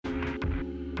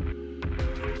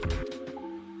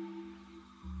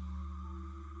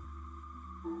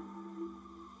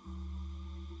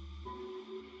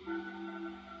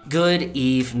Good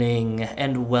evening,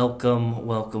 and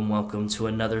welcome to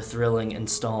another thrilling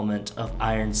installment of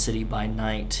Iron City by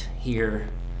Night, here,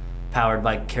 powered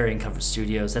by Carrying Comfort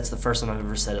Studios. That's the first time I've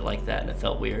ever said it like that, and it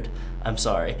felt weird. I'm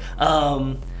sorry.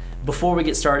 Before we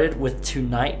get started with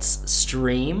tonight's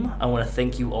stream, I want to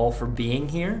thank you all for being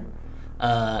here.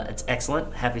 It's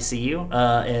excellent. Happy to see you.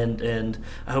 And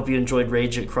I hope you enjoyed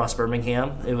Rage Across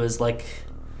Birmingham. It was like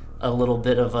a little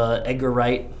bit of a Edgar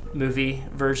Wright movie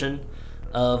version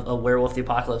of a Werewolf the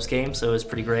Apocalypse game, so it was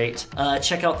pretty great.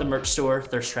 Check out the merch store,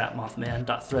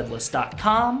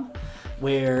 thirsttrapmothman.threadless.com,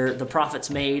 where the profits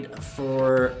made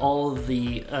for all of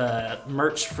the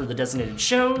merch for the designated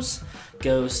shows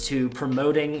goes to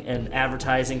promoting and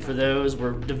advertising for those.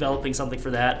 We're developing something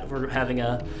for that. We're having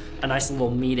a nice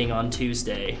little meeting on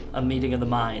Tuesday, a meeting of the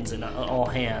minds and all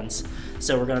hands.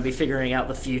 So we're going to be figuring out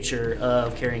the future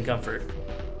of Carrying Comfort.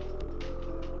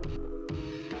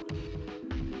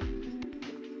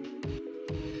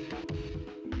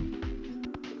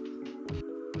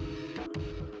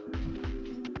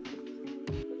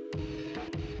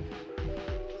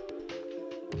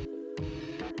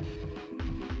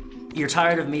 You're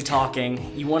tired of me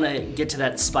talking, you want to get to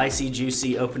that spicy,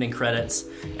 juicy opening credits,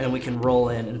 and then we can roll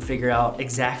in and figure out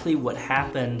exactly what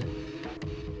happened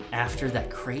after that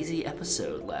crazy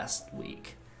episode last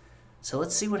week. So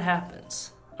let's see what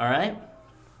happens. Alright?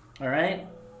 Alright?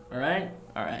 Alright?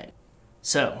 Alright.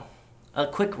 So, a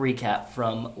quick recap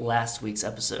from last week's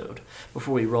episode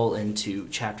before we roll into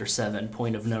Chapter 7,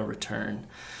 Point of No Return.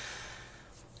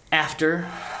 After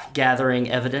gathering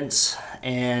evidence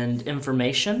and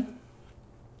information,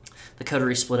 the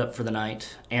coterie split up for the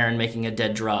night, Aaron making a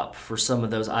dead drop for some of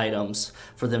those items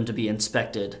for them to be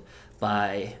inspected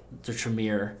by the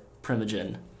Tremere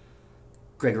Primogen,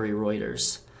 Gregory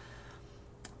Reuters.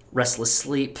 Restless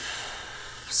sleep,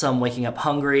 some waking up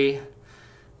hungry.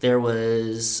 There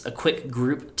was a quick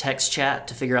group text chat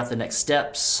to figure out the next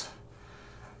steps.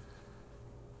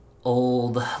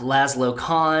 Old Laszlo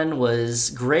Khan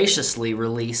was graciously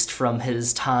released from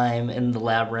his time in the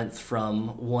labyrinth from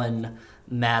one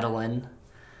Madeline.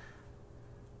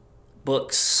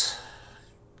 Books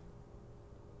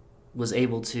was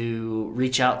able to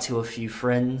reach out to a few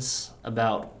friends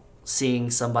about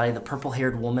seeing somebody, the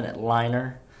purple-haired woman at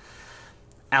Liner.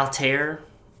 Altair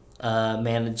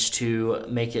managed to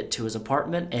make it to his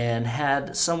apartment and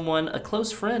had someone, a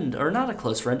close friend, or not a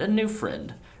close friend, a new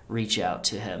friend, reach out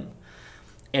to him.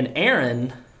 And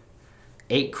Aaron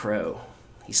ate crow.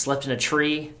 He slept in a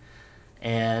tree,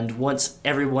 and once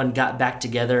everyone got back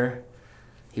together,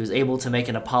 he was able to make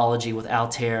an apology with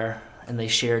Altair, and they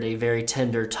shared a very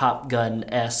tender Top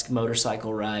Gun-esque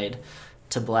motorcycle ride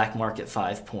to Black Market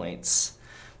 5 Points,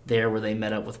 there where they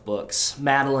met up with Books.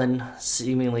 Madeline,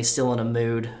 seemingly still in a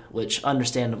mood, which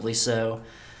understandably so,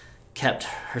 kept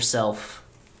herself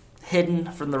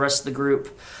hidden from the rest of the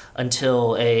group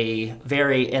until a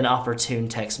very inopportune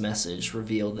text message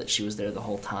revealed that she was there the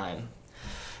whole time.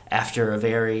 After a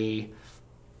very,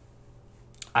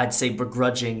 I'd say,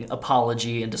 begrudging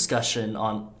apology and discussion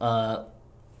on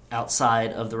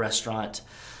outside of the restaurant,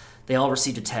 they all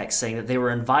received a text saying that they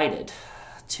were invited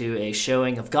to a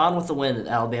showing of Gone with the Wind at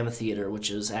Alabama Theater, which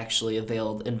is actually a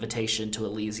veiled invitation to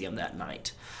Elysium that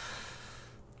night.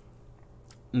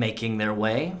 Making their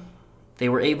way, they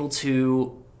were able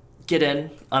to get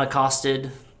in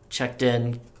unaccosted, checked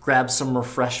in, grabbed some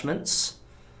refreshments,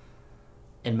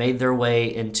 and made their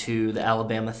way into the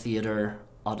Alabama Theater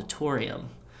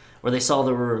auditorium, where they saw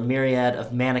there were a myriad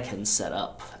of mannequins set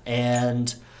up,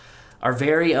 and our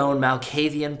very own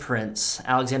Malkavian prince,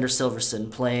 Alexander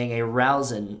Silverson, playing a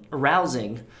rousing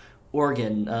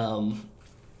organ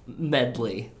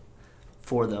medley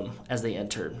for them as they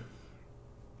entered.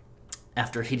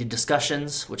 After heated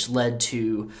discussions, which led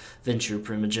to Venture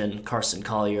Primogen, Carson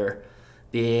Collier,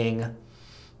 being,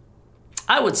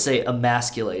 I would say,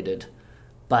 emasculated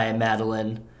by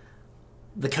Madeline,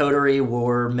 the coterie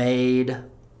were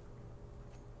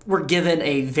given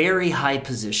a very high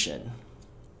position.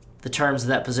 The terms of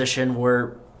that position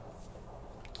were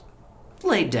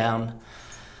laid down.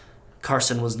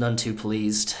 Carson was none too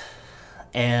pleased,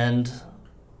 and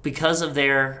because of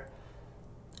their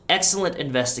excellent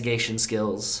investigation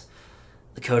skills,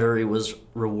 the coterie was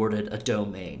rewarded a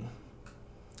domain.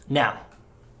 Now,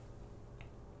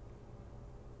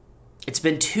 it's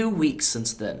been 2 weeks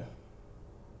since then.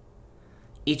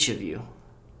 Each of you,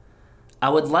 I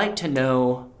would like to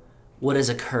know what has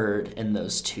occurred in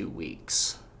those 2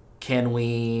 weeks. Can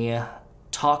we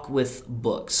talk with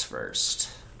Books first?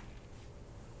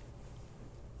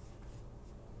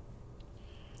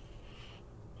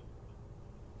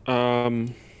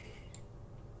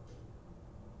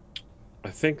 I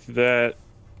think that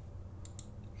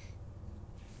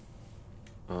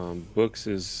Books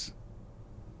is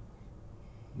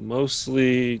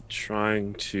mostly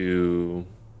trying to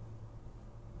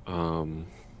um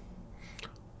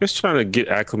just trying to get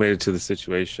acclimated to the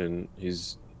situation.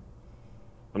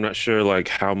 I'm not sure like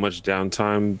how much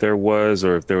downtime there was,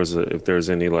 or if there was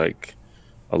any like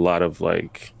a lot of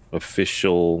like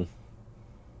official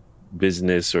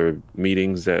business or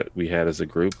meetings that we had as a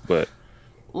group, but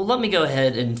Well, let me go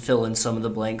ahead and fill in some of the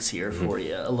blanks here mhm. for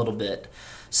you a little bit.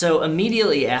 So,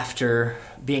 immediately after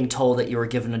being told that you were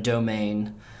given a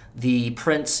domain, the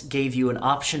prince gave you an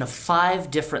option of 5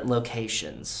 different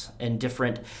locations and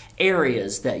different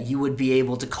areas that you would be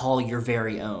able to call your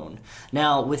very own.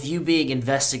 Now, with you being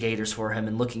investigators for him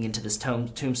and looking into this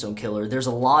tombstone killer, there's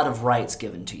a lot of rights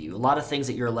given to you, a lot of things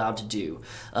that you're allowed to do.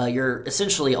 You're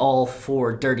essentially all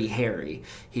for Dirty Harry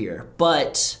here,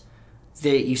 but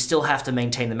you still have to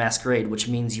maintain the masquerade, which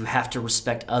means you have to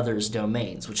respect others'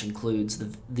 domains, which includes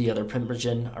the other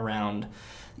Primogen around.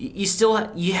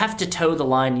 You have to toe the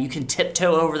line. You can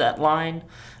tiptoe over that line,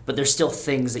 but there's still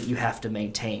things that you have to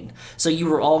maintain. So you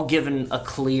were all given a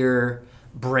clear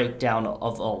breakdown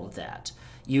of all of that.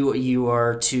 You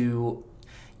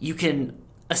can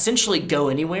essentially go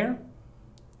anywhere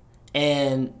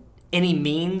and any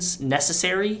means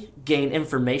necessary gain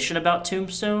information about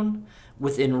Tombstone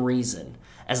within reason,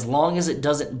 as long as it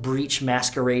doesn't breach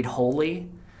Masquerade wholly,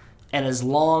 and as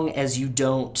long as you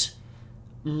don't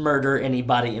murder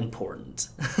anybody important.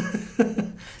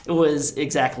 It was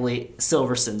exactly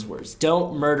Silverson's words.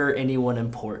 Don't murder anyone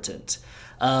important.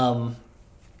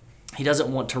 He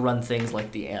doesn't want to run things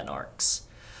like the Anarchs.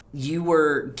 You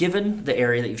were given the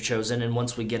area that you've chosen, and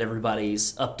once we get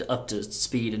everybody's up to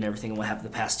speed and everything, we'll have the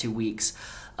past 2 weeks.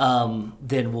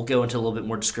 Then we'll go into a little bit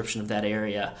more description of that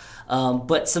area.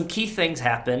 But some key things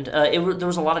happened. There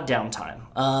was a lot of downtime,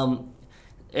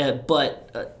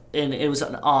 and it was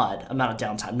an odd amount of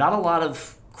downtime. Not a lot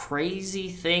of crazy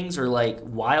things or like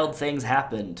wild things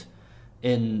happened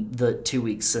in the 2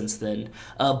 weeks since then.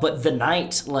 But the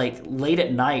night, like late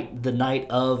at night, the night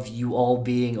of you all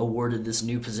being awarded this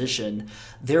new position,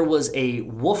 there was a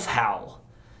wolf howl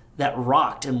that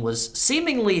rocked and was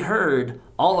seemingly heard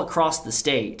all across the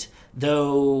state,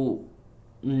 though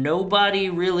nobody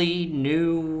really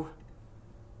knew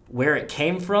where it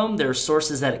came from. There are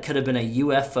sources that it could have been a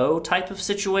UFO type of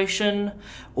situation,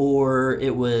 or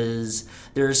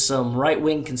there's some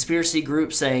right-wing conspiracy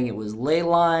group saying it was ley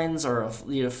lines or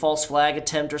a false flag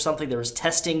attempt or something. There was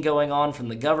testing going on from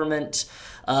the government.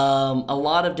 A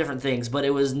lot of different things, but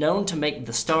it was known to make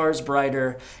the stars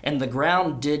brighter, and the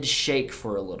ground did shake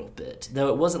for a little bit, though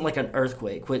it wasn't like an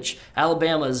earthquake, which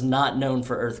Alabama is not known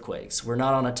for earthquakes. We're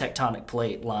not on a tectonic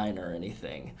plate line or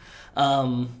anything.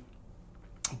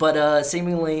 But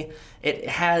seemingly it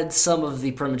had some of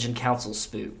the Primogen Council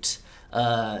spooked,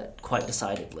 quite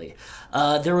decidedly.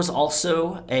 There was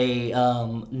also a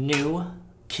new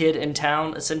kid in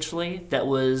town, essentially, that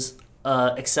was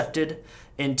accepted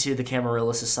into the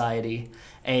Camarilla Society,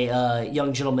 a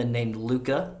young gentleman named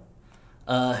Luca,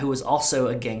 who was also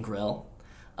a gangrel.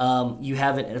 You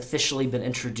haven't officially been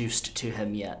introduced to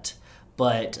him yet,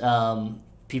 but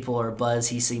people are buzz.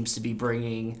 He seems to be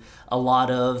bringing a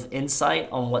lot of insight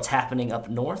on what's happening up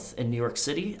north in New York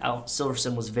City. Al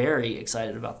Silverson was very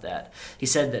excited about that. He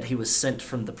said that he was sent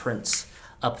from the prince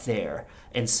up there,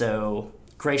 and so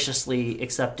graciously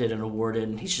accepted and awarded,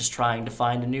 and he's just trying to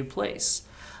find a new place.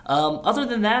 Other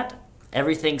than that,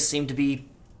 everything seemed to be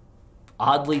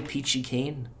oddly peachy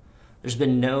keen. There's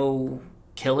been no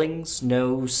killings,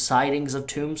 no sightings of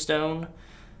Tombstone.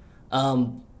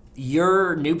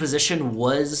 Your new position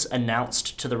was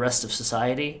announced to the rest of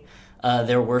society.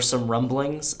 There were some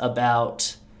rumblings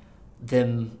about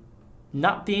them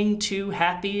not being too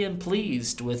happy and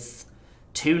pleased with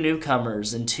 2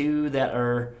 newcomers and 2 that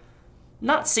are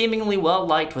not seemingly well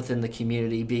liked within the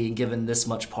community being given this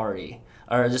much party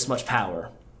or this much power.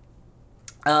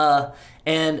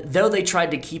 And though they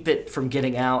tried to keep it from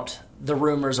getting out, the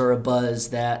rumors are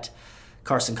abuzz that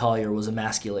Carson Collier was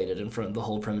emasculated in front of the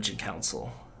whole Primogen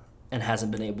Council and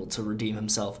hasn't been able to redeem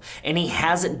himself. And he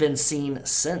hasn't been seen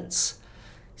since.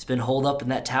 He's been holed up in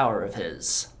that tower of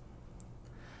his.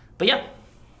 But yeah.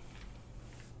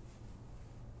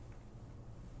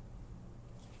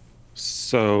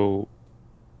 So,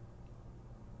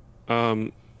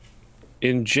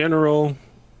 in general,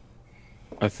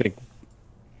 I think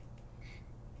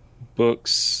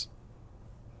books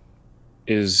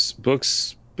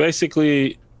books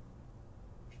basically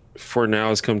for now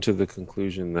has come to the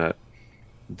conclusion that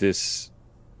this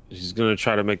he's going to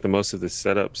try to make the most of this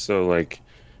setup. So like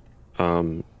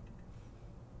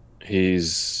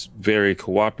He's very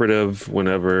cooperative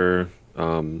whenever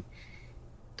the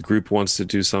group wants to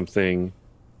do something,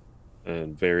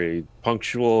 and very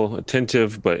punctual,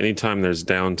 attentive. But anytime there's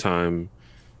downtime,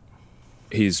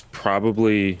 he's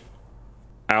probably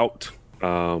out.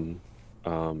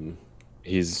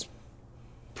 He's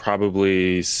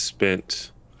probably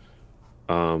spent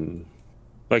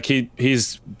like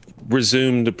he's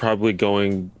resumed to probably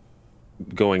going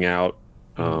out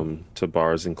to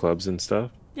bars and clubs and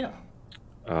stuff. Yeah.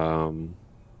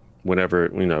 Whenever,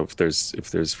 if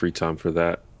there's free time for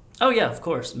that. Oh yeah, of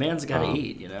course. Man's got to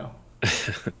eat,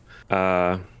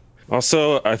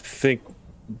 Also, I think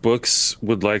Books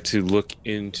would like to look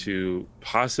into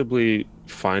possibly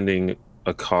finding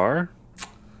a car.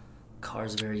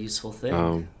 Car's a very useful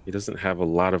thing. He doesn't have a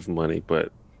lot of money,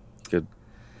 but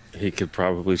he could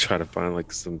probably try to find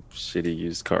like some shitty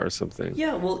used car or something.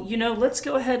 Yeah, well, let's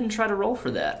go ahead and try to roll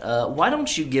for that. Why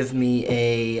don't you give me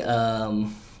a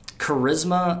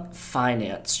charisma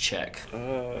finance check?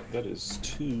 That is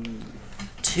 2.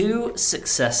 2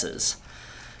 successes.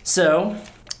 So,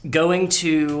 going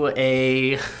to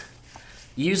a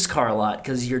used car lot,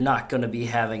 because you're not going to be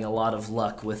having a lot of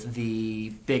luck with the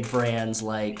big brands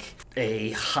like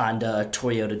a Honda,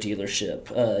 Toyota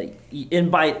dealership. And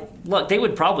by luck, they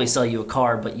would probably sell you a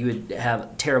car, but you would have a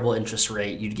terrible interest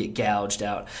rate. You'd get gouged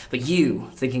out. But you,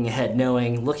 thinking ahead,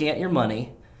 looking at your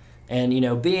money,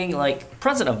 and being like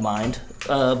present of mind,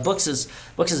 Books is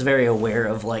very aware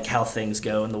of like how things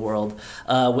go in the world.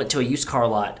 Went to a used car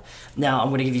lot. Now I'm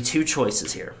going to give you 2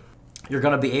 choices here. You're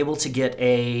going to be able to get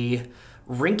a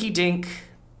rinky-dink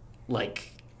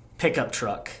like pickup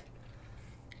truck,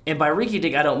 and by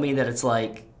rinky-dink I don't mean that it's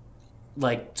like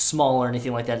small or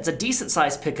anything like that. It's a decent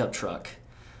sized pickup truck,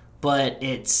 but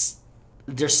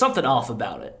there's something off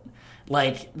about it.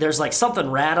 Like there's like something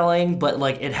rattling, but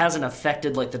like it hasn't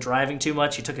affected like the driving too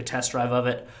much. You took a test drive of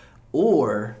it,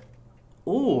 or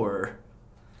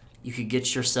you could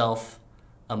get yourself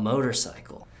a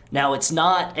motorcycle. Now, it's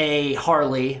not a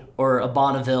Harley or a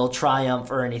Bonneville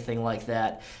Triumph or anything like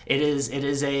that. It is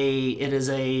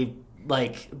a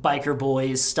like biker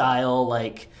boys style.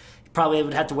 Like probably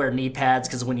would have to wear knee pads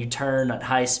because when you turn at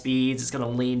high speeds, it's gonna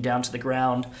lean down to the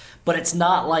ground. But it's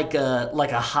not like a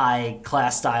high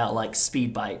class style like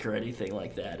speed bike or anything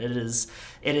like that. It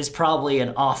is probably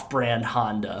an off-brand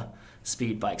Honda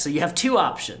speed bike. So you have 2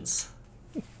 options.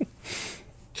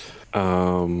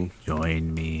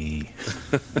 Join me.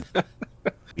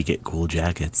 We get cool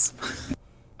jackets.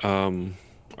 Are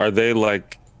they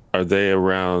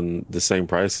around the same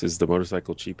price? Is the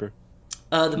motorcycle cheaper?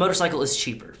 The motorcycle is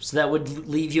cheaper, so that would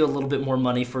leave you a little bit more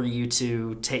money for you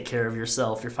to take care of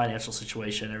yourself, your financial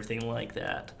situation, everything like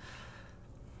that.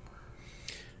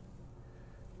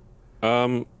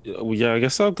 Yeah, I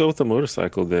guess I'll go with the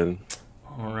motorcycle then.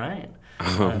 All right.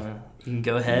 You can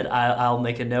go ahead. I'll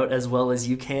make a note as well as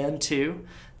you can too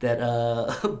that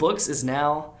Books is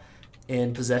now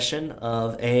in possession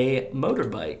of a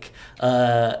motorbike.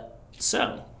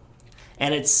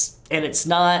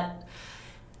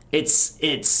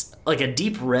 It's like a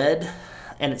deep red,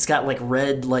 and it's got like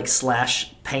red like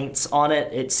slash paints on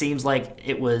it. It seems like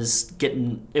it was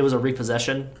a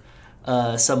repossession.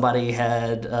 Somebody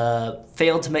had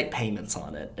failed to make payments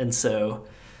on it, and so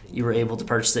you were able to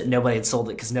purchase it. Nobody had sold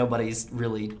it because nobody's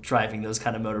really driving those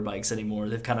kind of motorbikes anymore.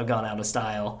 They've kind of gone out of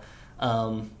style.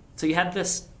 So you have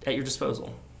this at your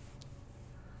disposal.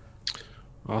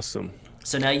 Awesome.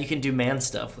 So now you can do man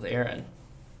stuff with Aaron.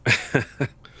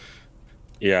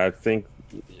 Yeah, I think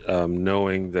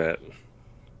knowing that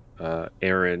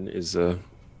Aaron is a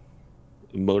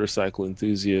motorcycle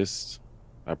enthusiast,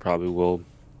 I probably will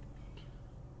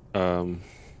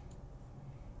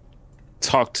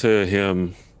talk to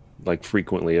him like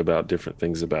frequently about different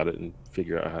things about it and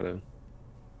figure out how to.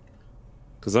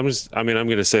 Because I'm going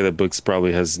to say that Books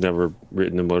probably has never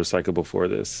ridden a motorcycle before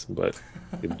this, but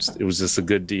it was just a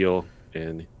good deal,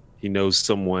 and he knows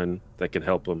someone that can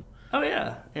help him. Oh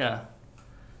yeah.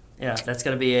 That's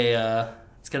gonna be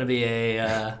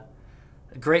a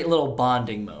great little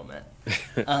bonding moment.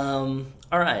 All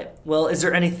right. Well, is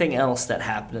there anything else that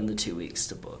happened in the 2 weeks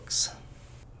to Books?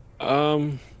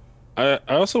 I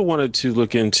also wanted to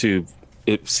look into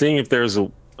seeing if there's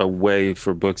a way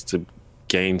for Books to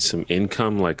gain some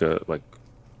income, like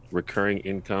recurring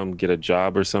income, get a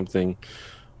job or something.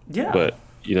 Yeah. But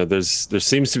there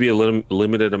seems to be a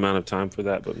limited amount of time for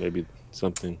that, but maybe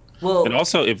something. Well, and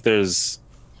also if there's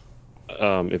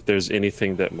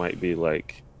anything that might be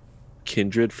like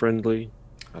kindred friendly.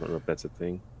 I don't know if that's a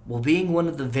thing. Well, being one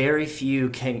of the very few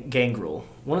gangrel,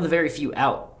 one of the very few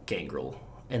out gangrel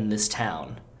in this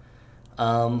town,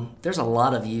 there's a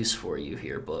lot of use for you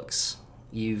here, Books.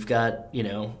 You've got,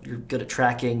 you're good at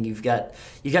tracking. You've got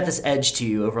this edge to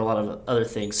you over a lot of other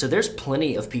things. So there's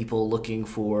plenty of people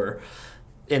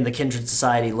in the Kindred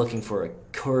Society looking for a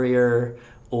courier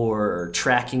or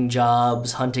tracking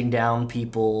jobs, hunting down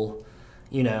people.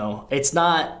 It's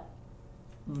not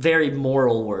very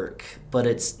moral work, but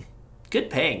it's good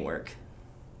paying work.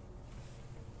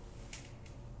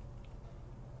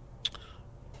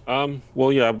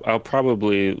 Well, yeah, I'll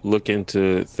probably look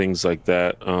into things like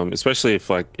that, especially if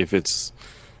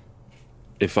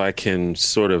I can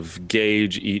sort of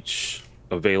gauge each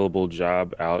available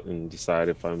job out and decide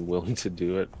if I'm willing to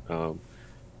do it.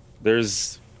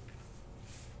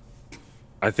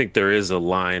 I think there is a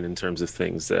line in terms of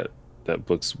things that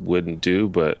Books wouldn't do,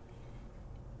 but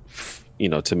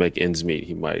to make ends meet,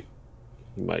 he might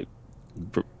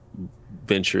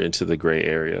venture into the gray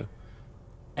area.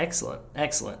 Excellent.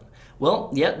 Well,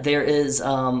 yeah, there is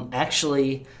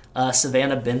actually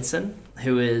Savannah Benson,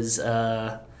 who is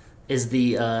the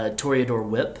Toreador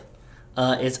Whip,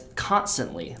 is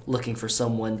constantly looking for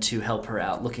someone to help her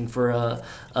out, looking for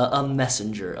a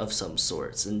messenger of some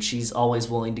sorts, and she's always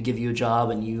willing to give you a job,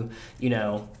 and you're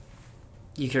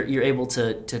able to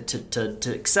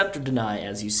accept or deny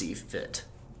as you see fit.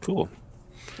 Cool.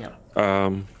 Yeah.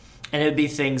 And it would be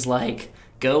things like,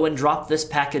 go and drop this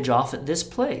package off at this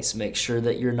place. Make sure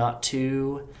that you're not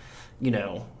too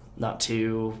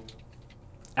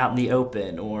out in the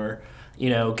open, or,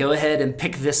 go ahead and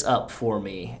pick this up for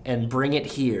me and bring it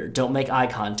here. Don't make eye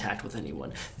contact with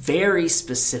anyone. Very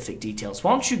specific details.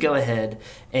 Why don't you go ahead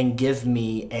and give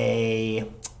me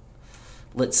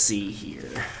let's see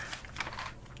here.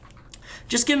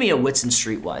 Just give me a Wits and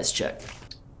Streetwise check.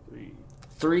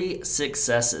 3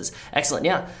 successes. Excellent,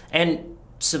 yeah. And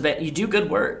Savannah, you do good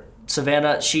work.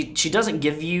 Savannah, she doesn't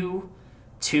give you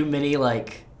too many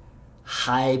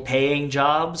high-paying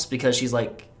jobs because she's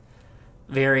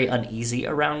very uneasy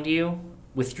around you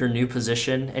with your new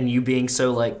position and you being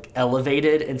so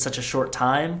elevated in such a short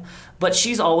time. But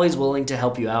she's always willing to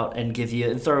help you out and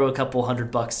throw a couple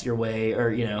 $100 your way, or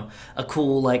a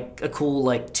cool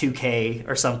 2K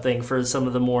or something for some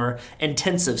of the more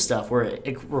intensive stuff where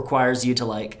it requires you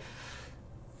to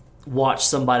watch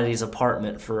somebody's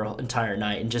apartment for an entire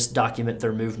night and just document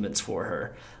their movements for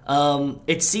her.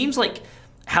 It seems like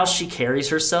how she carries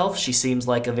herself, she seems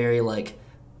like a very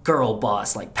girl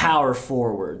boss, power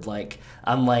forward.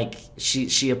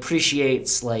 She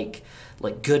appreciates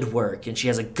good work, and she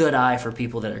has a good eye for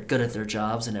people that are good at their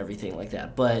jobs and everything like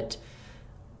that. But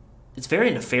it's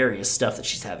very nefarious stuff that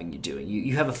she's having you doing.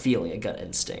 You have a feeling, a gut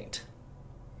instinct.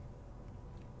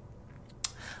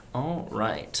 All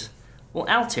right. Well,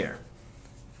 Altair,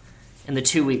 in the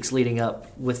 2 weeks leading up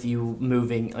with you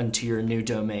moving into your new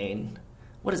domain,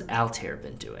 what has Altair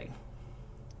been doing?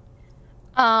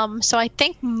 So I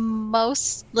think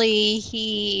mostly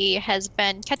he has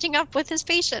been catching up with his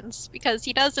patients, because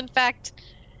he does in fact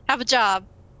have a job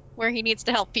where he needs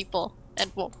to help people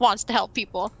and wants to help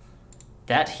people.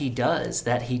 That he does.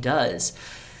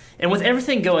 And with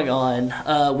everything going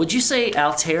on, would you say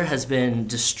Altair has been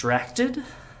distracted?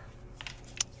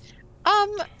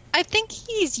 I think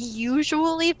he's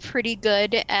usually pretty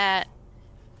good at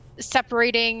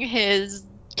separating his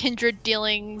kindred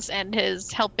dealings and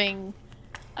his helping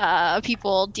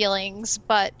people dealings,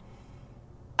 but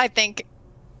I think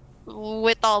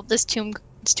with all this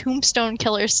tombstone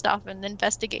killer stuff and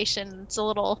investigation, it's a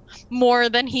little more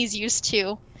than he's used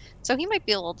to. So he might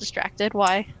be a little distracted.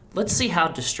 Why? Let's see how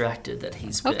distracted that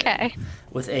he's been. Okay.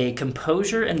 With a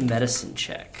composure and medicine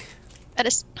check.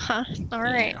 All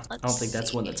right. Yeah, I don't think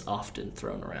that's one that's often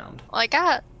thrown around. Well, I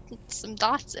got some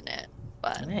dots in it,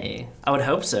 but... Hey, I would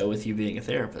hope so with you being a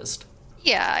therapist.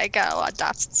 Yeah, I got a lot of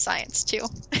dots in science, too.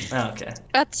 Oh, okay.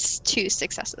 That's 2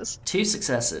 successes. 2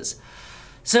 successes.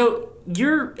 So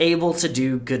you're able to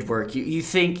do good work. You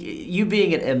think, you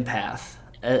being an empath,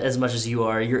 as much as you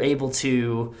are, you're able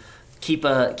to keep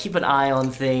an eye on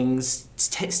things,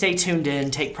 stay tuned in,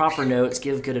 take proper notes,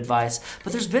 give good advice.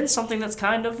 But there's been something that's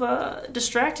kind of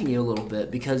distracting you a little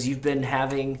bit, because you've been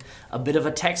having a bit of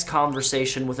a text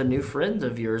conversation with a new friend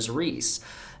of yours, Reese.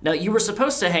 Now, you were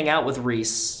supposed to hang out with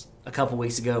Reese a couple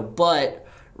weeks ago, but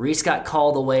Reese got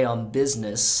called away on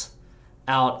business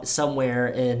out somewhere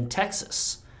in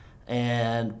Texas,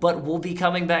 but we'll be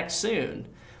coming back soon.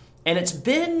 And it's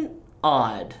been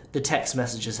odd. The text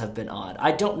messages have been odd.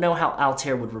 I don't know how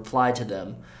Altair would reply to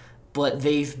them, but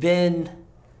they've been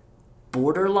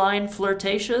borderline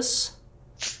flirtatious,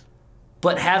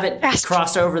 but haven't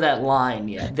crossed over that line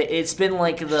yet. It's been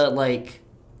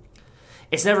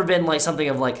it's never been something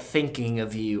of thinking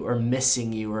of you or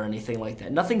missing you or anything like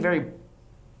that. Nothing very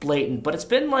blatant, but it's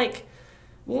been like,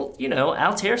 well,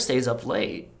 Altair stays up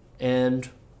late, and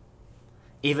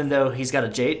even though he's got a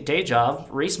day job,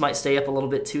 Reese might stay up a little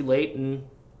bit too late and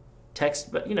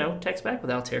text back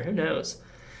with Altair. Who knows?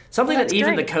 Something that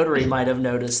even the coterie might have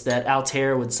noticed, that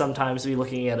Altair would sometimes be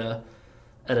looking at a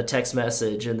text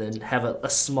message and then have a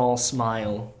small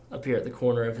smile appear at the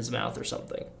corner of his mouth or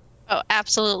something. Oh,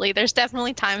 absolutely. There's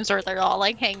definitely times where they're all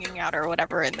like hanging out or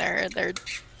whatever in their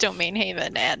domain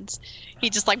haven, and he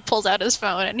just like pulls out his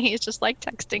phone and he's just like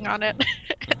texting on it.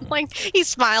 Like he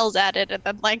smiles at it and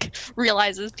then like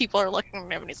realizes people are looking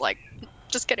at him and he's like,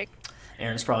 just kidding.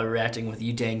 Aaron's probably reacting with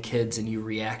you dang kids and you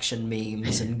reaction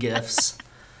memes and gifs.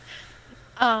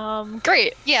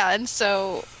 Great. Yeah, and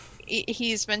so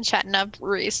he's been chatting up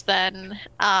Reese then.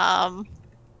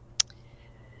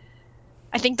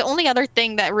 I think the only other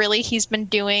thing that really he's been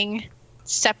doing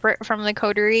separate from the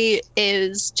coterie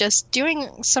is just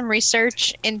doing some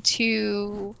research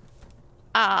into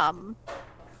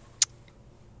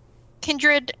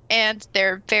Kindred and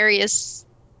their various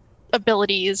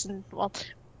abilities and, well,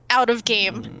 out of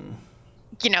game,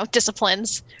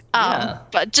 disciplines.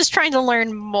 But just trying to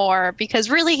learn more, because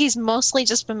really he's mostly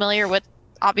just familiar with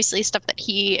obviously stuff that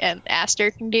he and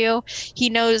Aster can do. He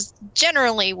knows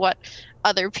generally what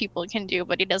other people can do,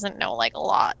 but he doesn't know like a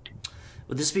lot.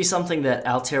 Would this be something that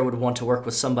Altair would want to work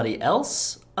with somebody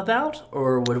else about,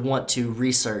 or would want to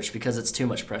research because it's too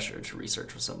much pressure to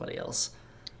research with somebody else?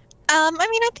 I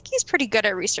think he's pretty good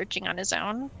at researching on his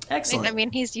own. Excellent. I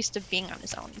mean, he's used to being on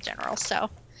his own in general,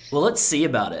 so. Well, let's see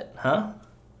about it, huh?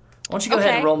 Why don't you go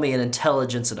ahead and roll me an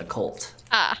intelligence and occult?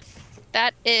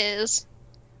 That is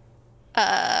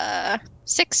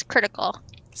 6 critical.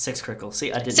 6 critical.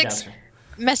 See, I didn't doubt you.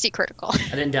 Messy critical.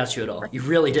 I didn't doubt you at all. You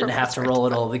really didn't have to roll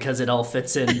it all because it all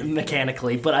fits in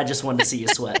mechanically, but I just wanted to see you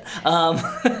sweat.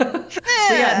 But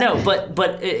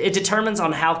it determines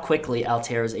on how quickly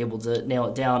Altair is able to nail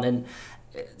it down, and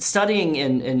studying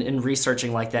and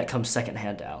researching like that comes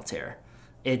secondhand to Altair.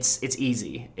 It's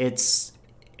easy. It's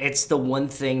the one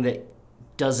thing that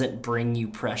doesn't bring you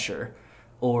pressure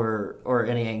or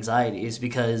any anxieties,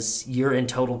 because you're in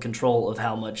total control of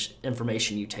how much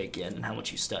information you take in and how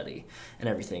much you study and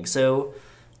everything. So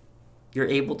you're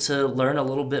able to learn a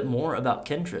little bit more about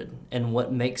Kindred and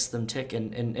what makes them tick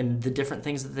and the different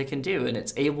things that they can do.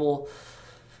 And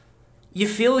you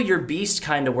feel your beast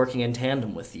kind of working in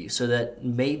tandem with you, so that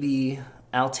maybe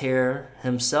Altair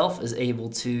himself is able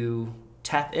to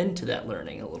tap into that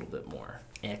learning a little bit more.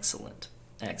 Excellent.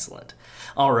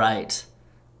 All right.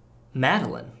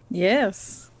 Madeline.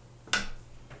 Yes.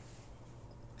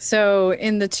 So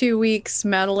in the 2 weeks,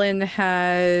 Madeline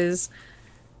has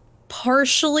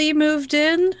partially moved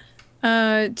in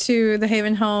to the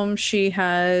Haven home. She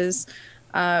has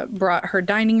brought her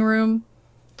dining room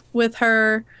with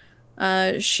her.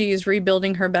 She's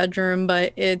rebuilding her bedroom,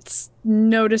 but it's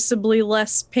noticeably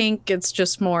less pink. It's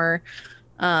just more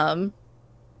kind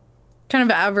of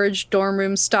average dorm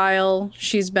room style.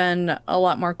 She's been a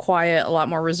lot more quiet, a lot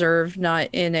more reserved, not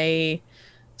in a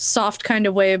soft kind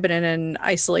of way, but in an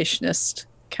isolationist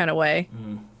kind of way.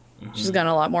 Mm-hmm. She's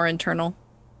gotten a lot more internal.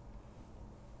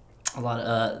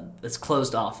 It's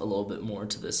closed off a little bit more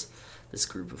to this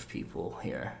group of people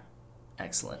here.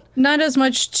 Excellent. Not as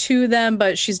much to them,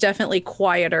 but she's definitely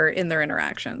quieter in their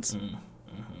interactions. Mm-hmm.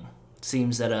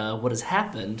 Seems that what has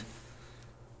happened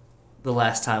the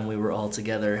last time we were all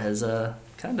together has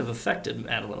kind of affected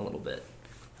Madeline a little bit.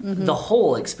 Mm-hmm. The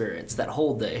whole experience, that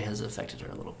whole day, has affected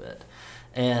her a little bit.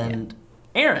 And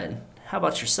Aaron, how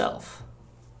about yourself?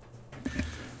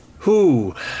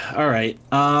 All right.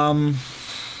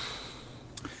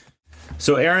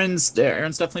 So Aaron's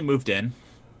definitely moved in.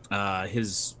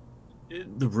 The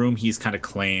room he's kind of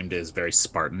claimed is very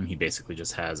Spartan. He basically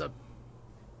just has a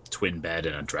twin bed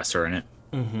and a dresser in it.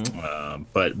 Mm-hmm.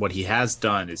 But what he has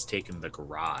done is taken the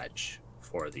garage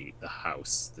for the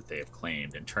house that they have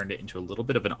claimed and turned it into a little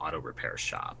bit of an auto repair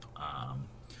shop.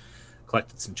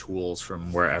 Collected some tools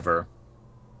from wherever,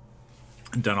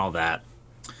 done all that.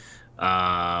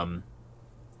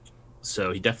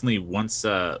 So he definitely, once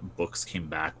Books came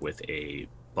back with a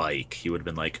bike, he would have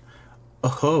been like,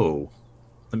 "Oh,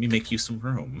 let me make you some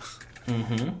room."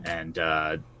 Mm-hmm. And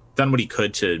done what he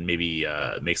could to maybe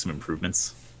make some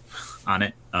improvements on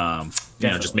it.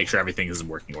 Just make sure everything is in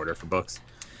working order for Books.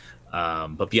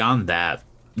 But beyond that,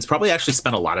 he's probably actually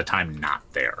spent a lot of time not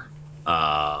there.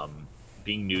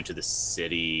 Being new to the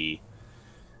city,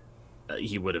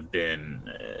 he would have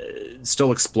been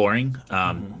still exploring,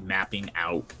 mapping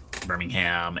out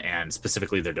Birmingham and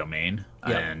specifically their domain,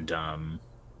 and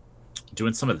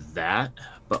doing some of that,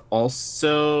 but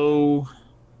also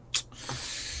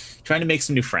trying to make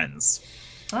some new friends.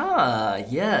 Ah,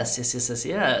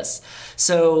 yes.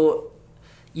 So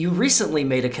you recently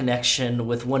made a connection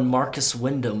with one Marcus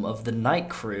Wyndham of the Night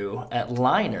Crew at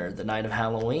Liner the night of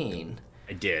Halloween.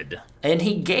 I did. And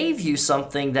he gave you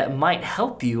something that might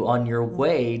help you on your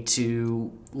way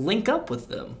to link up with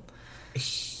them.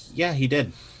 Yeah, he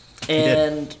did.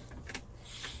 And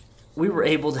we were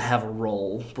able to have a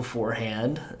roll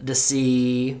beforehand to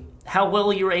see how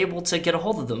well you were able to get a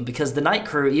hold of them. Because the Night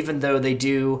Crew, even though they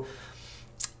do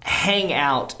hang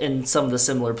out in some of the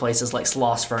similar places like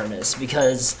Sloss Furnace,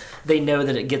 because they know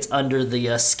that it gets under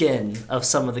the skin of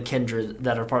some of the kindred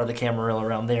that are part of the Camarilla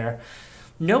around there,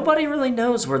 nobody really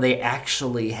knows where they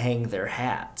actually hang their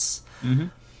hats. Mm-hmm.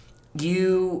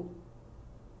 You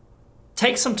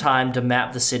take some time to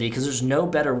map the city, because there's no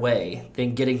better way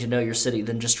than getting to know your city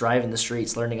than just driving the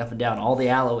streets, learning up and down all the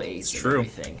alleyways and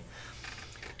everything.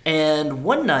 And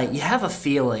one night you have a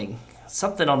feeling,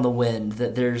 something on the wind,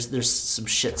 that there's some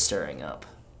shit stirring up.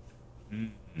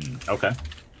 Okay.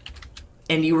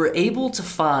 And you were able to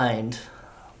find,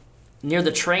 near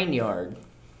the train yard,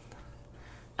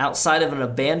 outside of an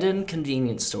abandoned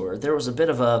convenience store, there was a bit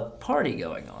of a party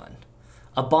going on.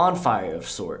 A bonfire of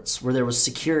sorts, where there was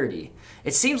security.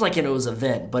 It seems like it was an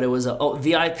event, but it was a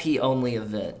VIP-only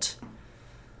event.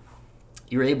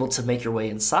 You were able to make your way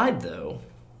inside, though,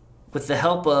 with the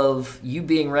help of you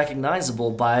being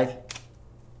recognizable by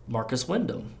Marcus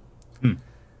Wyndham.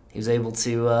 He was able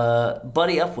to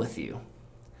buddy up with you.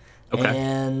 Okay.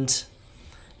 And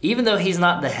even though he's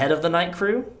not the head of the Night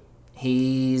Crew,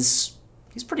 he's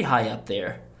pretty high up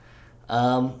there.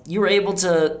 You were able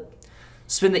to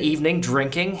spend the evening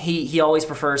drinking. He always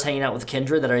prefers hanging out with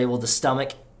kindred that are able to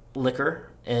stomach liquor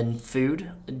and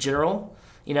food in general.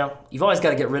 You know, you've always got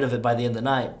to get rid of it by the end of the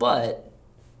night, but,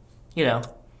 you know.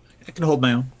 I can hold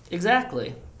my own.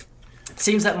 Exactly. It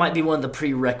seems that might be one of the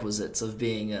prerequisites of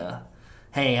being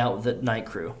hanging out with the Night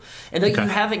Crew. And though you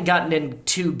haven't gotten in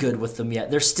too good with them yet,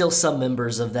 there's still some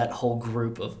members of that whole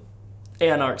group of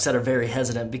anarchs that are very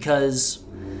hesitant, because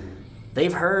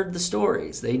they've heard the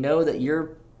stories. They know that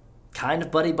you're kind of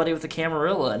buddy-buddy with the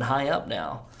Camarilla and high up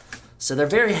now. So they're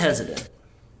very hesitant.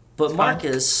 But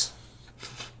Marcus,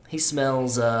 he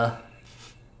smells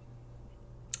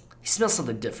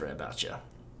something different about you.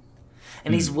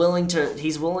 And he's willing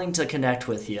to connect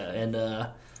with you and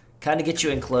kind of get you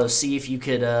in close, see if you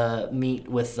could meet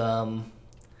with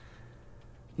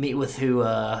who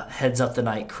heads up the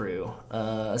Night Crew,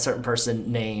 a certain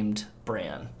person named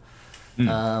Bran.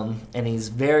 And he's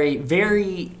very,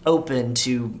 very open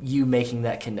to you making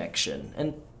that connection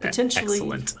and potentially,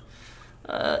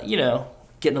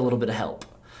 getting a little bit of help.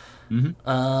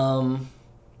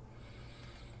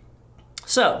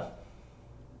 So,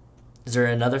 is there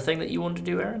another thing that you want to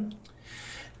do, Aaron?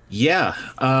 Yeah.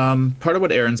 Part of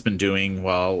what Aaron's been doing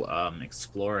while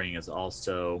exploring is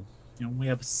also, we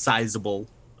have a sizable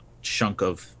chunk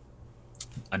of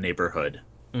a neighborhood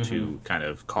to kind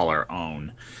of call our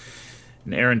own.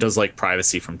 And Aaron does like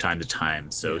privacy from time to time,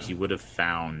 so he would have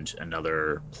found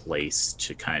another place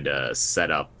to kind of set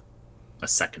up a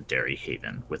secondary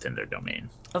haven within their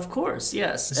domain. Of course,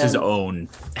 yes. It's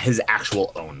his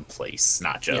actual own place,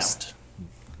 not just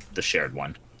the shared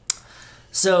one.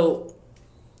 So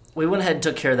we went ahead and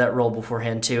took care of that role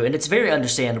beforehand too, and it's very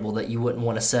understandable that you wouldn't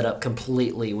want to set up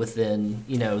completely within,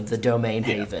 the domain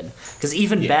haven, because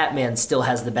even Batman still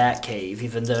has the Batcave,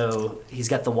 even though he's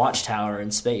got the Watchtower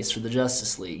in space for the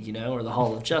Justice League, or the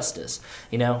Hall of Justice.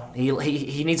 He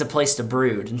needs a place to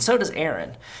brood, and so does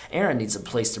Aaron. Aaron needs a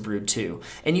place to brood too,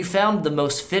 and you found the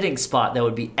most fitting spot that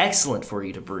would be excellent for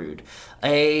you to brood: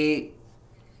 a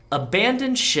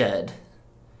abandoned shed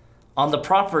on the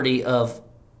property of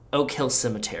Oak Hill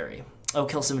Cemetery.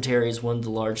 Oak Hill Cemetery is one of the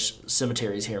large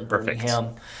cemeteries here in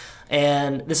Birmingham.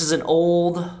 And this is an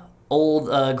old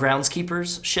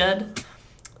groundskeeper's shed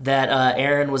that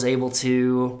Aaron was able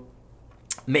to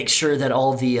make sure that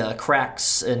all the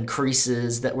cracks and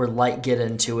creases that were light get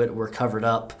into it were covered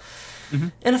up,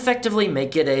 and effectively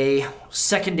make it a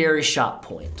secondary shop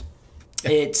point.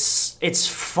 It's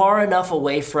far enough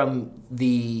away from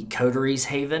the Coteries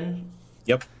Haven.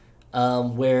 Yep.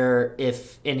 Where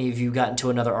if any of you got into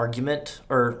another argument,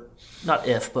 or not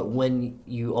if, but when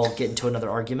you all get into another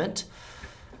argument,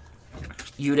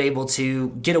 you'd able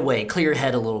to get away, clear your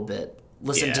head a little bit,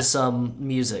 listen to some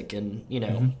music, and,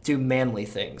 do manly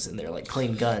things in there, like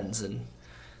clean guns and,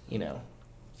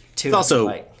 It's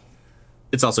also,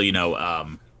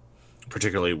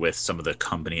 particularly with some of the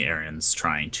company Aaron's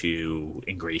trying to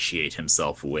ingratiate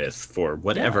himself with for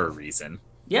whatever reason.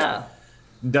 Yeah.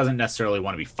 Doesn't necessarily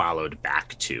want to be followed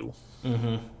back to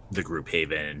the group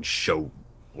haven and show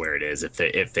where it is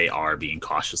if they are being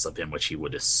cautious of him, which he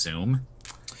would assume.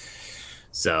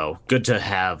 So good to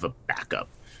have a backup.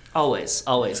 Always.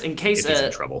 In case if he's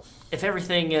in trouble. If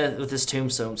everything with this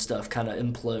tombstone stuff kind of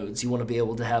implodes, you want to be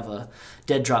able to have a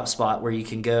dead drop spot where you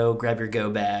can go grab your go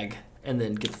bag and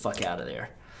then get the fuck out of there.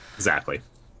 Exactly.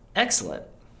 Excellent.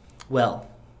 Well,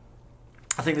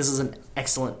 I think this is an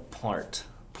excellent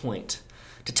point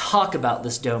to talk about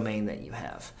this domain that you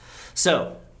have.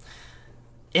 So,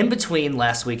 in between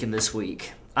last week and this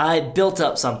week, I built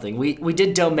up something. We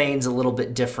did domains a little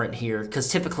bit different here, because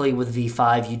typically with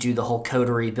V5 you do the whole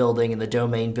coterie building and the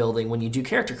domain building when you do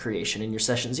character creation in your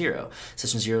session 0.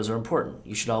 Session 0s are important.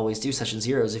 You should always do session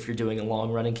 0s if you're doing a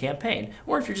long-running campaign,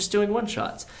 or if you're just doing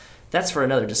one-shots. That's for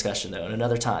another discussion, though, and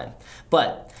another time.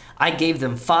 But I gave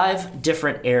them 5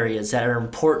 different areas that are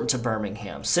important to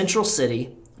Birmingham. Central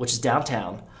City, which is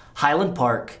downtown, Highland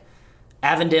Park,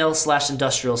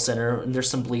 Avondale/Industrial Center, and there's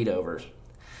some bleed over,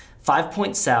 5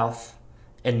 Points South,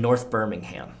 and North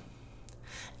Birmingham.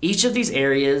 Each of these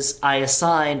areas, I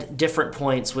assigned different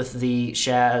points with the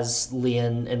Shaz,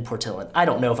 Leon, and Portillon. I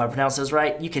don't know if I pronounced those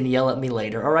right. You can yell at me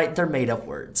later. All right, they're made-up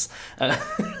words.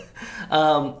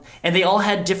 And they all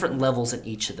had different levels in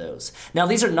each of those. Now,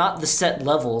 these are not the set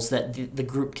levels that the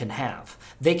group can have.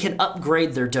 They can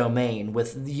upgrade their domain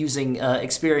with using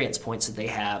experience points that they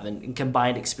have and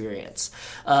combined experience.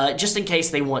 Just in case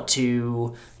they want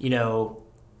to,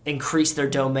 increase their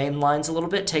domain lines a little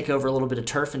bit, take over a little bit of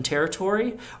turf and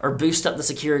territory, or boost up the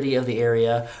security of the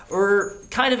area, or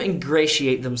kind of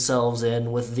ingratiate themselves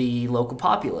in with the local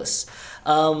populace.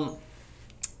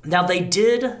 Now, they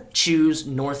did choose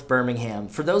North Birmingham.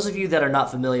 For those of you that are not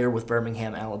familiar with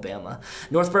Birmingham, Alabama,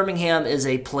 North Birmingham is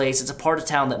a place, it's a part of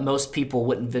town that most people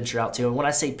wouldn't venture out to. And when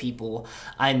I say people,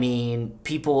 I mean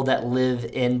people that live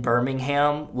in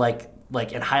Birmingham, like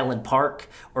in Highland Park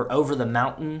or over the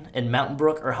mountain in Mountain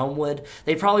Brook or Homewood.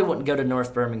 They probably wouldn't go to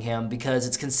North Birmingham because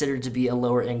it's considered to be a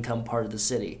lower income part of the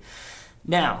city.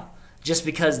 Now, just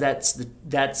because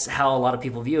that's how a lot of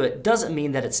people view it, doesn't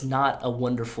mean that it's not a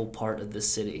wonderful part of the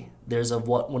city. There's a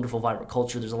wonderful, vibrant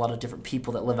culture. There's a lot of different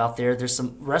people that live out there. There's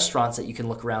some restaurants that you can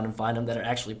look around and find them that are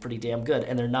actually pretty damn good,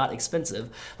 and they're not expensive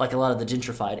like a lot of the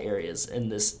gentrified areas in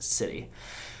this city.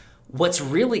 What's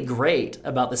really great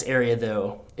about this area,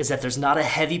 though, is that there's not a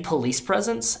heavy police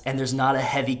presence, and there's not a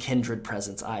heavy kindred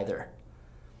presence either.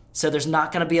 So there's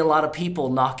not going to be a lot of people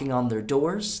knocking on their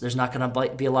doors. There's not going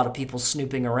to be a lot of people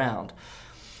snooping around.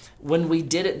 When we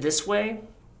did it this way,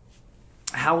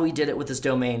 how we did it with this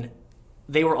domain,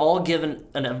 they were all given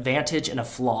an advantage and a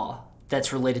flaw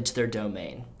that's related to their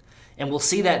domain. And we'll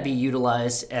see that be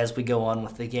utilized as we go on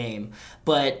with the game.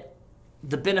 But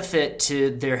the benefit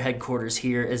to their headquarters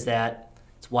here is that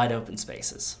it's wide open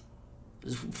spaces.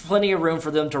 There's plenty of room for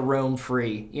them to roam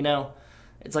free,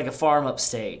 It's like a farm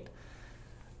upstate.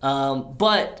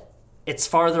 But it's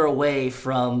farther away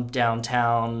from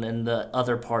downtown and the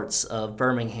other parts of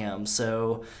Birmingham,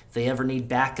 so if they ever need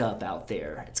backup out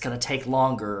there, it's going to take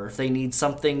longer. If they need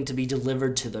something to be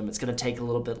delivered to them, it's going to take a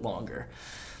little bit longer.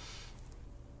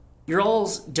 Your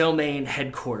all's domain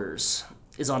headquarters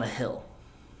is on a hill.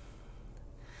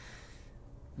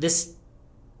 This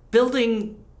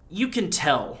building, you can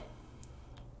tell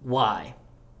why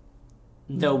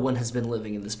no one has been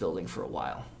living in this building for a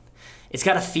while. It's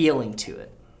got a feeling to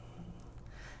it.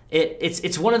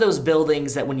 It's one of those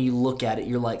buildings that when you look at it,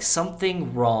 you're like,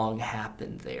 something wrong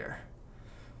happened there.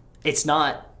 It's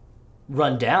not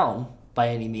run down by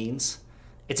any means.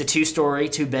 It's a 2-story,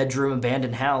 2-bedroom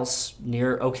abandoned house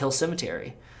near Oak Hill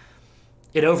Cemetery.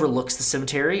 It overlooks the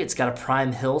cemetery. It's got a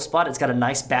prime hill spot. It's got a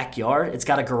nice backyard. It's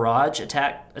got a garage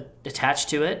attached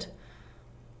to it.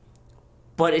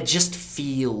 But it just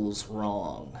feels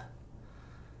wrong.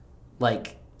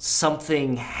 Like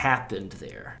something happened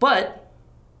there. But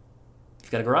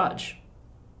you've got a garage.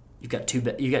 You've got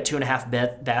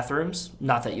 2.5 bathrooms.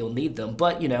 Not that you'll need them,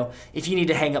 but if you need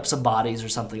to hang up some bodies or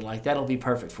something like that, it'll be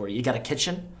perfect for you. You got a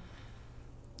kitchen.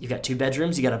 You got 2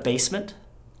 bedrooms. You got a basement.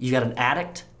 You got an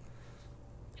attic.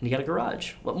 And you got a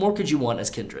garage. What more could you want as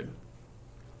Kindred?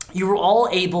 You were all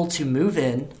able to move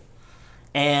in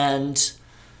and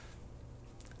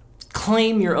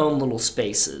claim your own little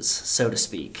spaces, so to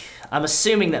speak. I'm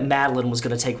assuming that Madeline was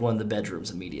going to take one of the bedrooms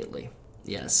immediately.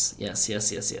 Yes. Yeah,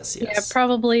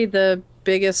 probably the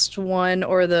biggest one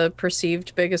or the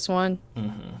perceived biggest one.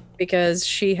 Mm-hmm. Because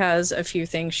she has a few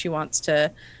things she wants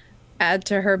to add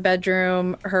to her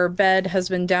bedroom. Her bed has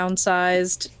been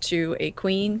downsized to a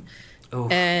queen. Oof.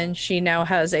 And she now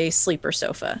has a sleeper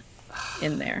sofa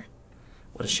in there.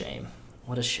 What a shame.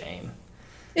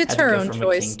 It's her own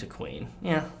choice. King to queen.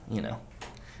 Yeah,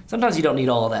 Sometimes you don't need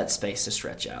all of that space to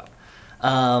stretch out.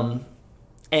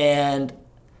 And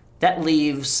that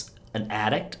leaves an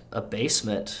attic, a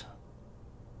basement,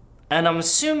 and I'm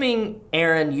assuming,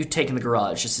 Aaron, you've taken the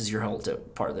garage. This is your whole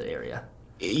part of the area.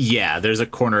 Yeah, there's a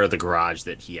corner of the garage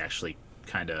that he actually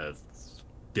kind of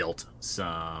built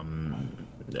some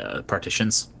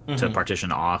partitions to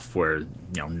partition off where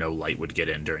no light would get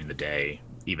in during the day,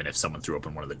 even if someone threw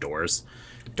open one of the doors.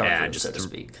 Dark room, so to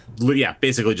speak. Yeah,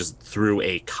 basically just threw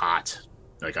a cot,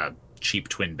 like a cheap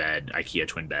twin bed, IKEA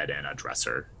twin bed, and a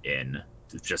dresser in,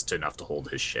 just enough to hold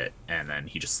his shit, and then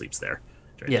he just sleeps there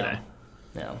during the day.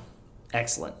 Yeah.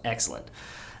 Excellent.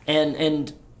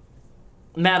 And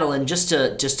Madeline, just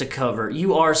to cover,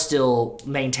 you are still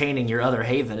maintaining your other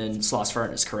haven in Sloss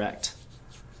Furnace, correct?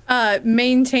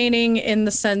 Maintaining in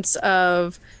the sense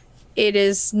of it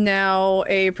is now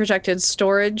a protected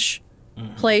storage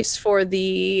place for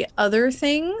the other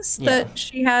things that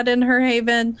she had in her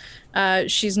haven.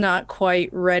 She's not quite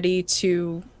ready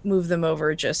to move them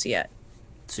over just yet.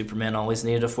 Superman always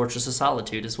needed a Fortress of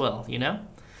Solitude as well,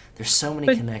 There's so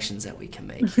many connections that we can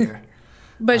make here.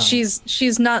 But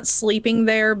she's not sleeping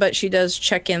there, but she does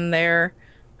check in there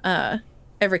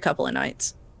every couple of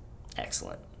nights.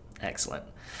 Excellent.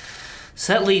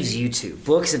 So that leaves you two,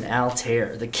 Books and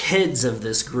Altair, the kids of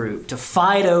this group, to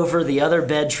fight over the other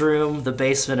bedroom, the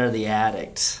basement, or the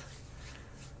attic.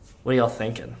 What are y'all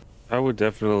thinking? I would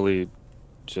definitely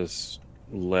just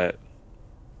let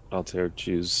Altair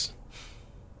choose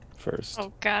first.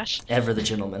 Oh gosh. Ever the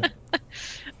gentleman.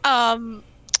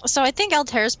 So I think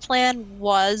Altair's plan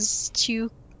was to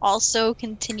also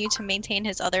continue to maintain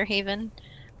his other haven.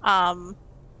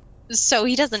 So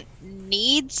he doesn't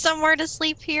need somewhere to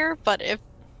sleep here, but if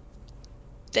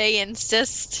they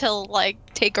insist he'll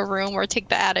take a room or take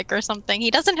the attic or something.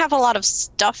 He doesn't have a lot of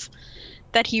stuff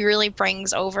that he really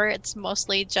brings over. It's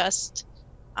mostly just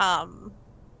a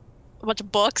bunch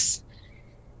of books.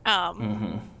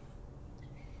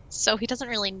 So he doesn't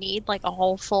really need a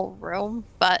whole full room,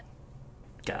 but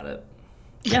got it.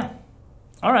 Yeah.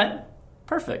 All right.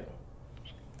 Perfect.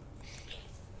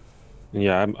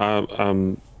 Yeah,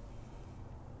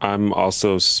 I'm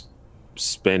also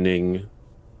spending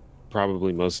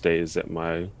probably most days at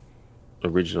my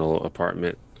original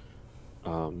apartment,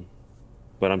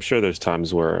 but I'm sure there's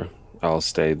times where I'll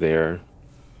stay there.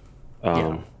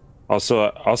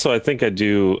 Also, I think I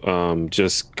do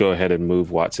just go ahead and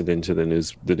move Watson into the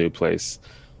new place.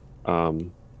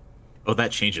 Oh,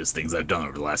 that changes things I've done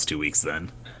over the last 2 weeks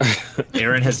then.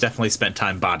 Aaron has definitely spent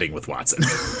time bonding with Watson.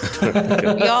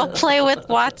 We all play with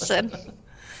Watson.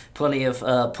 Plenty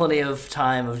of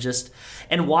time of just,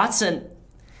 and Watson.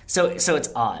 So it's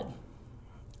odd.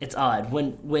 It's odd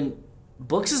when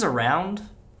Books is around.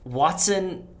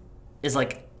 Watson is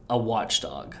like a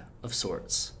watchdog of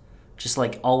sorts, just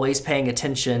always paying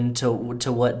attention to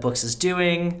what Books is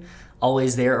doing,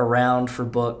 always there around for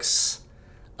Books,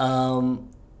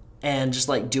 and just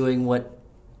doing what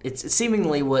it's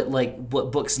seemingly what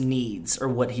Books needs or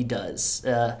what he does.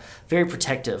 Very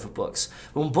protective of Books.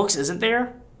 When Books isn't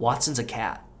there, Watson's a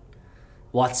cat.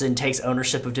 Watson takes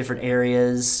ownership of different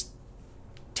areas,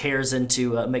 tears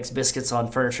into, makes biscuits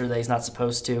on furniture that he's not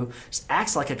supposed to, just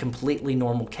acts like a completely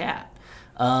normal cat.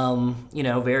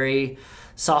 Very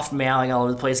soft meowing all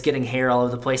over the place, getting hair all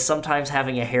over the place, sometimes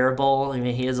having a hairball. I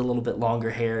mean, he has a little bit longer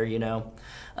hair,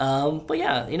 But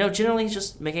yeah, generally he's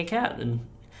just making a cat. And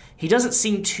he doesn't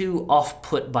seem too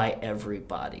off-put by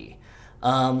everybody.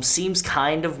 Seems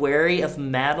kind of wary of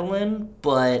Madeline,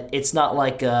 but it's not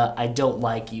I don't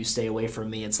like you, stay away from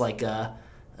me. It's a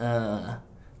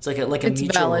mutual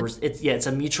valid. It's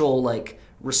a mutual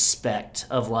respect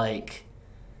of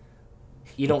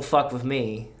you don't fuck with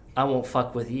me, I won't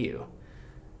fuck with you.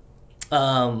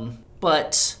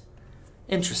 But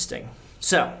interesting.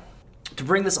 So, to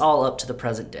bring this all up to the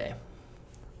present day,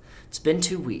 it's been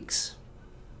 2 weeks.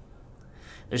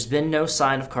 There's been no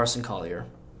sign of Carson Collier.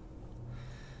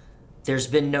 There's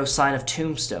been no sign of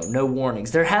Tombstone, no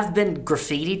warnings. There have been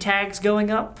graffiti tags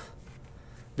going up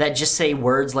that just say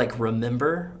words like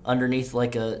remember underneath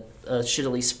a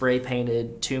shittily spray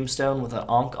painted tombstone with an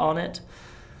onk on it.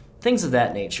 Things of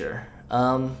that nature.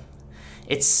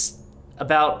 It's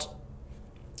about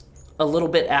a little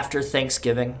bit after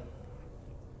Thanksgiving,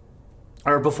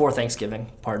 or before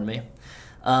Thanksgiving, pardon me.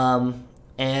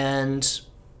 And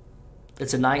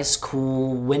it's a nice,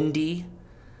 cool, windy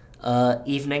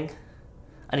evening.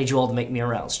 I need you all to make me a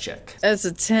rouse check. That's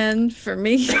a 10 for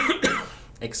me.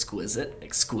 Exquisite.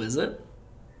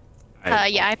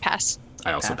 Yeah, I passed.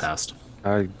 I also passed.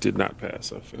 I did not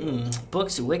pass, I feel.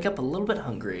 Books, you wake up a little bit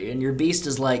hungry, and your beast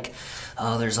is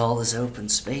oh, there's all this open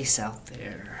space out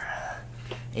there.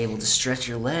 able to stretch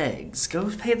your legs. Go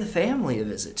pay the family a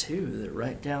visit, too. They're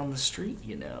right down the street,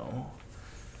 you know.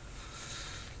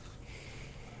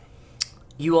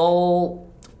 You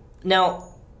all...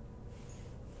 Now,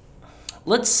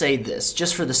 let's say this,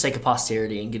 just for the sake of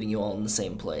posterity and getting you all in the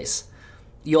same place.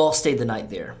 You all stayed the night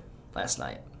there last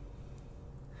night.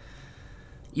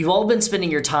 You've all been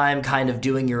spending your time kind of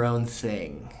doing your own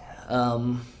thing.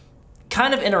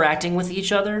 Kind of interacting with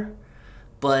each other,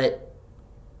 but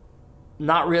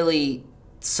not really,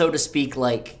 so to speak,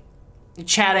 like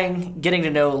chatting, getting to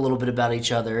know a little bit about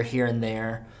each other here and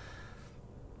there.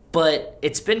 But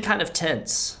it's been kind of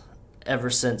tense ever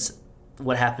since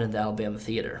what happened in the Alabama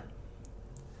Theater.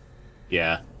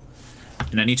 Yeah.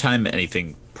 And anytime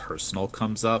anything personal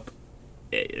comes up,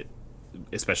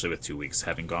 especially with 2 weeks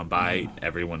having gone by,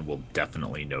 everyone will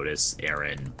definitely notice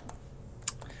Aaron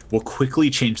will quickly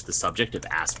change the subject if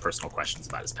asked personal questions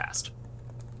about his past.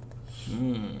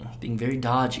 Being very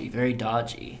dodgy, very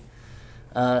dodgy.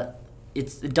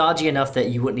 It's dodgy enough that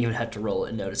you wouldn't even have to roll it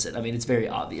and notice it. I mean, it's very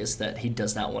obvious that he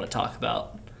does not want to talk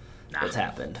about what's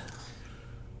happened.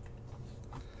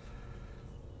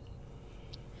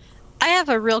 I have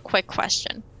a real quick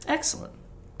question. Excellent.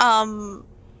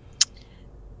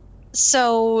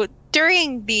 So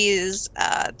during these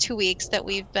 2 weeks that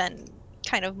we've been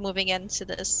kind of moving into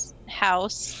this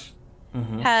house,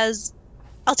 has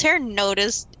Altair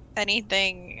noticed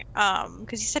anything?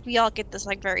 Because you said we all get this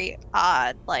like very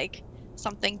odd, like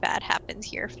something bad happens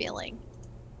here feeling.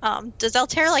 Does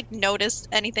Altair like notice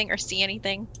anything or see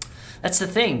anything? That's the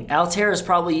thing. Altair has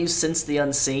probably used Sense the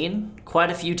Unseen quite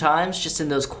a few times, just in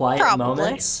those quiet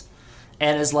moments,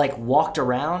 and has like walked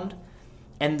around,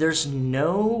 and there's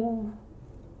no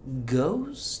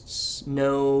ghosts,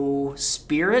 no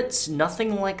spirits,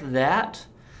 nothing like that.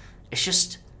 It's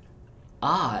just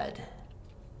odd.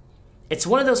 It's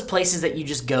one of those places that you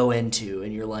just go into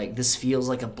and you're like, this feels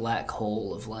like a black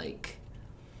hole of like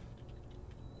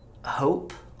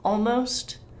hope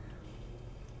almost.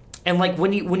 And like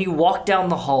when you walk down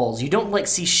the halls, you don't like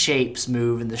see shapes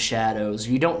move in the shadows.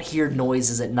 You don't hear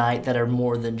noises at night that are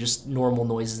more than just normal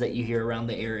noises that you hear around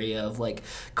the area of like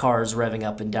cars revving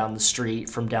up and down the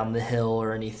street from down the hill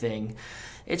or anything.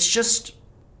 It's just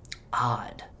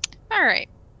odd. All right.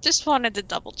 Just wanted to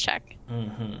double check.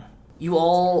 You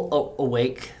all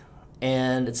awake,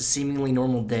 and it's a seemingly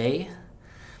normal day.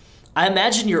 I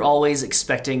imagine you're always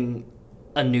expecting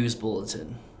a news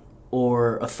bulletin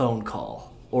or a phone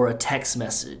call or a text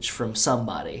message from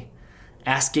somebody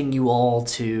asking you all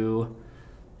to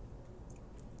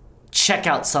check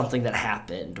out something that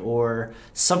happened, or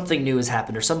something new has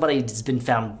happened, or somebody's been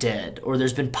found dead, or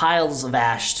there's been piles of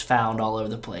ash found all over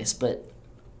the place, but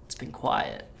it's been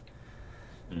quiet.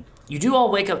 You do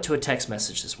all wake up to a text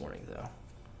message this morning, though.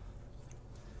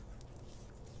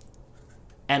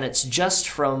 And it's just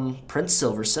from Prince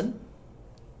Silverson,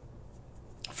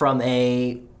 from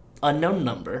a unknown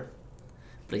number,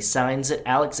 but he signs it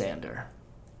Alexander.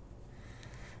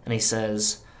 And he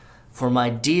says, "For my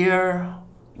dear,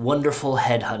 wonderful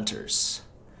headhunters,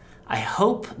 I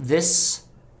hope this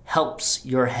helps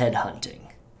your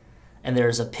headhunting." And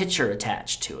there's a picture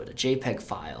attached to it, a JPEG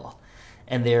file.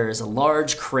 And there is a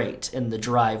large crate in the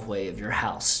driveway of your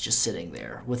house just sitting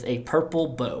there with a purple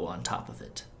bow on top of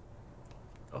it.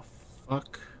 The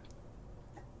fuck?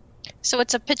 So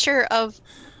it's a picture of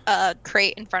a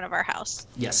crate in front of our house.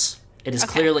 Yes. It is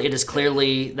Okay.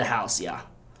 clearly the house, yeah.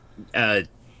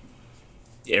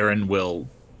 Aaron will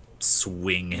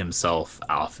swing himself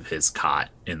off of his cot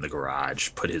in the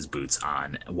garage, put his boots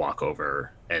on, walk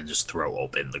over, and just throw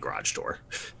open the garage door.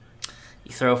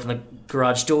 You throw open the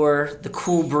garage door, the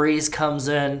cool breeze comes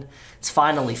in, it's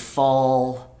finally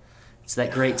fall. It's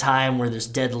that great time where there's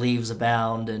dead leaves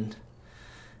abound, and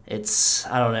it's,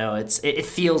 I don't know, it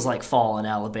feels like fall in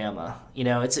Alabama. You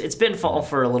know, it's been fall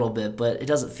for a little bit, but it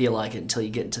doesn't feel like it until you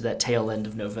get into that tail end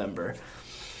of November.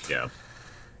 Yeah.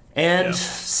 And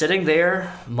sitting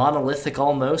there, monolithic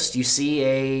almost, you see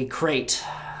a crate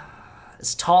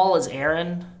as tall as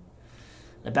Aaron,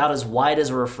 about as wide as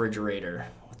a refrigerator,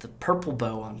 with a purple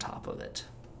bow on top of it.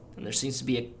 And there seems to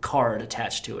be a card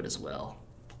attached to it as well.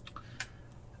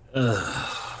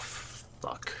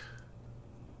 Fuck.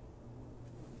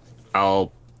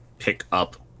 I'll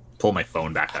pull my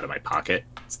phone back out of my pocket.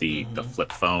 It's the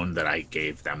flip phone that I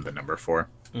gave them the number for.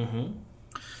 Mm-hmm.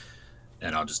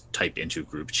 And I'll just type into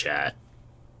group chat,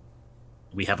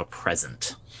 "We have a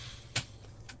present."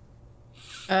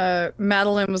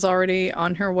 Madeline was already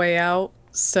on her way out,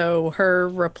 so her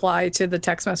reply to the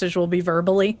text message will be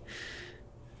verbally.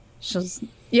 She'll,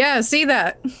 yeah, see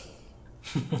that.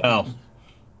 Oh.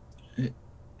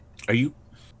 Are you...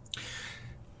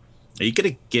 Are you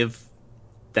gonna give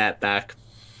that back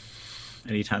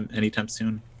anytime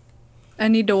soon? I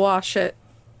need to wash it.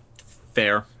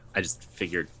 Fair. I just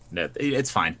figured that it's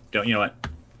fine. Don't you know what?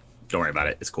 Don't worry about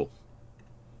it. It's cool.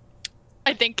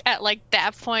 I think at like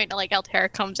that point, like Altair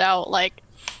comes out like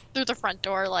through the front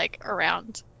door, like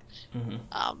around.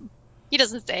 He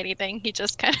doesn't say anything. He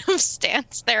just kind of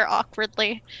stands there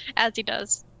awkwardly as he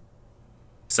does.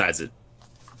 Besides, it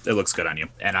looks good on you.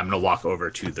 And I'm gonna walk over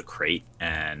to the crate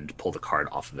and pull the card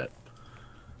off of it.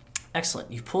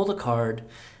 Excellent. You pull the card,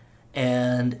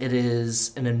 and it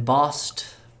is an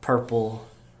embossed purple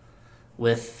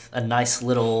with a nice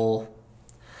little,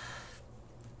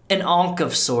 an ankh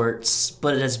of sorts,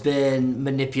 but it has been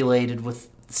manipulated with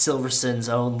Silverson's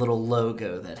own little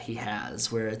logo that he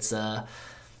has, where it's a,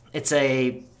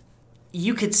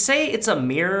 you could say it's a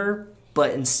mirror,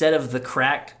 but instead of the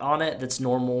crack on it that's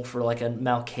normal for like a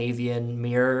Malkavian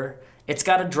mirror, it's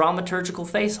got a dramaturgical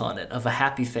face on it, of a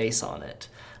happy face on it.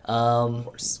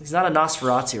 He's not a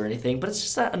Nosferatu or anything, but it's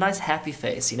just a nice happy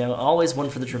face, you know, always one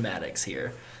for the dramatics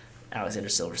here, Alexander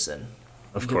Silverson.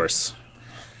 Of course.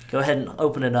 Go ahead and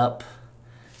open it up,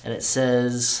 and it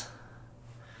says,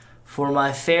 "For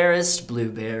my fairest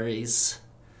blueberries,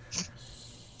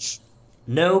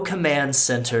 no command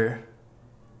center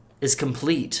is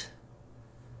complete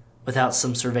without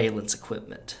some surveillance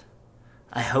equipment.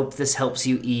 I hope this helps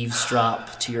you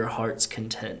eavesdrop to your heart's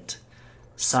content.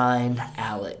 Signed,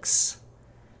 Alex.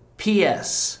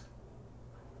 P.S.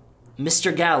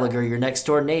 Mr. Gallagher, your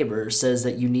next-door neighbor, says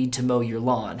that you need to mow your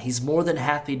lawn. He's more than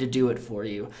happy to do it for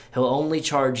you. He'll only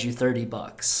charge you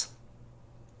 $30.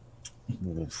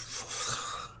 I'm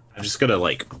just gonna,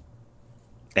 like,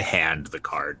 hand the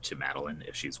card to Madeline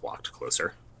if she's walked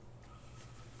closer.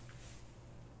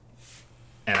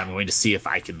 And I'm going to see if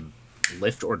I can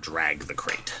lift or drag the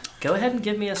crate. Go ahead and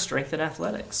give me a strength and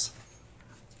athletics.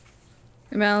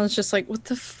 And Madeline's just like, what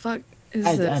the fuck is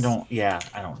this? I don't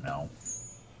know.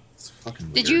 It's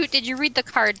fucking weird. Did you read the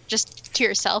card just to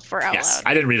yourself or out Yes,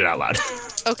 loud? I didn't read it out loud.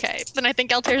 Okay, then I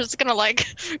think Altair's gonna like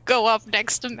go up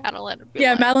next to Madeline. And be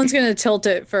Yeah, like, Madeline's gonna tilt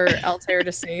it for Altair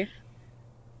to see.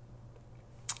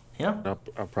 Yeah.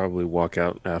 I'll probably walk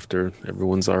out after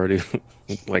everyone's already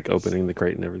like opening the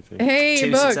crate and everything. Hey,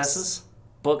 2 books. successes.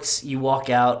 Books, you walk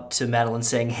out to Madeline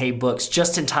saying, "Hey, Books,"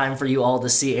 just in time for you all to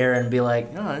see Aaron be like,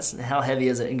 "Oh, that's, how heavy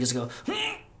is it?" And just go,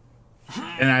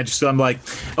 And I'm like,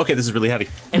 okay, this is really heavy.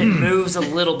 and it moves a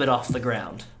little bit off the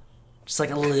ground. Just like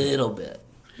a little bit.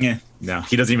 Yeah, no,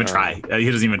 he doesn't even try. He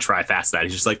doesn't even try fast that.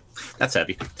 He's just like, that's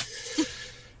heavy.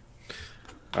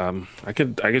 I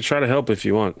could try to help if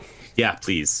you want. Yeah,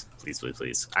 please.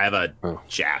 I have a Oh.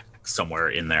 jack somewhere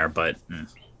in there, but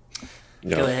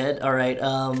No. Go ahead. All right.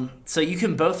 So you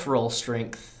can both roll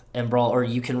strength and brawl, or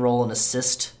you can roll an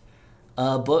assist,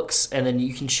 Books, and then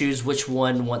you can choose which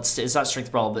one wants to. It's not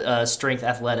strength brawl, but strength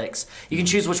athletics. You can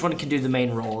choose which one can do the main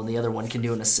roll, and the other one can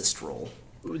do an assist roll.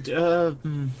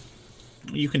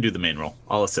 you can do the main roll.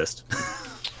 I'll assist.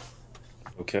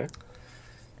 Okay.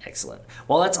 Excellent.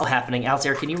 While that's all happening,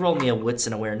 Altair, can you roll me a wits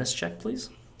and awareness check, please?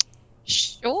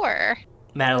 Sure.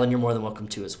 Madeline, you're more than welcome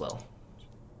to as well.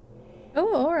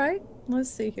 Oh, all right. Let's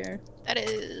see here. That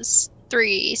is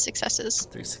 3 successes.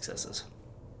 3 successes.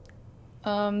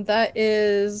 That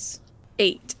is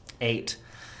 8. 8.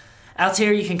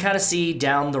 Altair, you can kind of see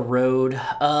down the road.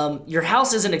 Your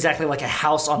house isn't exactly like a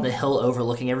house on the hill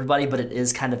overlooking everybody, but it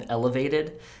is kind of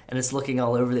elevated, and it's looking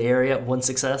all over the area. 1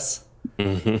 success.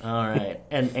 Mm-hmm. All right.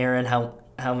 And Aaron, how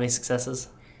many successes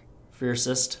for your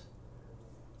assist?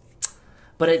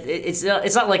 But it's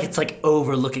not like it's like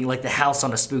overlooking like the house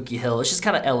on a spooky hill. It's just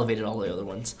kind of elevated all the other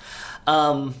ones.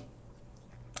 Do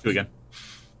again.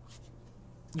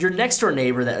 Your next door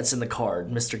neighbor that's in the card,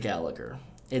 Mr. Gallagher.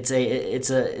 He's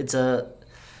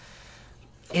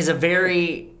a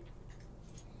very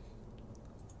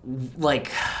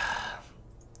like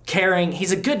caring.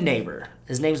 He's a good neighbor.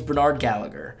 His name's Bernard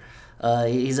Gallagher.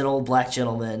 He's an old black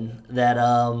gentleman that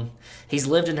he's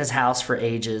lived in his house for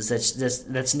ages.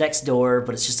 That's next door,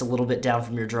 but it's just a little bit down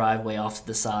from your driveway off to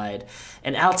the side.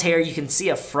 And Altair, you can see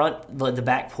a front, the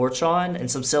back porch on,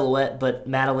 and some silhouette. But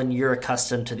Madeline, you're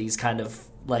accustomed to these kind of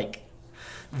like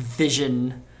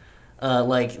vision,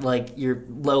 like your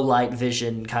low light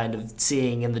vision, kind of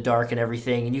seeing in the dark and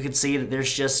everything. And you can see that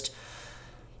there's just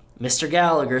Mr.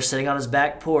 Gallagher sitting on his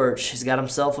back porch. He's got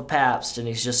himself a Pabst, and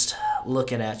he's just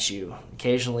looking at you,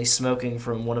 occasionally smoking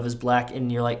from one of his black,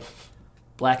 and you're like,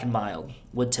 black and mild,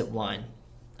 wood tip wine.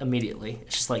 Immediately.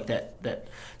 It's just like that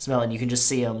smell, and you can just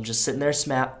see him just sitting there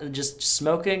just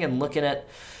smoking and looking at.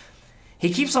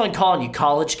 He keeps on calling you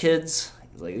college kids.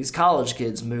 He's like, these college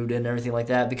kids moved in and everything like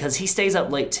that, because he stays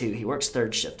up late too. He works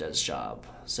third shift at his job.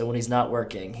 So when he's not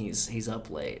working, he's up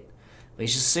late. But he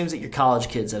just assumes that your college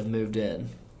kids have moved in.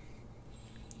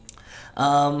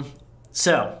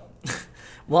 So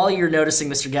while you're noticing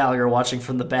Mr. Gallagher watching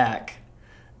from the back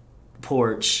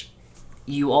porch,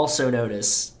 you also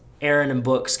notice Aaron and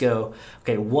Books go,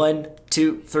 okay, 1,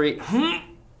 2, 3,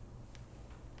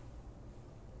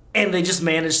 and they just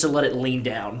manage to let it lean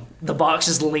down. The box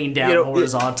just leaned down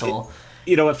horizontal.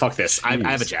 You know what? Fuck this. I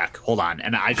have a jack. Hold on.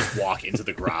 And I just walk into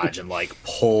the garage and like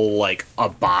pull like a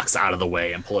box out of the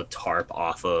way and pull a tarp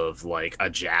off of like a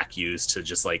jack used to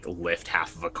just like lift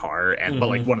half of a car, and but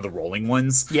like one of the rolling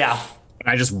ones. Yeah. And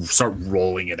I just start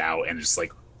rolling it out and just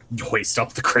like hoist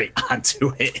up the crate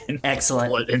onto it and Excellent.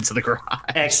 pull it into the garage.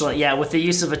 Excellent. Yeah, with the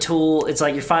use of a tool, it's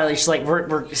like you're finally just like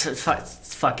we're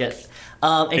fuck it.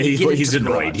 And he's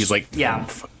annoyed. Garage. He's like, yeah.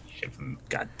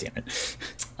 God damn it.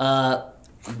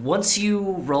 Once you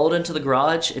roll it into the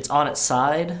garage, it's on its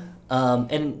side,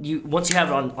 and once you have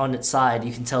it on its side,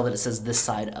 you can tell that it says this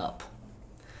side up.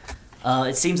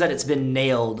 It seems that it's been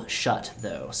nailed shut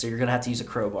though, so you're gonna have to use a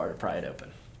crowbar to pry it open.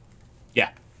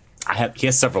 Yeah. He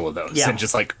has several of those, Yeah. and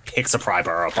just like picks a pry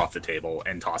bar up off the table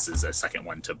and tosses a second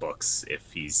one to Books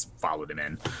if he's followed him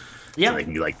in. Yeah. So they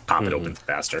can like pop it open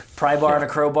faster. Pry bar and a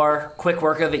crowbar, quick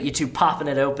work of it. You two popping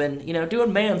it open,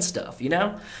 doing man stuff.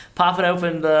 Popping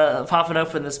open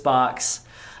this box,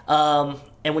 and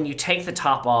when you take the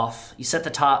top off, you set the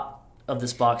top of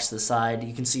this box to the side.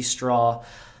 You can see straw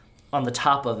on the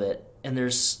top of it, and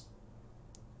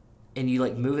you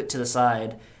like move it to the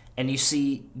side, and you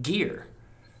see gear.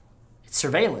 It's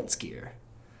surveillance gear,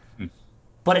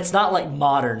 but it's not like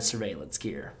modern surveillance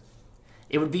gear.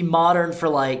 It would be modern for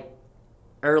like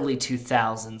early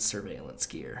 2000s surveillance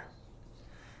gear.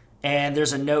 And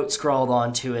there's a note scrawled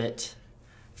onto it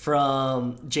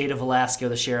from Jada Velasco,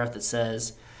 the sheriff, that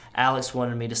says, Alex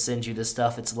wanted me to send you this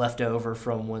stuff. It's left over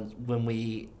from when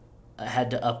we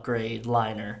had to upgrade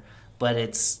Liner. But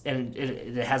it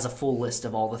has a full list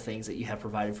of all the things that you have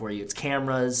provided for you. It's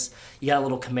cameras. You got a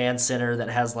little command center that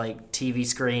has like TV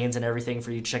screens and everything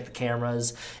for you to check the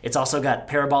cameras. It's also got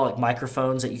parabolic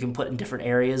microphones that you can put in different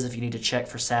areas if you need to check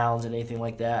for sounds and anything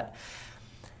like that.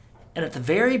 And at the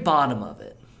very bottom of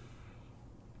it,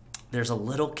 there's a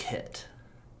little kit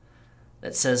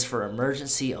that says for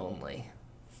emergency only.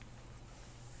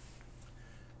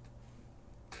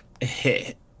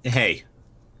 Hey.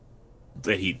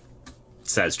 That he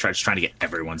says, trying to get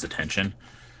everyone's attention.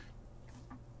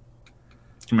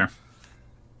 Come here,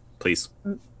 please.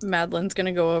 Madeline's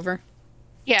gonna go over.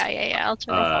 Yeah. I'll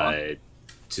turn it on.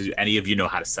 Do any of you know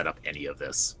how to set up any of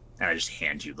this? And I just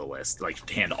hand you the list,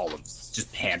 hand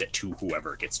it to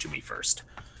whoever gets to me first.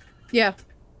 Yeah.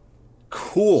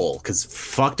 Cool, because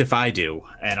fucked if I do,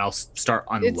 and I'll start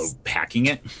packing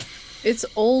it. It's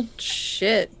old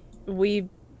shit. We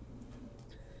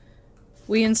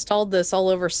installed this all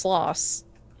over Sloss.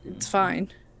 It's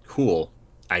fine. Cool.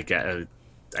 I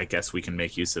guess we can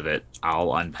make use of it.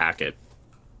 I'll unpack it.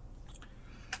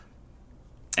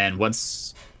 And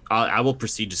once I will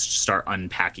proceed to start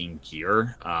unpacking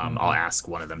gear, I'll ask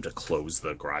one of them to close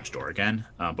the garage door again.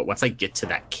 But once I get to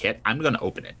that kit, I'm going to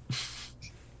open it.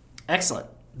 Excellent.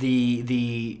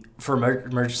 The for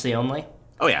emergency only?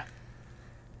 Oh, yeah.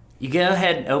 You go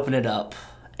ahead and open it up,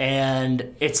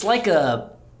 and it's like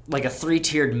a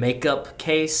 3-tiered makeup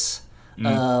case.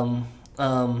 Those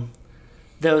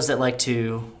that like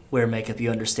to wear makeup, you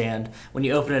understand. When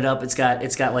you open it up, it's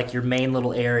got like your main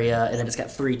little area, and then it's got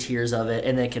 3 tiers of it,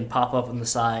 and then it can pop up on the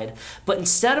side. But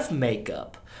instead of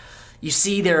makeup, you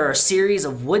see there are a series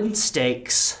of wooden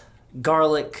stakes,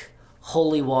 garlic,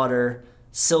 holy water,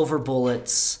 silver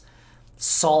bullets,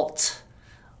 salt,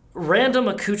 random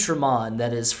accoutrement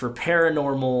that is for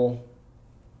paranormal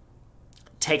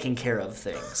taking care of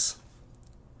things.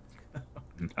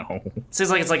 No.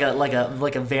 Seems like it's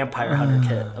like a vampire hunter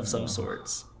kit of some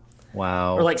sorts.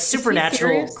 Wow. Or like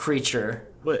supernatural serious? creature.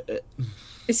 What?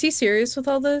 Is he serious with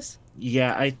all this?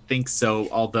 Yeah, I think so.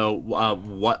 Although,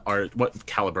 what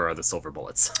caliber are the silver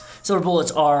bullets? Silver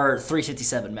bullets are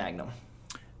 .357 Magnum.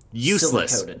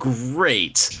 Useless. Silver-coated.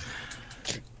 Great.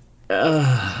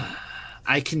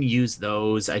 I can use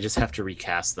those. I just have to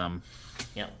recast them.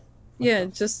 Yeah. Yeah,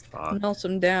 just melt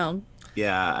them down.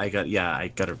 Yeah, I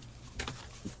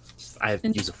have to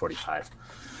use a 45.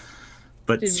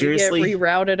 But Did seriously, you get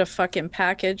rerouted a fucking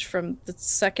package from the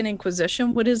Second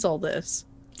Inquisition? What is all this?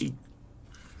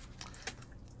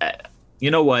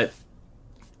 you know what?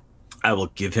 I will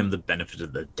give him the benefit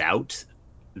of the doubt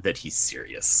that he's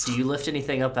serious. Do you lift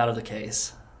anything up out of the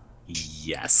case?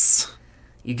 Yes.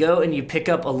 You go and you pick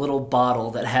up a little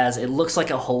bottle that has, it looks like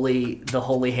the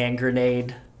holy hand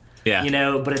grenade, Yeah. you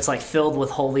know, but it's like filled with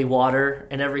holy water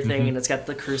and everything, and it's got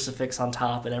the crucifix on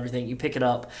top and everything. You pick it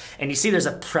up, and you see there's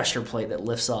a pressure plate that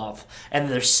lifts off, and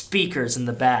there's speakers in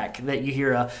the back that you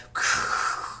hear a,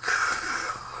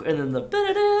 and then the,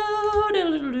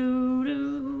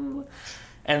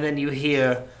 and then you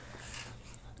hear,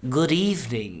 "Good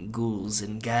evening, ghouls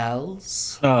and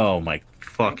gals." Oh my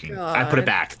fucking! I put it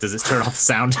back. Does it turn off the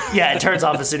sound? Yeah, it turns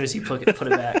off as soon as you put it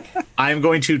back. I'm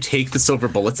going to take the silver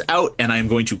bullets out and I'm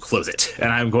going to close it.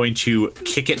 And I'm going to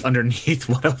kick it underneath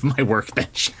one of my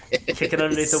workbenches. Kick it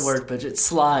underneath the workbench. It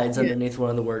slides underneath one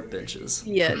of the workbenches.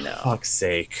 Yeah, no. Fuck's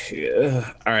sake. Ugh.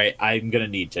 All right, I'm going to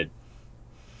need to...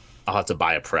 I'll have to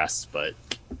buy a press, but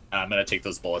I'm going to take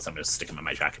those bullets. I'm going to stick them in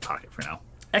my jacket pocket for now.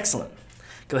 Excellent.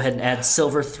 Go ahead and add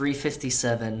silver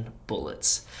 357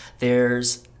 bullets.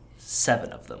 There's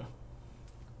 7 of them.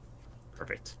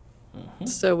 Perfect.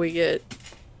 So we get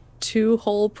 2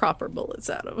 whole proper bullets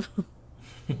out of them.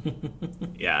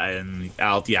 Yeah, and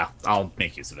I'll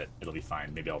make use of it. It'll be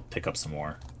fine. Maybe I'll pick up some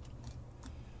more.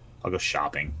 I'll go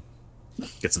shopping.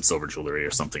 Get some silver jewelry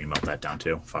or something and melt that down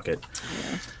too. Fuck it.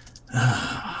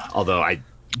 Yeah. Although I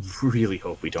really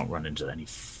hope we don't run into any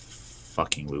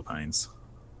fucking lupines.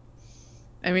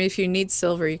 I mean, if you need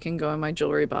silver, you can go in my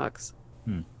jewelry box.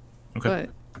 Okay.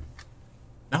 But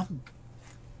No.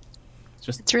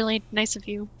 It's really nice of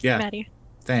you, Yeah. Maddie.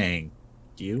 Thank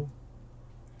you.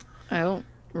 I don't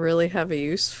really have a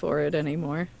use for it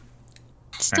anymore.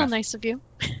 It's still Yeah. nice of you.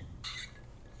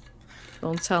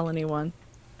 Don't tell anyone.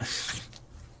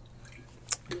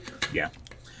 Yeah.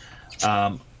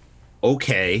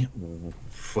 Okay.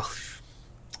 Well,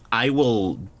 I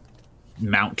will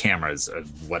mount cameras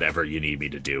of whatever you need me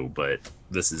to do, but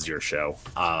this is your show.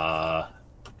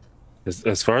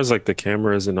 As far as like the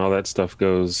cameras and all that stuff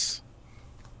goes,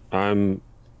 I'm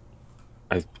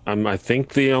I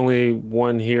think the only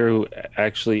one here who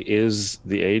actually is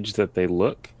the age that they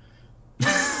look.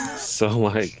 So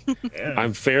like,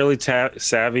 I'm fairly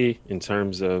savvy in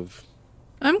terms of.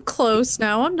 I'm close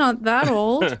now. I'm not that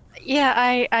old.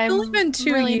 Yeah, I'm only been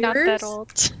 2 really not that years.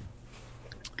 old.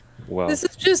 Well, This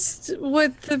is just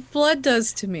what the blood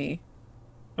does to me.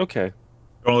 okay.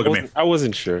 Don't look at me. I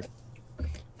wasn't sure,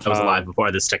 I was alive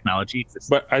before this technology existed.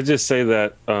 but I just say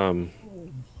that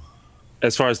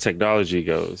as far as technology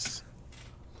goes,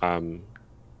 I'm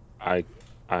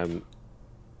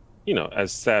you know,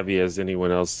 as savvy as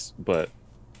anyone else, but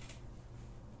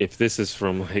if this is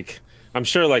from like, I'm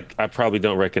sure like I probably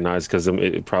don't recognize because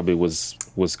it probably was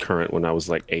current when I was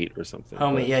like 8 or something.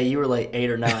 Homie, yeah, you were like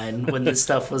 8 or 9 when this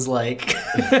stuff was like.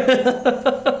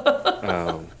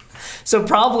 So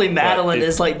probably Madeline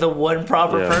is like the one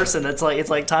proper person that's like it's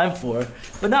like time for.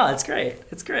 But no, it's great.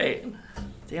 It's great.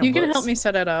 Damn, You can books. help me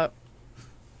set it up.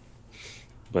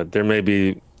 But there may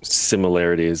be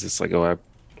similarities. It's like, oh,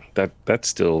 that's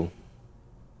still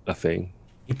a thing.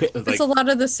 It's a lot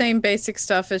of the same basic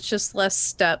stuff. It's just less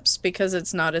steps because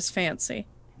it's not as fancy.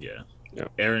 Yeah. Yeah.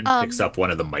 Aaron picks up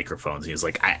one of the microphones and he's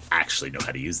like, I actually know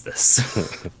how to use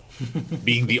this.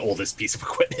 Being the oldest piece of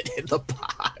equipment in the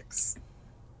box.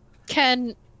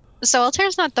 So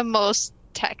Altair's not the most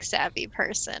tech savvy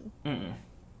person. Mm-mm.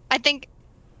 I think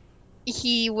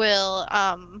he will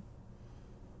kind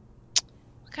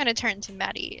of turn to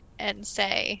Maddie and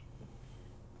say,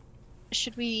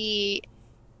 should we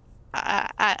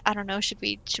I don't know, should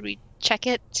we check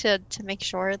it to make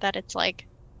sure that it's like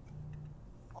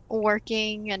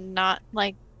working and not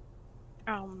like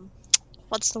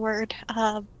what's the word?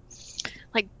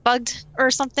 Like bugged or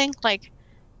something? Like,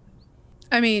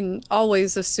 I mean,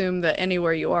 always assume that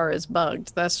anywhere you are is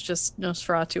bugged. That's just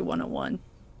Nosferatu 101.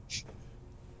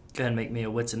 Go ahead and make me a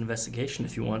wits investigation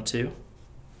if you want to.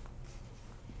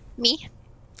 me?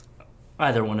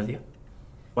 Either one of you.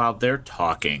 While they're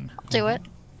talking, I'll do it.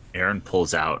 Aaron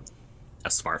pulls out a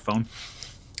smartphone,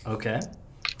 Okay.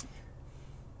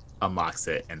 unlocks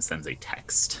it, and sends a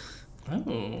text.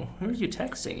 Oh, who are you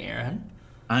texting, Aaron?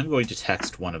 I'm going to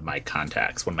text one of my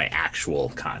contacts, one of my actual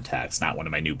contacts, not one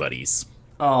of my new buddies,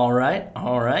 All right.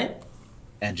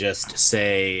 and just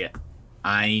say,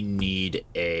 I need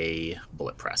a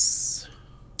bullet press.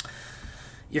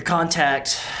 Your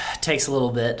contact takes a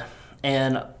little bit,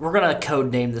 and we're gonna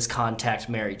code name this contact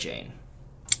Mary Jane.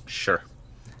 Sure.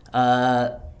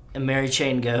 And Mary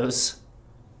Jane goes.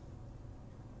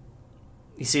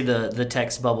 You see the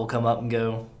text bubble come up and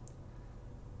go.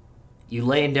 You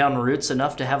laying down roots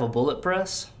enough to have a bullet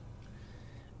press?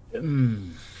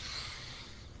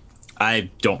 I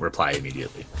don't reply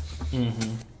immediately.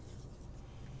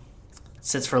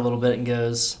 Sits for a little bit and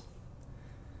goes.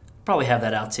 Probably have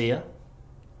that out to you.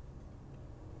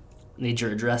 Need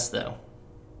your address, though.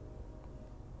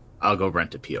 I'll go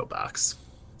rent a P.O. box.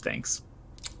 Thanks.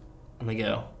 Let me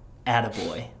go.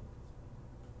 Attaboy.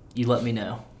 You let me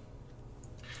know.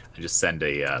 I just send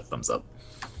a thumbs up.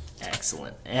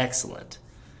 Excellent.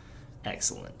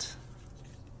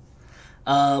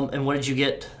 And what did you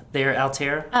get there,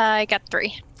 Altair? I got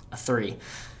 3. A 3.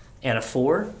 And a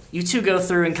 4. You two go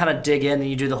through and kind of dig in, and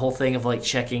you do the whole thing of like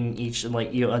checking each,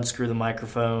 like you unscrew the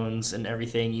microphones and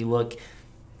everything. You look,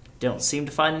 don't seem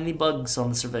to find any bugs on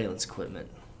the surveillance equipment.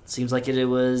 Seems like it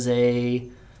was a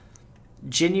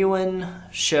genuine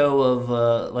show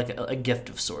of like a gift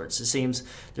of sorts. It seems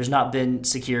there's not been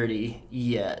security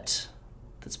yet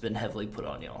that's been heavily put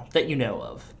on y'all that you know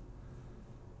of.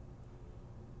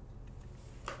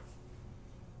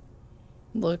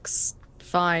 Looks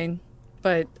fine.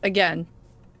 But again,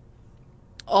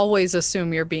 always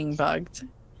assume you're being bugged.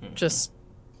 Just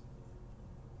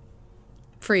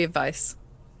free advice.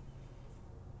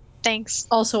 Thanks.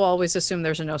 Also, always assume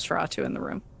there's a Nosferatu in the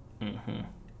room.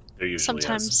 There usually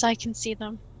Sometimes is. I can see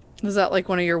them. Is that like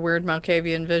one of your weird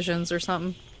Malkavian visions or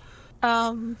something?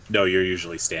 No, you're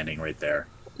usually standing right there.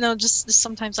 No, just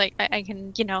sometimes I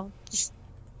can, just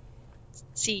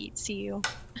see you.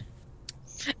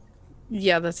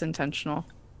 Yeah, that's intentional.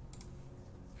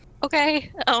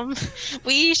 Okay.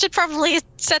 We should probably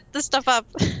set this stuff up.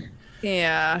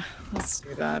 Yeah, let's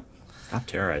do that. Stop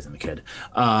terrorizing the kid.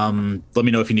 Let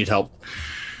me know if you need help.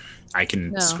 I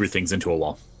can No. screw things into a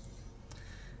wall.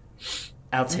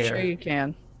 I'm Altair, sure you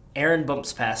can. Aaron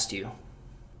bumps past you.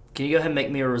 Can you go ahead and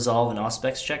make me a resolve and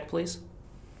auspex check, please?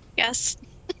 Yes.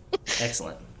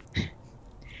 Excellent.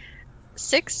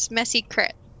 6 messy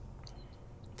crit.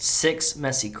 6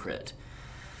 messy crit.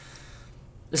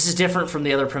 This is different from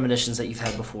the other premonitions that you've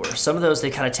had before. Some of those, they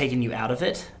kind of taken you out of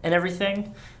it and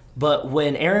everything. But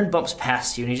when Aaron bumps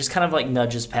past you, and he just kind of like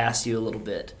nudges past you a little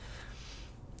bit,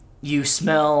 you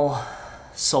smell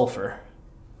sulfur.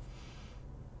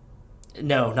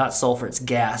 No, not sulfur, it's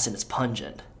gas, and it's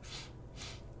pungent.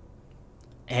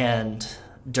 And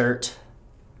dirt.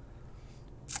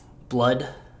 Blood.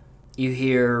 You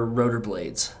hear rotor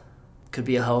blades. Could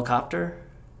be a helicopter.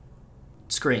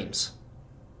 Screams.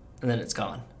 And then it's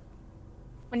gone.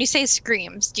 When you say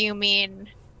screams, do you mean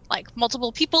like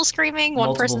multiple people screaming? One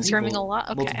Multiple person screaming people- a lot?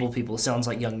 Okay. Multiple people. Sounds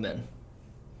like young men.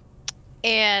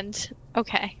 And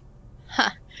okay.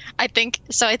 Huh. I think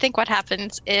what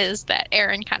happens is that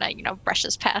Aaron kind of,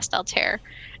 brushes past Altair,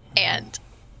 and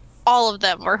all of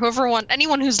them, or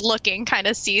anyone who's looking, kind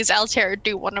of sees Altair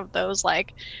do one of those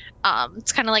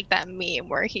it's kind of like that meme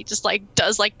where he just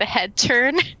does the head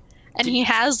turn, and he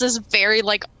has this very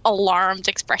alarmed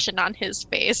expression on his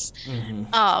face.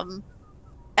 Mm-hmm.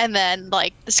 And then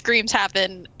the screams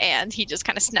happen, and he just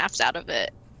kind of snaps out of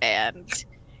it, and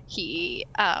he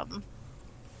kind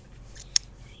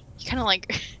of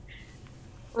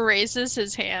raises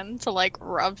his hand to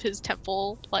rub his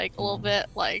temple a little bit,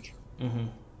 Mm-hmm.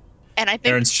 and I think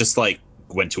Aaron's just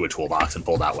went to a toolbox and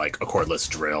pulled out a cordless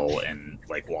drill and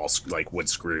wood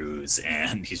screws,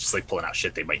 and he's just pulling out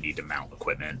shit they might need to mount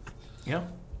equipment. Yeah.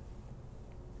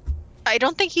 I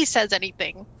don't think he says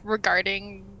anything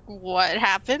regarding what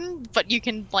happened, but you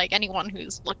can anyone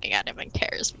who's looking at him and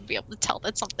cares would be able to tell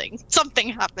that something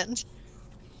happened.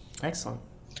 Excellent.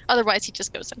 Otherwise, he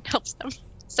just goes and helps them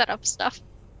set up stuff.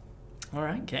 All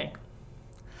right, okay.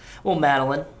 Well,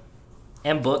 Madeline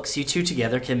and Books, you two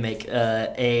together can make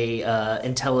a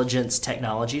intelligence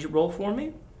technology roll for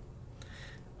me,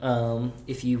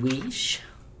 if you wish.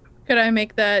 Could I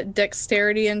make that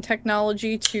dexterity and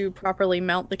technology to properly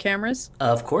mount the cameras?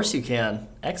 Of course you can.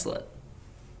 Excellent.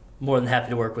 More than happy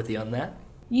to work with you on that.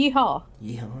 Yeehaw.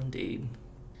 Yeehaw, indeed.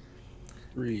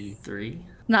 3.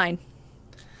 9.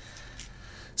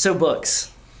 So,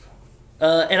 Books.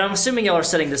 And I'm assuming y'all are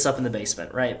setting this up in the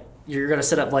basement, right? You're going to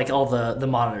set up all the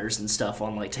monitors and stuff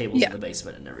on tables Yeah. in the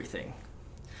basement and everything.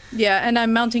 Yeah, and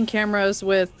I'm mounting cameras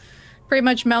with pretty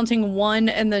much mounting one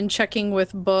and then checking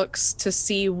with Books to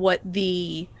see what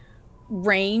the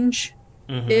range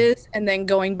is, and then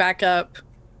going back up,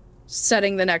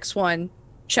 setting the next one,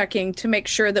 checking to make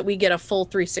sure that we get a full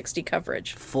 360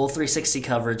 coverage. Full 360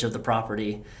 coverage of the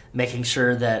property, making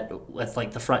sure that with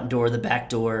the front door, the back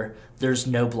door, there's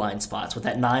no blind spots. With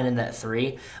that 9 and that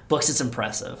 3, Books, it's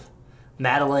impressive.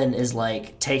 Madeline is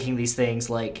taking these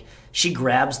things, she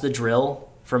grabs the drill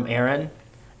from Aaron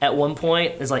at one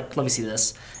point is like, let me see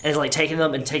this, and is like taking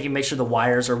them and make sure the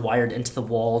wires are wired into the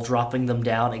wall, dropping them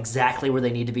down exactly where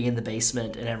they need to be in the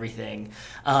basement and everything.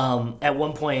 At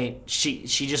one point, she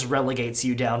just relegates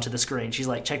you down to the screen. She's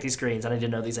like, check these screens. I need to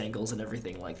know these angles and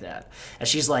everything like that. And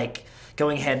she's like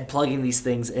going ahead, plugging these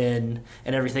things in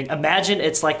and everything. Imagine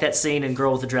it's like that scene in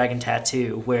Girl with the Dragon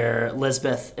Tattoo where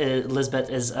Lisbeth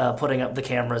is putting up the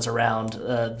cameras around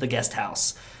the guest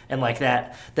house, and like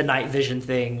that, the night vision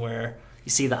thing where you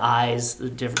see the eyes,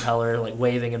 the different color, like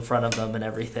waving in front of them and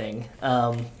everything.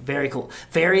 Very cool.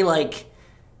 Very like,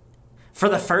 for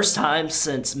the first time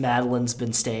since Madeline's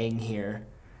been staying here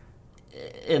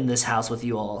in this house with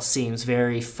you all, seems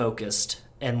very focused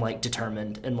and like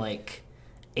determined and like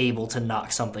able to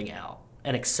knock something out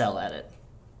and excel at it.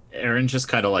 Aaron just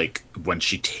kind of like, when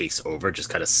she takes over, just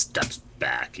kind of steps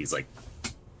back. He's like,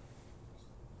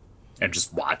 and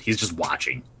he's just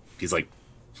watching. He's like,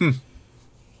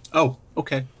 oh,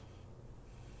 okay.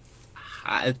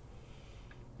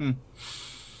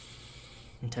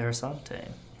 Interessante.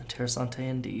 Interessante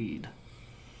indeed.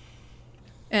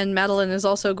 And Madeline is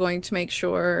also going to make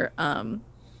sure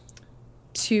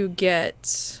to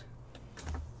get,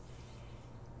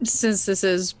 since this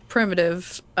is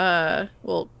primitive,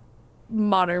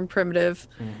 modern primitive,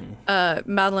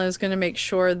 Madeline is going to make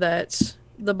sure that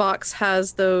the box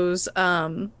has those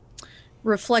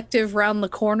reflective round the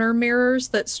corner mirrors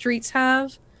that streets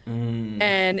have,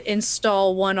 and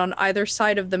install one on either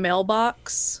side of the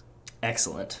mailbox.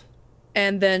 Excellent.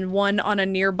 And then one on a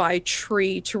nearby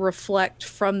tree to reflect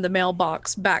from the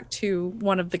mailbox back to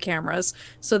one of the cameras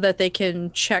so that they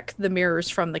can check the mirrors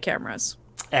from the cameras.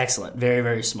 Excellent. Very,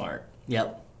 very smart.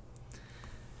 Yep.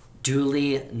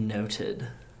 Duly noted.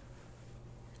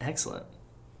 Excellent.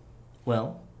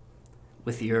 Well,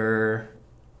 with your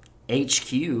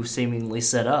HQ seemingly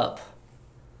set up,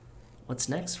 what's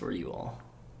next for you all?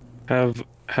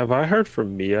 Have I heard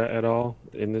from Mia at all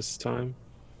in this time?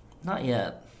 Not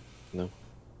yet. No.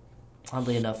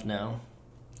 Oddly enough, no.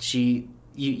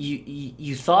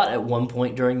 You thought at one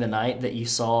point during the night that you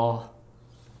saw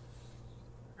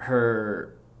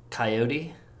her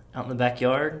coyote out in the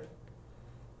backyard,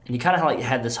 and you kind of like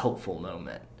had this hopeful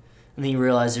moment, and then you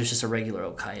realized it was just a regular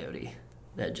old coyote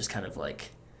that had just kind of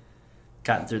like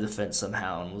gotten through the fence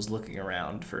somehow and was looking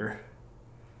around for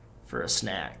a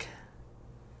snack.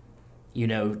 You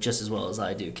know just as well as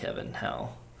I do, Kevin,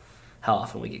 how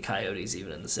often we get coyotes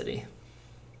even in the city.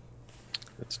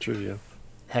 That's true, yeah.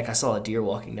 Heck, I saw a deer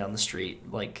walking down the street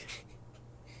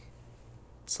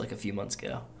it's like a few months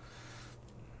ago.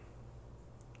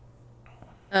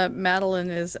 Madeline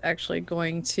is actually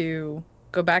going to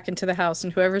go back into the house,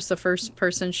 and whoever's the first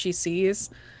person she sees,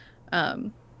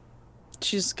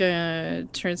 she's gonna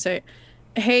turn and say,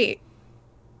 "Hey,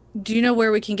 do you know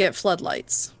where we can get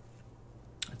floodlights?"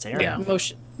 It's Aaron. Yeah.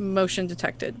 Motion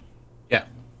detected. Yeah,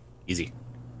 easy.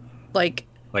 Like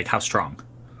how strong?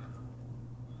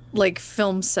 Like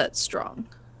film set strong.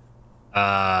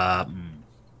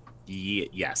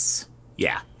 Yes.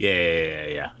 Yeah.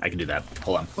 I can do that.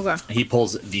 Hold on. Okay. He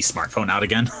pulls the smartphone out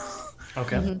again.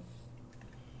 Okay.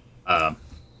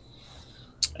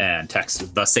 And texts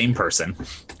the same person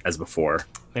as before.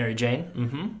 Mary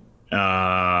Jane. Yo,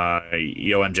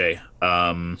 MJ.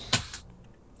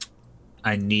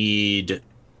 I need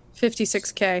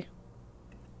 56K.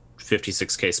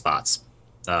 56K spots.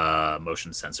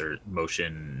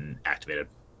 Motion activated.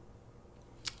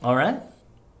 All right.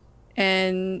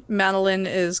 And Madeline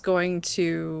is going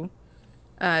to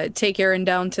take Aaron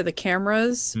down to the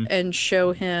cameras and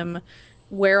show him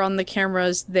where on the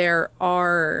cameras there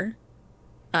are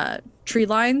tree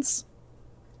lines,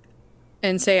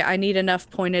 and say, I need enough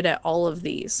pointed at all of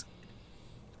these.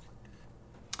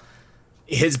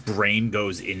 His brain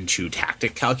goes into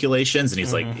tactic calculations, and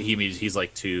he's like, he's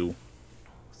like 2,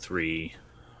 3,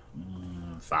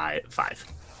 5.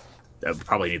 I would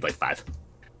probably need like 5.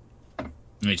 Let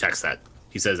me text that.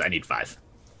 He says I need 5.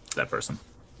 That person.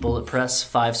 Bullet press,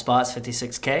 5 spots,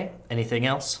 56K. Anything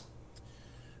else?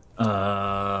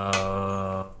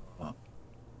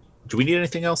 Do we need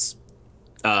anything else?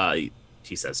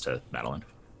 He says to Madeline.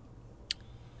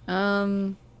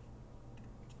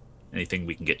 Anything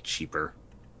we can get cheaper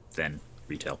than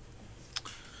retail.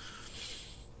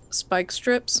 Spike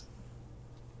strips.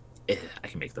 I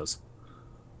can make those.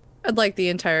 I'd like the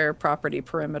entire property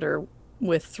perimeter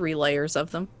with 3 layers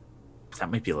of them.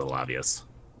 That might be a little obvious.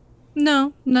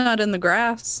 No, not in the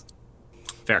grass.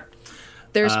 Fair.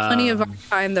 There's plenty of our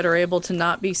kind that are able to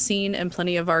not be seen, and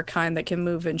plenty of our kind that can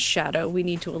move in shadow. We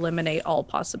need to eliminate all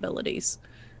possibilities.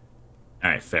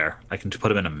 All right, fair. I can put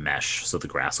them in a mesh so the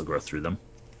grass will grow through them.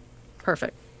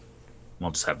 Perfect.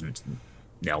 We'll just have them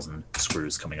nails and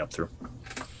screws coming up through.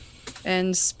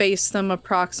 And space them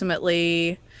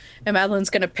approximately. And Madeline's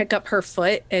going to pick up her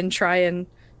foot and try and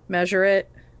measure it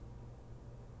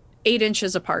 8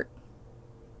 inches apart.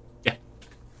 Yeah.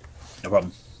 No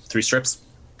problem. 3 strips?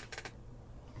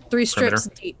 3 strips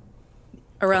Perimeter? deep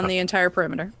around the entire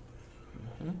perimeter.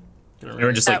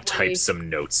 Aaron just That way- types some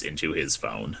notes into his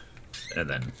phone, and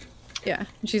then Yeah.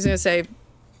 She's going to say,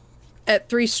 at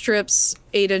 3 strips,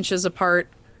 8 inches apart,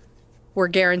 we're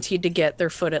guaranteed to get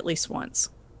their foot at least once.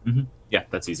 yeah,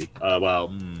 that's easy.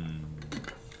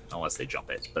 Unless they jump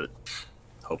it, but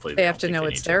hopefully They have don't to think know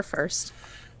they it's need there first.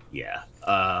 Yeah.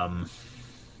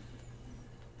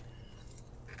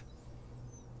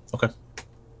 Okay.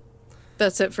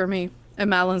 That's it for me. And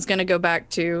Madeline's going to go back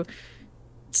to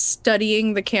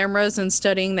studying the cameras and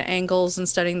studying the angles and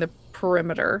studying the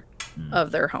perimeter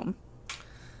of their home.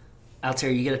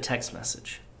 Altair, you get a text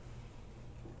message.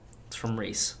 It's from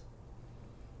Reese.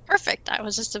 Perfect. I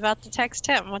was just about to text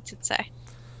him. What's it say?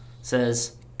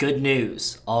 Says, good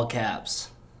news, all caps.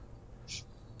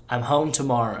 I'm home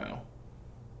tomorrow.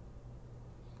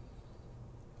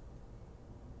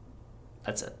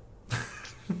 That's it.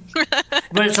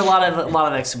 But it's a lot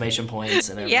of exclamation points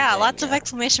and everything. Yeah, lots of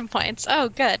exclamation points. Oh,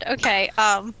 good. Okay.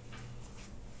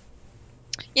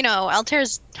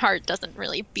 Altair's heart doesn't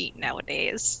really beat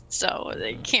nowadays, so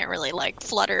they can't really like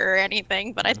flutter or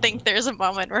anything. But I think there's a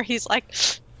moment where he's like,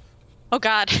 "Oh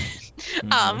God,"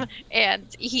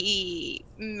 and he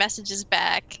messages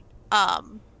back,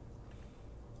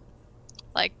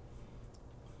 like,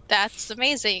 "That's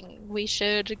amazing. We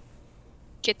should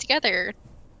get together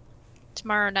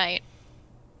tomorrow night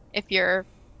if you're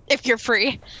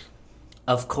free."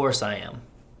 Of course I am.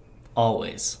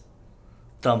 Always.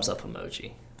 Thumbs up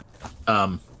emoji.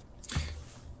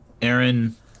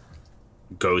 Aaron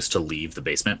goes to leave the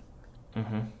basement.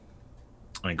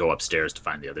 And go upstairs to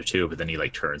find the other two, but then he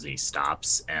turns and he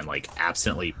stops and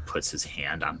absently puts his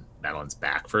hand on Madeline's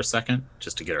back for a second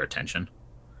just to get her attention.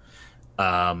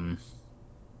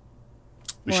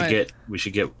 We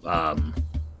should get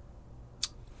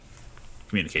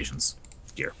communications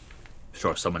gear. So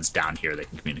if someone's down here, they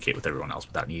can communicate with everyone else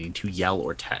without needing to yell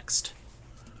or text.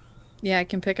 Yeah, I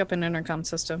can pick up an intercom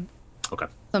system. Okay.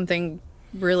 Something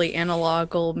really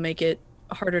analog will make it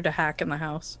harder to hack in the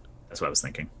house. That's what I was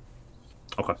thinking.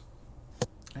 Okay.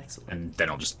 Excellent. And then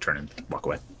I'll just turn and walk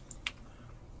away.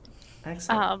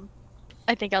 Excellent.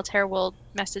 I think Altair will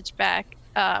message back.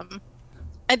 I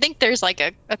think there's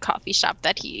a coffee shop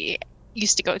that he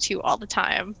used to go to all the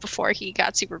time before he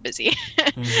got super busy.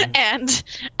 And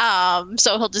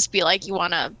so he'll just be like, "You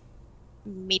want to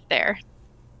meet there?"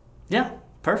 Yeah,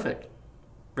 perfect.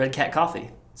 Red Cat Coffee.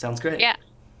 Sounds great. Yeah.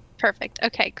 Perfect.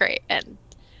 Okay, great. And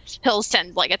he'll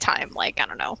send a time, I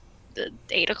don't know,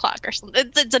 8 o'clock or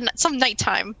something. It's some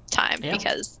nighttime time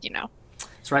because,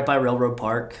 It's right by Railroad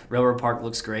Park. Railroad Park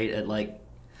looks great at a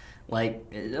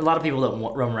lot of people don't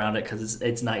roam around it because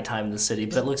it's nighttime in the city,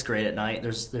 but it looks great at night.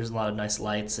 There's a lot of nice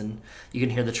lights and you can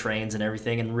hear the trains and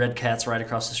everything. And Red Cat's right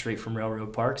across the street from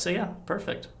Railroad Park. So yeah,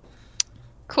 perfect.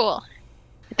 Cool.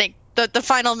 I think the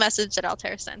final message that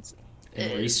Altair sends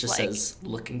And is Reese just says,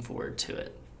 looking forward to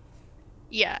it.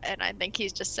 yeah, and I think he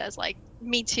just says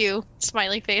 "Me too,"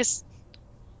 smiley face.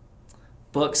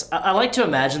 Books. I like to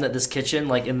imagine that this kitchen,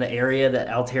 in the area that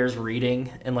Altair's reading,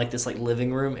 in this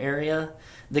living room area,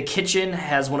 the kitchen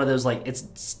has one of those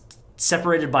it's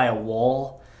separated by a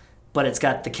wall, but it's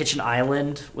got the kitchen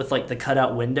island with the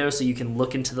cutout window, so you can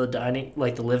look into the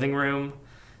the living room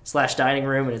 / dining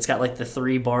room, and it's got the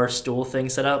 3-bar stool thing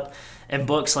set up. And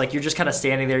Books, you're just kind of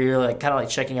standing there, you're kind of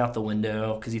checking out the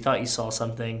window because you thought you saw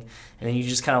something, and then you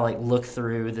just kind of look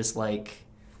through this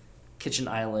kitchen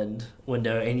island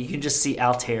window, and you can just see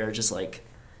Altair just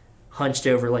hunched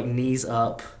over, knees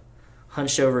up,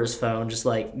 hunched over his phone, just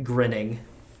grinning,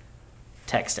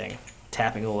 texting,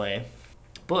 tapping away.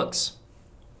 Books.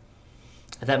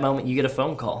 At that moment, you get a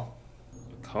phone call.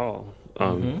 Call.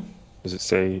 Does it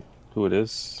say who it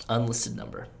is? Unlisted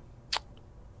number.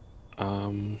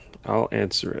 I'll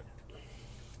answer it.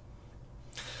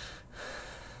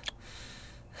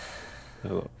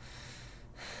 Hello.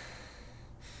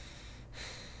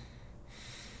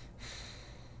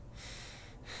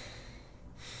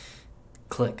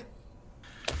 Click.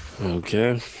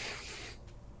 Okay.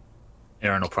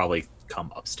 Aaron will probably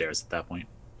come upstairs at that point.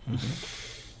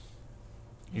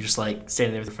 You're just standing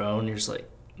there with your phone, you're just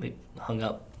they hung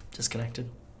up, disconnected.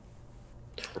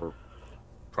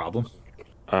 Problem?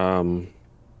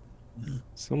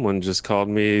 Someone just called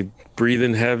me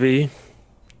breathing heavy,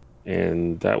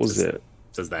 and that was it.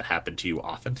 Does that happen to you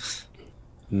often?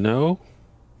 No?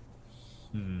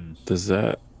 Does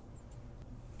that?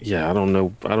 Yeah, I don't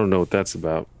know. I don't know what that's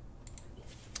about.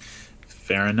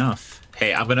 Fair enough.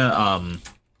 Hey, I'm gonna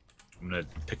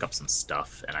pick up some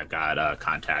stuff, and I've got a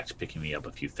contact picking me up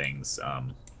a few things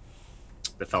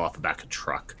that fell off the back of a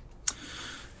truck.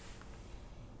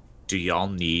 Do y'all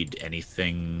need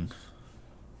anything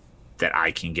that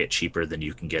I can get cheaper than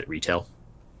you can get retail?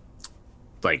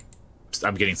 Like,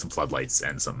 I'm getting some floodlights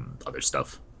and some other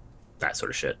stuff, that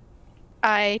sort of shit.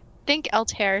 I think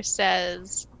Altair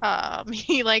says,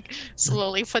 he like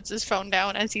slowly puts his phone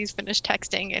down as he's finished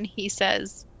texting, and he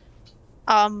says,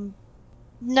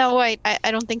 no, I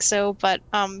don't think so, but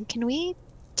can we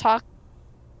talk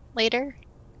later?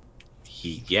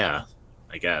 Yeah,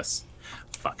 I guess.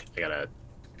 Fuck, I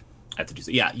have to do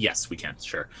so. Yeah, yes, we can,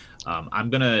 sure. I'm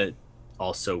gonna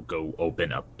also go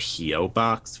open a PO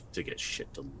box to get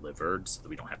shit delivered so that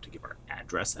we don't have to give our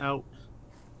address out.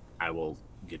 I will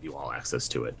give you all access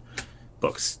to it.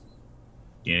 Books,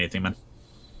 you need anything, man?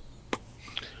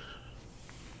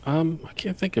 I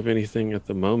can't think of anything at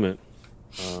the moment.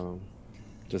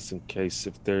 Just in case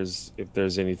if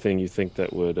there's anything you think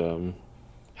that would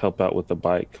help out with the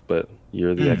bike, but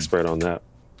you're the expert on that.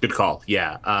 Good call.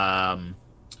 Yeah.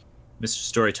 Mr.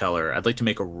 Storyteller, I'd like to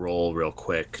make a roll real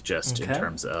quick, just in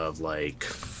terms of like,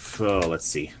 let's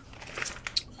see,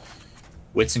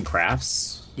 wits and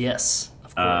crafts. Yes,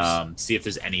 of course. See if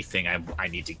there's anything I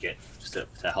need to get to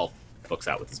help Books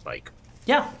out with his bike.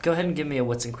 Yeah, go ahead and give me a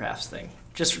wits and crafts thing.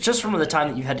 Just from the time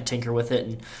that you had to tinker with it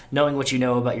and knowing what you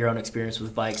know about your own experience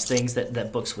with bikes, things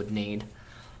that Books would need.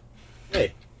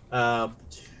 Hey, 7.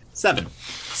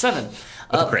 7.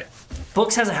 Crit.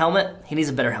 Books has a helmet. He needs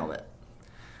a better helmet.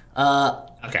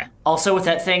 Okay. Also, with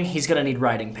that thing, he's gonna need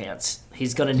riding pants.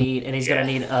 He's gonna need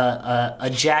a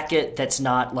jacket that's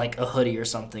not like a hoodie or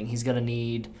something. He's gonna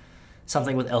need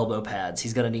something with elbow pads.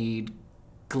 He's gonna need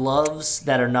gloves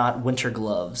that are not winter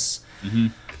gloves. Mm-hmm.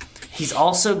 He's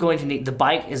also going to need, the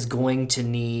bike is going to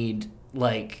need,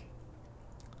 like,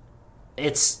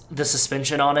 the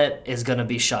suspension on it is going to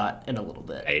be shot in a little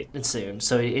bit. Right. It's soon.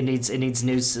 So it needs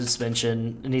new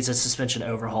suspension. It needs a suspension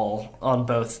overhaul on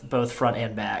both front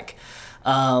and back.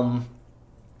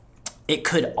 It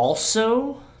could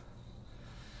also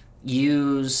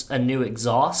use a new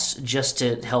exhaust just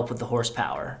to help with the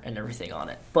horsepower and everything on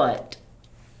it. But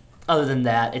other than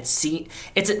that, it's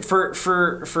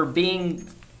for being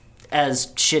as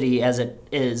shitty as it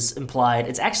is implied,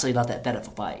 it's actually not that bad of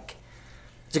a bike.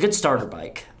 It's a good starter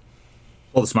bike.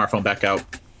 Pull the smartphone back out.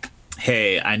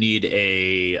 Hey, I need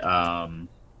a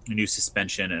new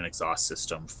suspension and exhaust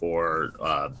system for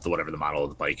whatever the model of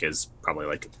the bike is. Probably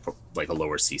like a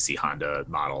lower CC Honda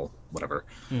model, whatever.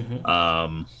 Mm-hmm.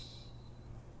 And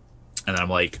then I'm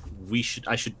like, we should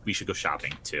go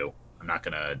shopping too. I'm not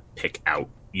gonna pick out.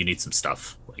 You need some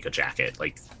stuff like a jacket,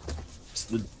 like.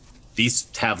 These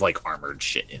have like armored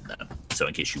shit in them, so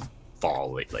in case you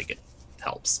fall, like it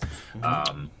helps.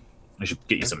 I should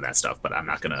get you some of that stuff, but I'm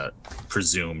not gonna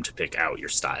presume to pick out your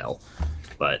style.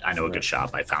 But I know a good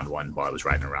shop. I found one while I was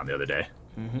riding around the other day.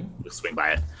 We'll swing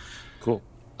by it. Cool.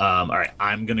 All right,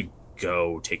 I'm gonna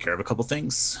go take care of a couple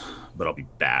things, but I'll be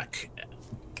back.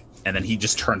 And then he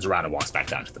just turns around and walks back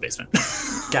down to the basement.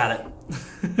 Got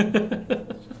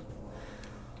it.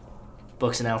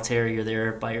 Books and Altair, you're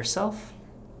there by yourself.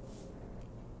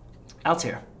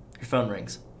 Altair, your phone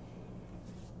rings.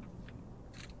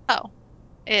 Oh.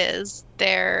 Does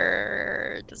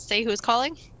it say who's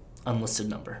calling? Unlisted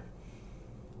number.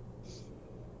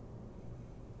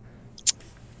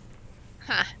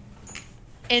 Huh.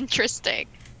 Interesting.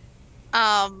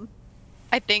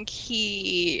 I think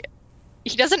he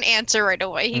doesn't answer right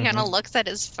away. He kind of looks at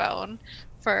his phone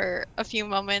for a few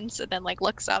moments and then like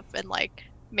looks up and like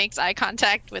makes eye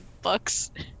contact with Books.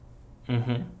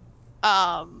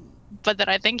 But then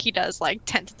I think he does like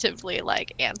tentatively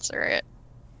like answer it.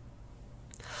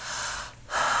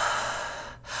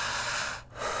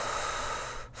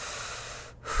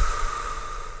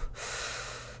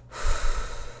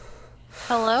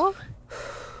 Hello?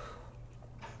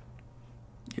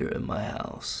 You're in my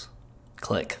house.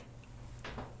 Click.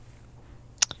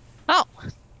 Oh.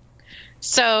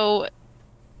 So,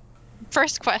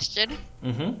 first question.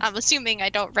 I'm assuming I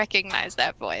don't recognize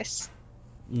that voice.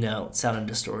 No, it sounded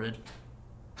distorted.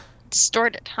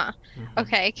 Distorted, huh?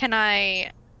 Okay, can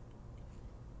I...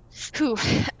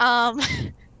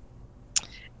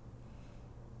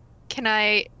 Can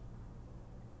I...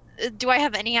 Do I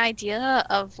have any idea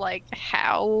of, like,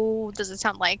 how... Does it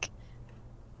sound, like,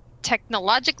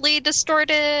 technologically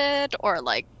distorted, or,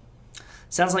 like...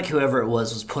 Sounds like whoever it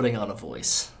was putting on a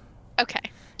voice. Okay.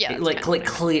 Yeah.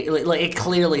 It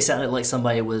clearly sounded like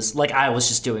somebody was, like I was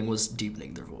just doing, was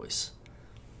deepening their voice.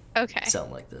 Okay.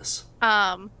 sound like this.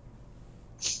 And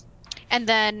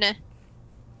then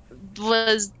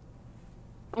was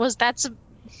that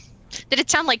did it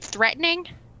sound like threatening?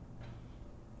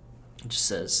 It just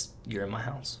says, "You're in my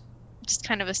house." Just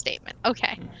kind of a statement.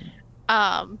 Okay.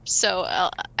 Mm-hmm. So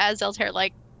as Altair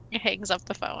like hangs up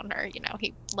the phone, or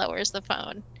he lowers the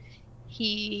phone,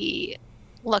 he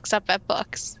looks up at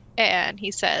books and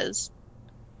he says,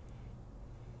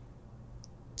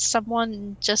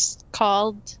 someone just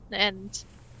called and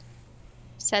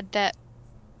said that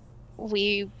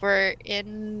we were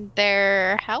in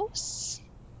their house.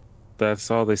 That's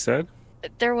all they said?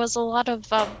 There was a lot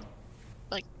of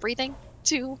like breathing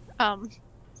too.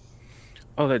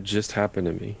 Oh, that just happened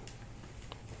to me.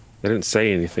 They didn't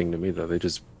say anything to me though. They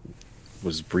just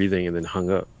was breathing and then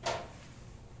hung up. I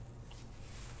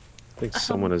think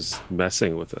someone is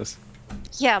messing with us.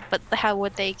 Yeah, but how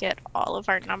would they get all of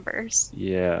our numbers?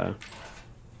 Yeah.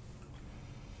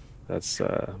 That's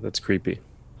creepy.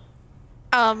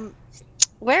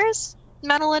 Where's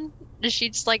Madeline? Is she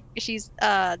just she's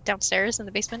downstairs in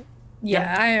the basement?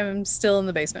 Yeah, I am still in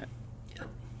the basement.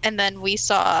 And then we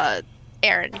saw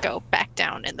Aaron go back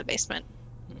down in the basement.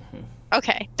 Mm-hmm.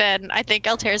 Okay, then I think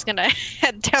Altair's gonna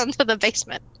head down to the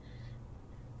basement.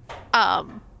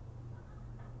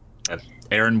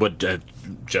 Aaron would have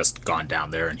just gone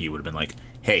down there, and he would have been like,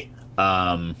 "Hey,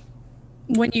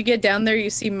 When you get down there, you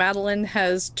see Madeline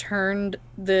has turned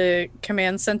the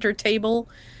command center table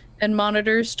and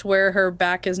monitors to where her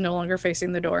back is no longer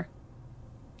facing the door.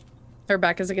 Her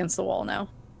back is against the wall now.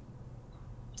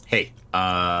 hey,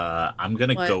 I'm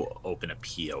gonna What? go open a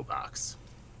PO box,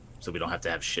 so we don't have to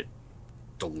have shit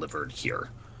delivered here,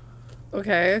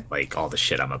 Okay. like all the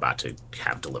shit I'm about to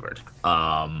have delivered.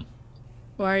 Why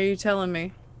are you telling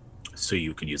me? So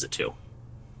you can use it too."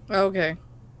 Okay.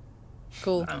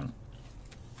 Cool.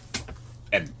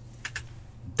 And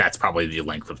that's probably the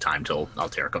length of time till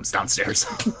Altair comes downstairs.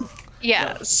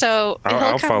 Yeah, so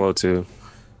I'll follow too.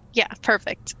 Yeah,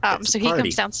 perfect. It's a So he party.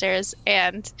 comes downstairs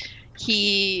and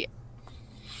he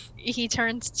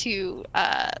turns to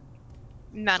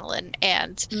Madeline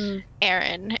and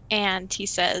Aaron and he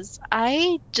says,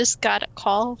 "I just got a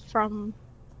call from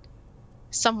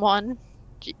someone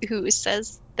who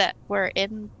says that we're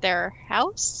in their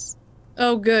house."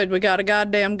 Oh, good. We got a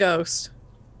goddamn ghost.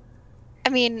 I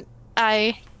mean,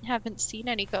 I haven't seen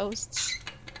any ghosts.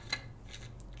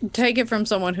 Take it from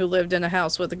someone who lived in a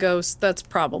house with a ghost. That's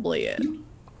probably it.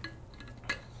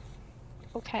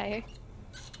 Okay.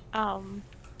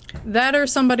 That or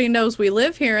somebody knows we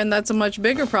live here, and that's a much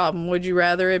bigger problem. Would you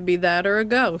rather it be that or a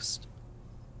ghost?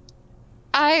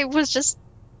 I was just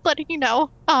letting you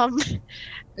know.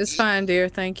 It's fine, dear.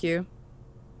 Thank you.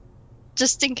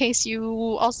 Just in case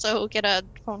you also get a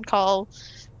phone call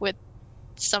with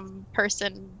some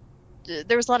person.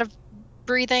 There was a lot of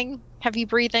breathing, heavy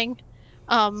breathing. It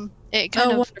kind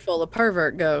Oh, of, wonderful. A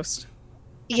pervert ghost.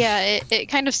 yeah, it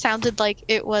kind of sounded like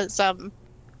it was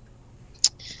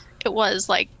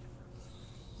like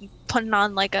putting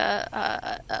on like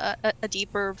a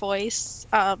deeper voice.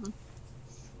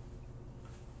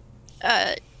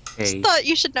 Just thought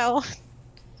you should know.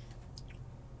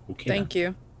 Okay. Thank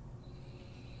you.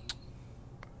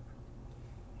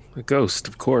 A ghost,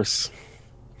 of course.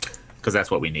 Because that's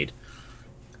what we need.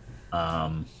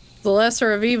 The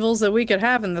lesser of evils that we could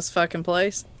have in this fucking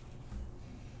place.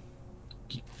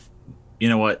 You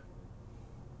know what?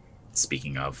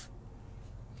 Speaking of,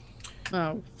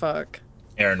 Oh, fuck.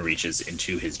 Aaron reaches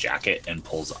into his jacket and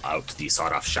pulls out the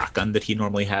sawed-off shotgun that he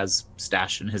normally has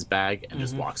stashed in his bag and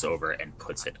just walks over and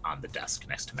puts it on the desk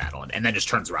next to Madeline and then just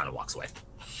turns around and walks away.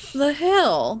 The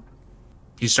hell?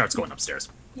 He starts going upstairs.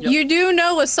 Yep. You do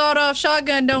know a sawed-off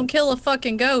shotgun don't kill a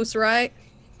fucking ghost, right?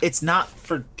 It's not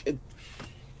for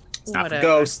Whatever.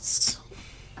 ghosts.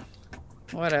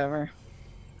 Whatever.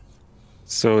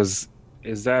 So is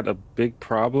that a big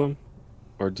problem,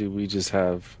 or do we just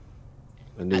have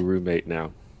a new roommate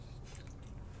now?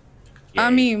 I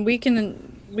mean, we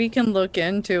can look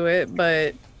into it,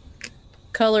 but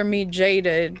color me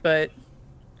jaded, but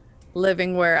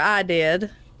living where I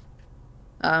did,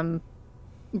 I'm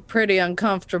pretty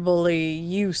uncomfortably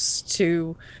used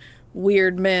to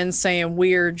weird men saying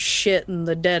weird shit in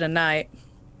the dead of night.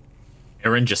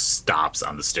 Aaron just stops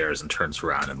on the stairs and turns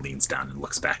around and leans down and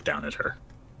looks back down at her.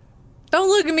 Don't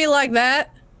look at me like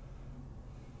that.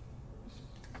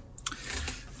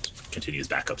 Continues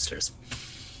back upstairs.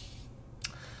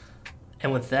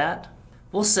 And with that,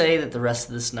 we'll say that the rest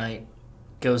of this night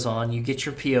goes on. You get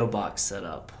your P.O. box set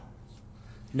up.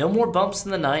 No more bumps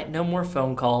in the night, no more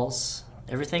phone calls.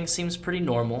 Everything seems pretty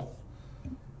normal.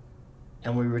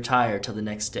 And we retire till the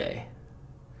next day.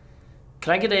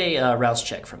 Can I get a rouse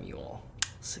check from you all?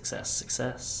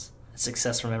 Success.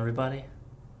 Success from everybody?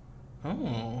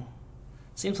 Oh.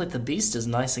 Seems like the beast is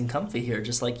nice and comfy here,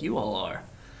 just like you all are.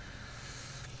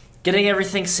 Getting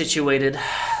everything situated.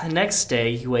 The next day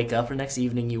you wake up, or next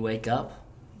evening you wake up.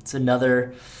 It's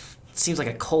another... It seems like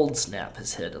a cold snap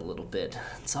has hit a little bit.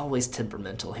 It's always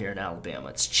temperamental here in Alabama.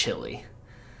 It's chilly.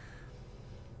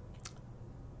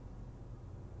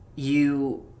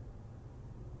 You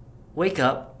wake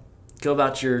up, go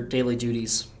about your daily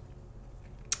duties.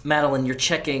 Madeline, you're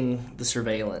checking the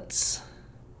surveillance.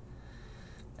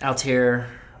 Altair,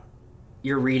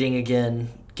 you're reading again,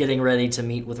 getting ready to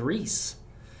meet with Reese.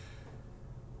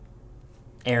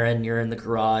 Aaron, you're in the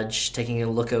garage, taking a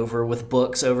look over with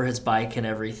books over his bike and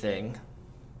everything.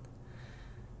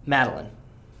 Madeline,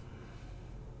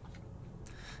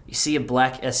 you see a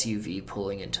black SUV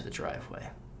pulling into the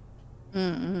driveway.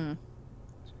 Mm-hmm.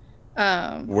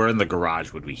 We're in the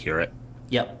garage. Would we hear it?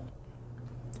 Yep.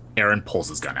 Aaron pulls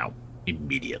his gun out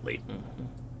immediately.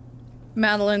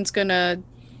 Madeline's gonna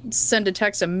send a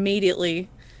text immediately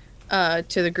to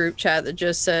the group chat that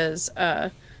just says,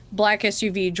 black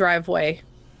SUV driveway,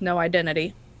 no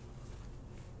identity.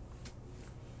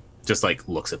 Just like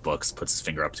looks at books, puts his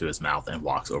finger up to his mouth, and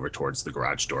walks over towards the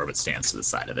garage door, but stands to the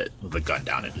side of it with the gun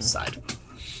down at his side.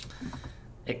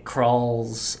 It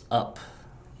crawls up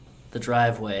the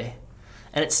driveway,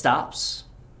 and it stops.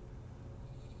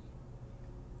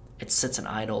 It sits and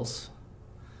idles.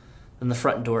 Then the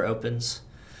front door opens.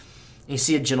 You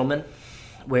see a gentleman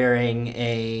wearing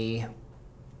a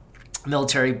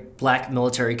black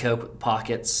military coat with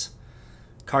pockets,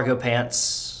 cargo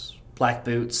pants, black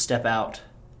boots, step out,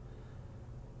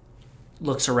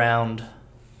 looks around,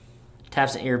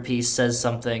 taps an earpiece, says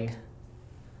something,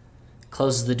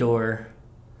 closes the door,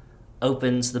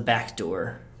 opens the back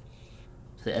door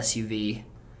to the SUV,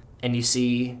 and you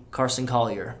see Carson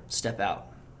Collier step out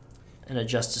in a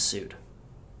justice suit.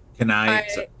 Can I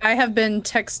have been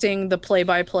texting the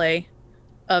play-by-play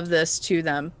of this to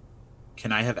them.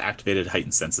 Can I have activated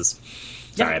heightened senses?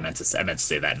 Yeah. Sorry, I meant to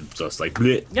say that, and so it's like,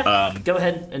 bleh. Yeah. Go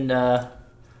ahead and.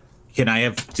 Can I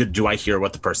have? Do I hear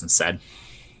what the person said?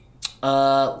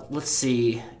 Let's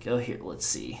see. Go here. Let's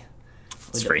see.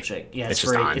 It's free. Check. Yeah, it's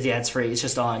just free. on. Yeah, it's free. It's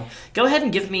just on. Go ahead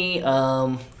and give me.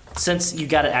 Since you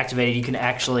got it activated, you can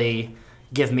actually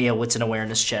give me a wits and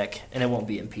awareness check, and it won't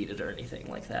be impeded or anything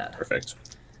like that. Perfect.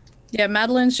 Yeah,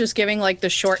 Madeline's just giving like the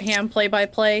shorthand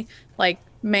play-by-play, like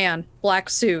man, black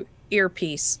suit,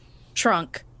 earpiece,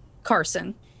 trunk,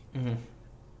 Carson. Mm-hmm.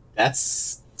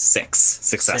 That's 6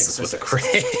 successes with a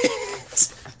crit.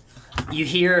 You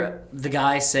hear the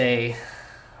guy say,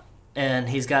 and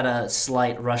he's got a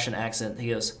slight Russian accent. He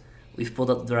goes, "We've pulled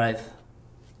up the drive.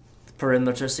 The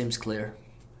perimeter seems clear.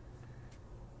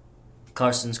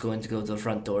 Carson's going to go to the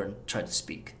front door and try to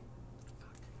speak."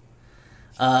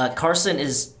 Carson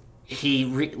is... He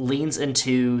leans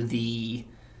into the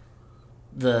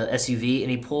SUV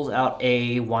and he pulls out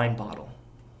a wine bottle.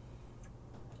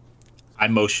 I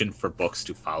motion for Books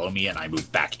to follow me, and I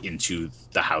move back into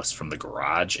the house from the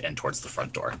garage and towards the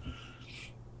front door.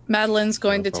 Madeline's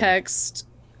going to text,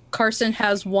 Carson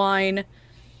has wine,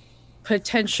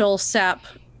 potential sap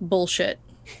bullshit.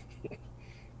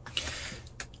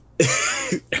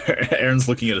 Aaron's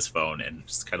looking at his phone and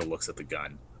just kind of looks at the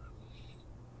gun.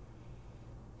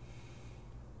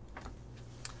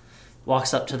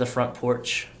 Walks up to the front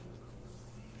porch,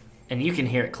 and you can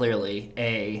hear it clearly,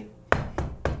 a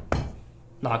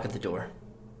knock at the door.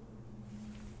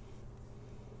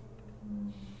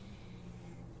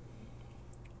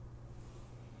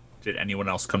 Did anyone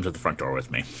else come to the front door with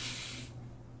me?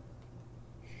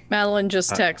 Madeline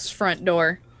just texts front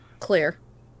door, clear.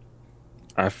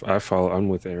 I follow. I'm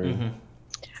with Aaron. Mm-hmm.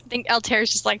 I think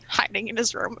Altair's just like hiding in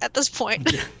his room at this point.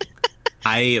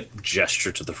 I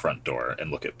gesture to the front door and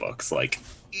look at Books like.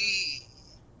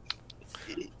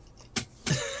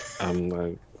 I'm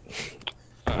like,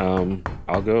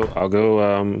 I'll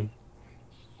go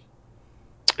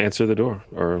answer the door,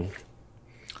 or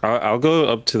I'll go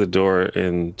up to the door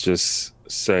and just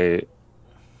say,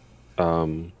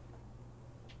 I'll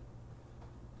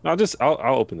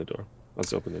open the door.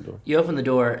 Let's open the door. You open the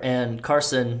door, and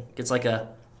Carson gets like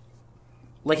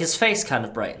his face kind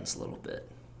of brightens a little bit.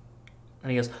 And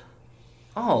he goes,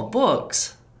 "Oh,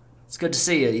 Books. It's good to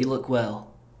see you. You look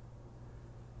well.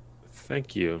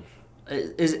 Thank you.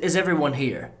 Is everyone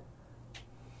here?"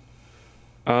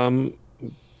 Probably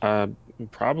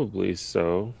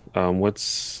so.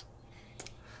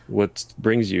 What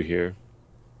brings you here?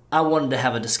 I wanted to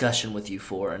have a discussion with you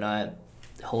and I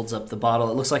holds up the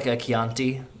bottle. It looks like a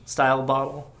Chianti style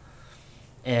bottle.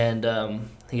 And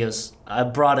he goes, "I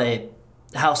brought a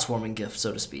housewarming gift,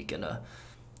 so to speak, in a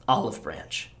olive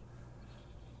branch.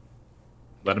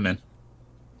 Let him in.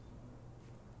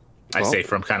 I Well- say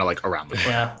from kind of like around the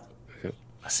corner. Yeah.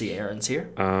 I see Aaron's here.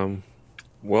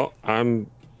 Well, I'm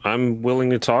willing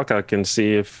to talk. I can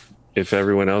see if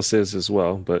everyone else is as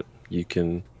well, but you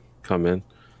can come in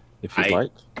if you'd I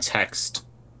like. text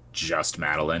just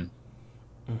Madeline.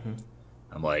 Mm-hmm.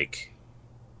 I'm like,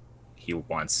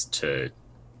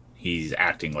 he's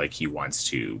acting like he wants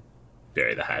to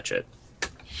bury the hatchet.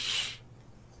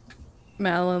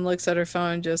 Madeline looks at her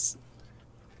phone and just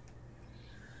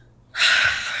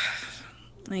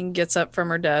and gets up from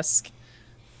her desk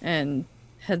and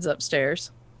heads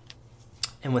upstairs.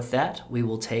 And with that, we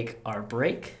will take our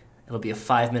break. It'll be a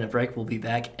 5-minute break. We'll be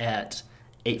back at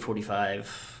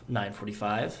 8:45,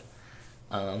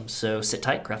 9:45. So sit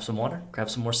tight, grab some water, grab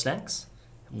some more snacks,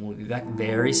 and we'll be back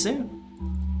very soon.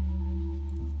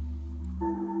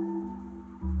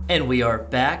 And we are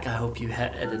back. I hope you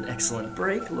had an excellent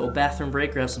break, a little bathroom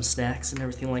break, grab some snacks and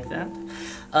everything like that.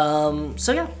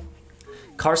 So yeah,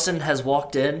 Carson has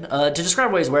walked in. To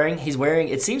describe what he's wearing,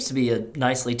 it seems to be a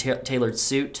nicely tailored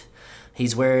suit.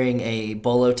 He's wearing a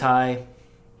bolo tie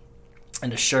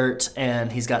and a shirt,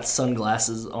 and he's got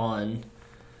sunglasses on,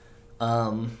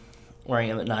 wearing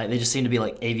them at night. They just seem to be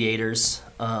like aviators,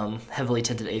 heavily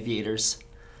tinted aviators.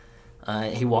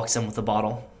 He walks in with a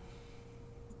bottle.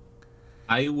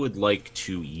 I would like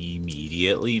to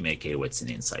immediately make a wits and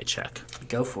insight check.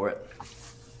 Go for it.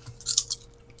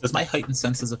 Does my heightened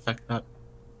senses affect that?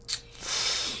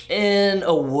 In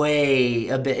a way,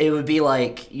 a bit. It would be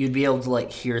like you'd be able to like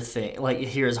hear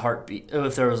his heartbeat.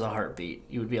 If there was a heartbeat,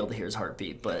 you would be able to hear his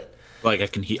heartbeat. But Like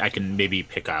I can maybe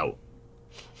pick out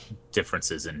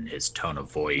differences in his tone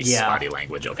of voice, Yeah. body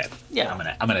language. Okay. Yeah. I'm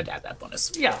gonna add that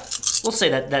bonus. yeah, we'll say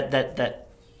that.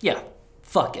 Yeah,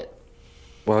 fuck it.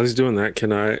 While he's doing that,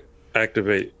 can I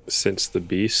activate Sense the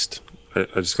Beast? I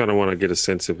just kind of want to get a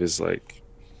sense of his like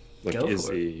Go is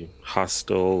for it. he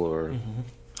hostile or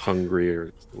hungry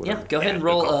or whatever? Yeah, go ahead and Yeah,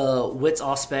 roll good wits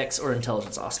auspects or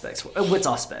intelligence auspects. Wits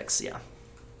auspects, yeah.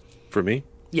 For me,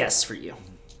 Yes, for you.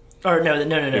 Or no. it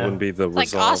wouldn't be the Like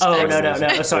resolve. Oh Auspects.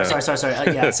 no! Sorry.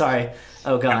 Yeah, sorry.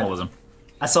 Oh god. Animalism.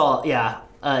 I saw. Yeah.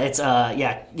 It's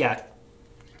yeah.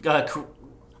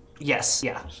 Yes.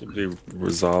 Yeah. Should be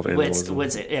resolve Wits.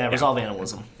 animalism. Yeah. Resolve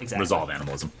animalism. Exactly. Resolve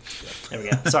animalism. There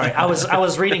we go. Sorry, I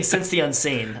was reading Since the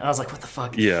Unseen. And I was like, what the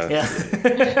fuck? Yeah.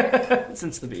 Yeah.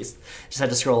 Since the Beast. Just had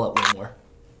to scroll up one more.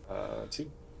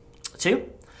 2. 2.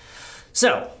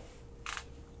 So,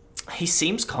 he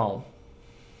seems calm,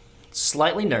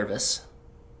 slightly nervous,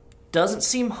 doesn't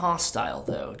seem hostile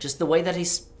though. Just the way that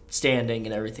he's standing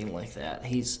and everything like that.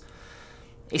 He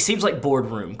seems like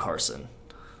boardroom Carson.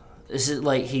 This is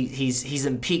like he's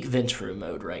in peak Ventrue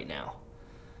mode right now.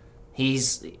 He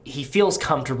feels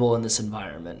comfortable in this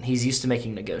environment. He's used to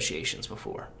making negotiations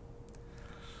before.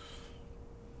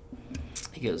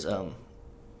 He goes,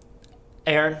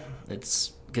 Aaron,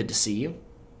 it's good to see you.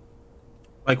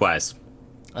 Likewise.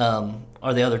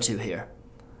 Are the other two here?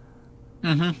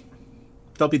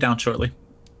 They'll be down shortly.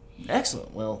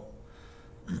 Excellent. Well,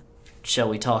 shall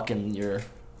we talk in your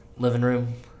living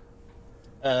room?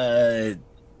 Aaron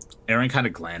kind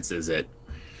of glances at.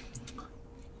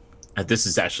 This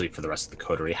is actually for the rest of the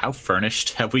coterie. How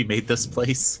furnished have we made this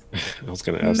place? I was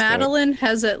going to ask Madeline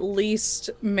has at least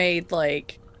made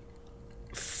like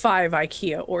 5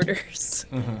 IKEA orders.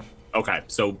 Okay,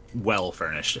 so well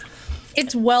furnished.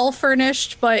 It's well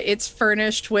furnished, but it's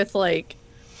furnished with like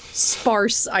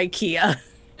sparse IKEA.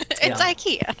 It's Yeah.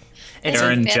 IKEA. It's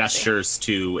Aaron fancy. gestures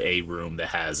to a room that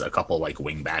has a couple like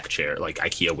wingback chair, like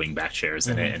IKEA wingback chairs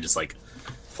in it, and just like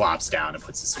flops down and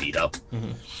puts his feet up.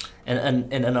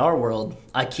 and in our world,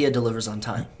 IKEA delivers on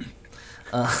time.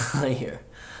 Here,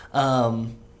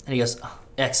 and he goes, oh,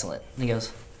 excellent. And he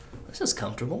goes, this is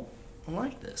comfortable. I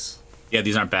like this. Yeah,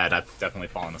 these aren't bad. I've definitely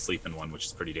fallen asleep in one, which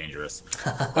is pretty dangerous.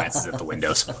 Glances at the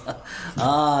windows.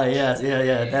 Ah, yeah.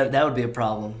 That would be a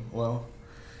problem. Well,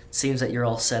 seems that you're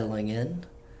all settling in.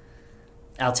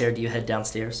 Altair, do you head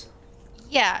downstairs?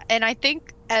 Yeah, and I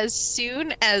think as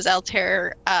soon as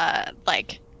Altair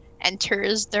like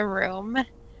enters the room,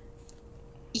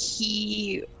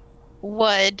 he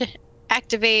would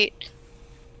activate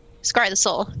Scar the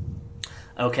Soul.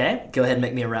 Okay, go ahead and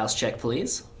make me a rouse check,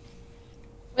 please.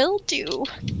 Will do.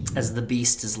 As the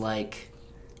beast is like,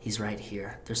 he's right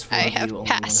here. There's 4 I of have you, only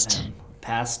passed. one of him.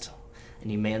 Passed,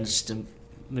 and you managed to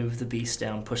move the beast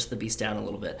down, push the beast down a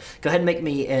little bit. Go ahead and make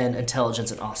me an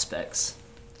intelligence and auspects.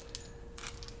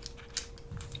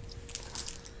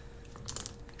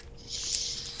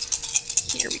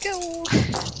 Here we go.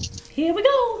 Here we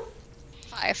go.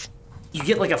 5. You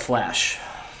get like a flash,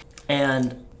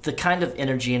 and the kind of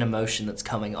energy and emotion that's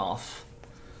coming off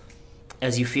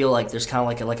as you feel like there's kind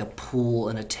of like a pull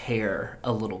and a tear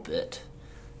a little bit,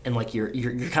 and like you're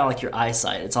kind of like your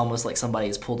eyesight. It's almost like somebody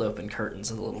has pulled open curtains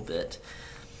a little bit,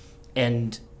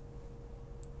 and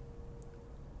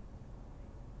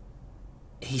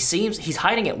he's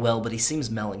hiding it well, but he seems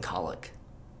melancholic,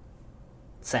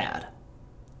 sad,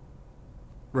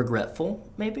 regretful,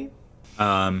 maybe.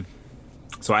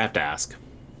 So I have to ask.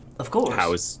 Of course.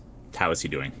 How is he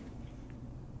doing?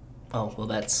 Oh, well,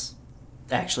 that's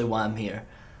actually why I'm here.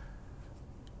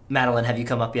 Madeline, have you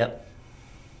come up yet?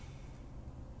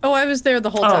 Oh, I was there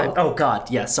the whole time. Oh, God.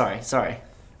 Yeah, sorry.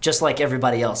 Just like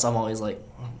everybody else, I'm always like,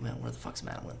 oh, man, where the fuck's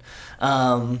Madeline?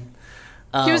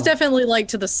 She was definitely like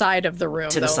to the side of the room.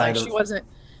 To the side like,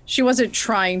 she wasn't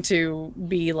trying to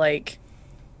be like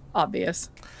obvious.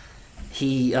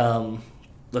 He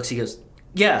looks, he goes,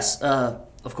 yes,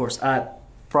 of course, I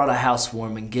brought a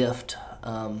housewarming gift.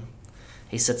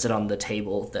 He sits it on the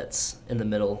table that's in the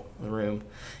middle of the room.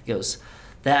 He goes,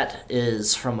 that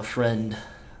is from a friend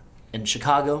in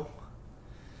Chicago.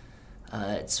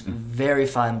 It's very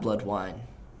fine blood wine.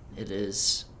 It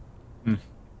is.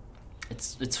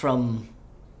 It's from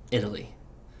Italy,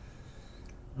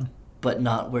 but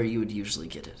not where you would usually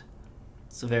get it.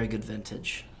 It's a very good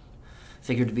vintage.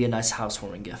 Figured to be a nice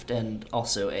housewarming gift, and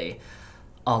also a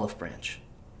olive branch.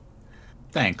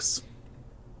 Thanks.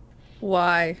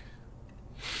 Why?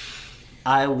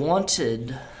 I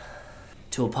wanted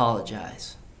to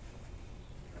apologize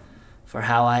for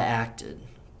how I acted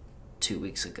 2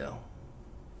 weeks ago.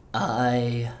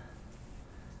 I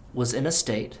was in a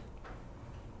state,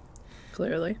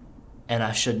 Clearly. and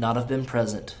I should not have been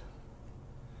present,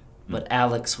 but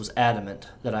Alex was adamant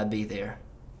that I be there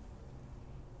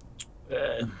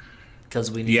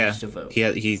because we needed to vote.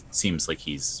 He seems like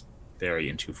he's very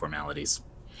into formalities.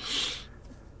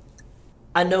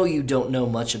 I know you don't know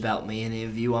much about me, any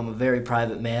of you. I'm a very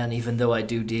private man, even though I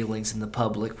do dealings in the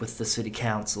public with the city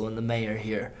council and the mayor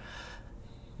here.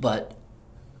 But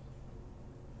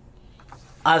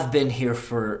I've been here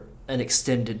for an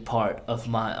extended part of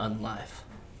my unlife.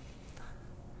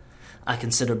 I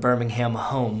consider Birmingham a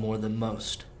home more than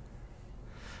most.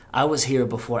 I was here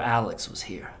before Alex was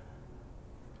here.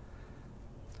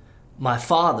 My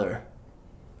father,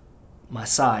 my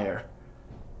sire,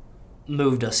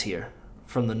 moved us here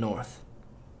from the north.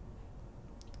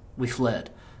 We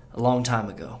fled a long time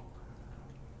ago.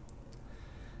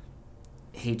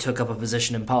 He took up a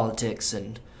position in politics,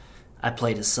 and I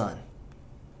played his son.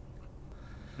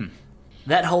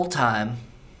 That whole time,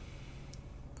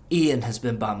 Ian has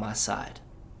been by my side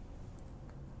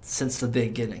since the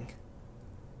beginning.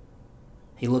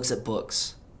 He looks at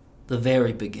books, the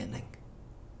very beginning.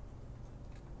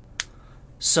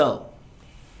 So,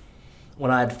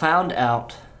 when I had found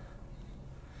out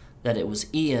that it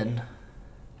was Ian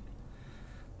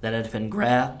that had been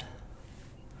grabbed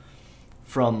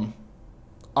from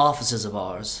offices of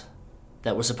ours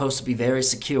that were supposed to be very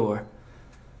secure,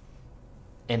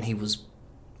 and he was...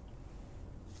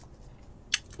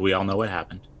 We all know what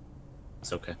happened.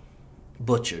 It's okay.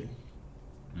 butchered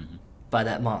by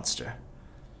that monster.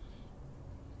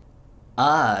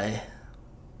 I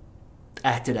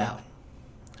acted out.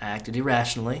 I acted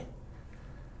irrationally.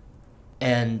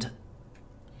 And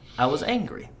I was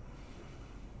angry.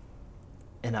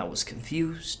 And I was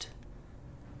confused.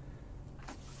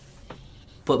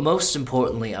 But most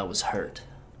importantly, I was hurt.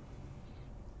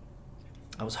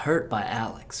 I was hurt by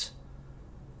Alex.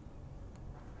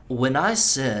 When I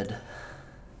said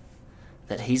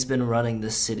that he's been running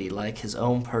this city like his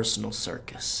own personal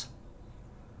circus,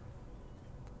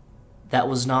 that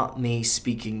was not me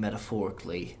speaking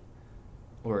metaphorically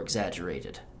or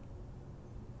exaggerated.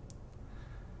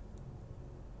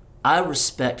 I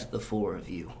respect the four of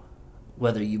you,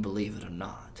 whether you believe it or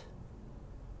not,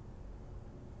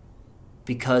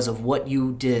 because of what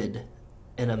you did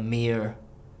in a mere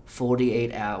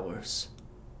 48 hours.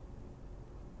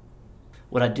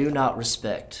 What I do not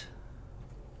respect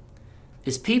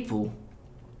is people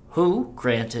who,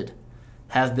 granted,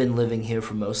 have been living here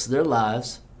for most of their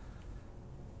lives,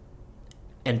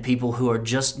 and people who are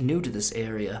just new to this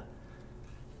area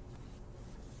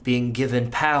being given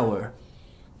power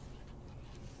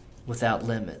without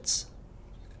limits.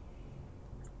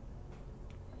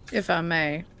 If I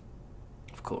may,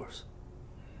 Of course.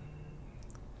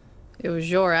 it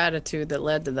was your attitude that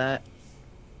led to that.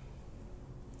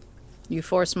 You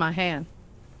forced my hand.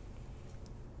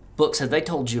 Books, have they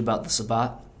told you about the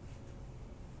Sabbat?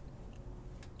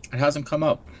 It hasn't come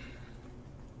up.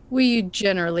 We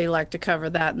generally like to cover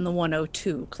that in the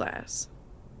 102 class.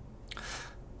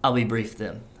 I'll be brief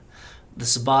then. The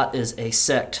Sabbat is a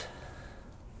sect,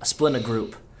 a splinter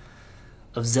group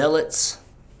of zealots,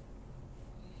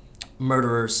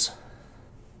 murderers,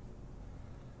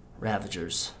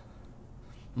 ravagers,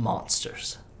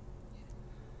 monsters.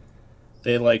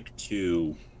 They like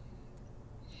to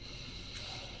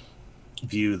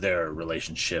view their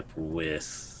relationship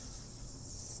with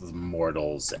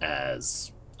mortals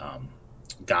as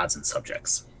gods and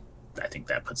subjects. I think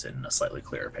that puts it in a slightly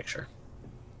clearer picture.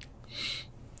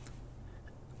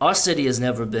 Our city has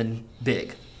never been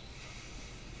big.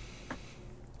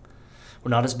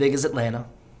 We're not as big as Atlanta.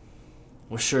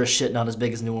 We're sure as shit not as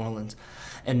big as New Orleans.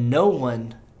 And no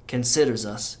one considers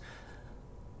us.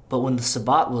 But when the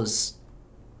Sabbat was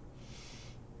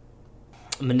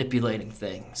manipulating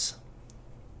things,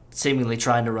 seemingly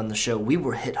trying to run the show, we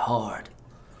were hit hard.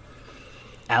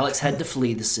 Alex had to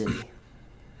flee the city.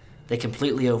 They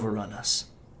completely overrun us.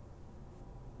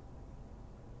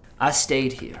 I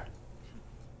stayed here,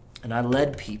 and I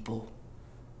led people,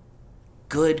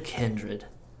 good kindred,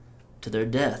 to their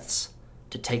deaths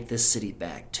to take this city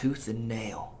back, tooth and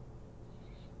nail.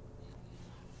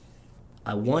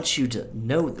 I want you to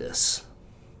know this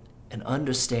and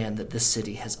understand that this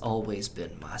city has always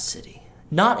been my city.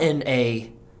 Not in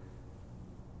a,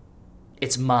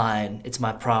 it's mine, it's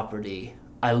my property,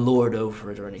 I lord over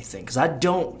it or anything, because I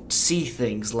don't see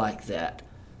things like that.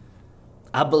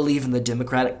 I believe in the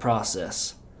democratic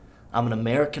process. I'm an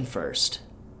American first,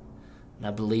 and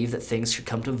I believe that things should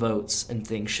come to votes and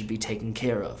things should be taken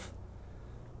care of.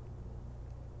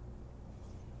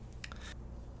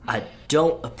 I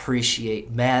don't appreciate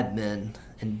madmen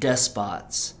and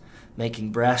despots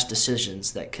making brash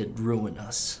decisions that could ruin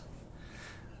us.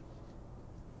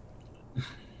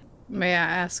 May I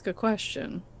ask a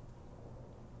question?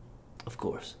 Of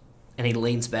course. And he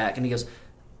leans back and he goes,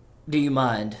 "Do you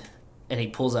mind?" And he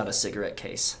pulls out a cigarette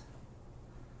case.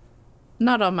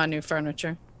 Not on my new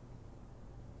furniture.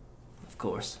 Of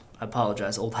course. I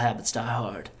apologize. Old habits die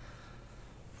hard.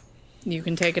 You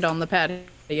can take it on the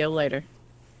patio later.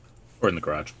 Or in the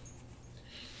garage.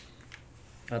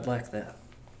 I'd like that.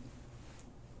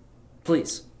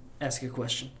 Please, ask your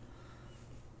question.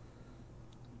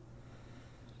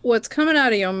 What's coming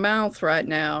out of your mouth right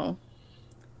now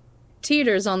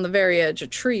teeters on the very edge of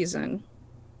treason.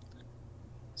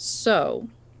 So,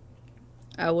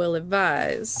 I will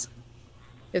advise,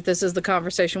 if this is the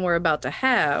conversation we're about to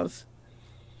have,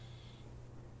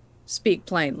 speak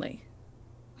plainly.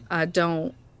 I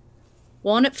don't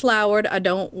want it flowered. I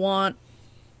don't want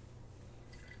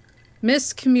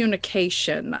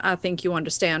miscommunication. I think you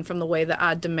understand from the way that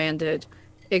I demanded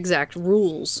exact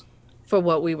rules for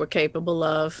what we were capable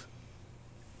of.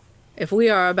 If we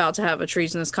are about to have a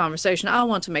treasonous conversation, I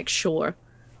want to make sure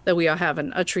that we are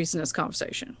having a treasonous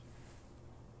conversation.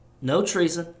 No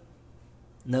treason.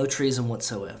 No treason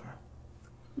whatsoever.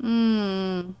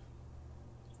 I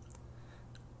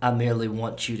merely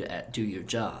want you to do your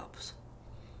jobs.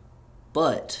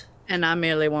 But... And I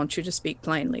merely want you to speak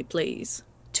plainly, please.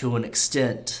 To an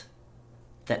extent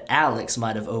that Alex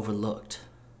might have overlooked.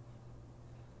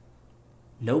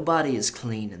 Nobody is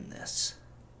clean in this.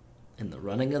 In the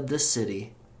running of this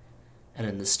city, and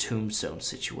in this tombstone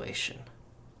situation.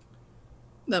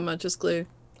 That much is clear.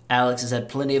 Alex has had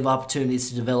plenty of opportunities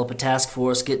to develop a task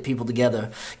force, get people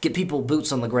together, get people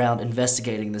boots on the ground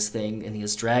investigating this thing, and he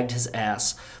has dragged his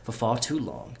ass for far too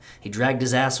long. He dragged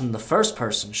his ass when the first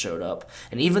person showed up,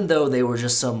 and even though they were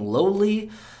just some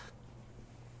lowly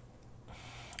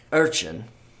urchin,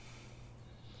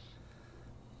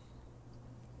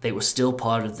 they were still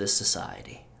part of this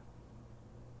society.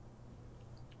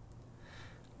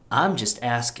 I'm just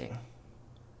asking,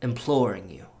 imploring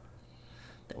you,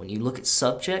 that when you look at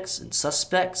subjects and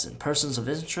suspects and persons of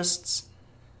interests,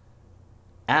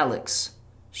 Alex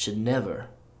should never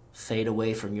fade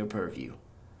away from your purview.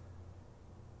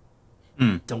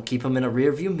 Don't keep him in a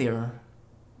rearview mirror.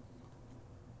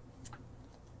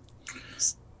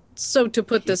 So to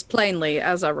put this plainly,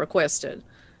 as I requested,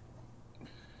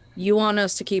 you want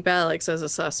us to keep Alex as a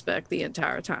suspect the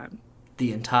entire time?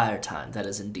 The entire time. That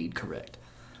is indeed correct.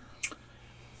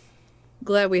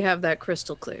 Glad we have that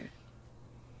crystal clear.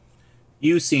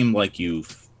 You seem like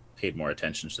you've paid more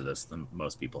attention to this than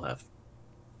most people have.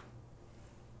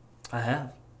 I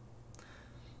have.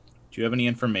 Do you have any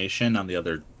information on the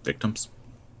other victims?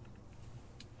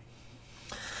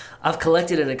 I've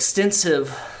collected an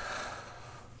extensive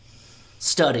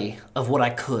study of what I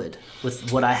could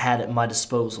with what I had at my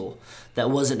disposal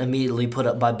that wasn't immediately put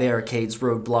up by barricades,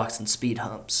 roadblocks, and speed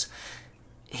humps.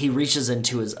 He reaches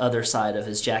into his other side of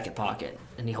his jacket pocket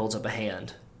and he holds up a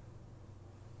hand.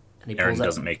 And he Aaron pulls out,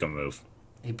 doesn't make a move.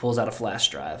 He pulls out a flash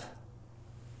drive,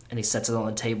 and he sets it on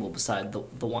the table beside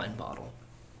the wine bottle.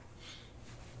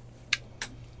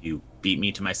 You beat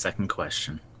me to my second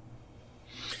question.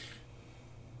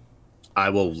 I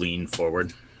will lean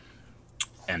forward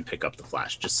and pick up the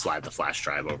flash. Just slide the flash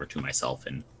drive over to myself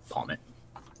and palm it.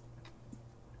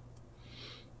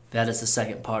 That is the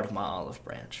second part of my olive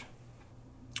branch.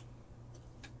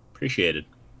 Appreciated.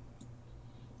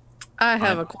 I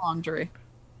have a quandary.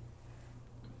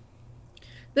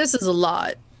 This is a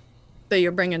lot that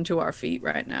you're bringing to our feet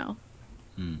right now.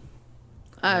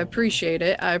 I appreciate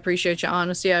it. I appreciate your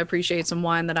honesty. I appreciate some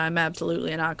wine that I'm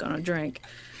absolutely not going to drink.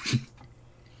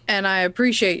 And I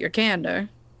appreciate your candor.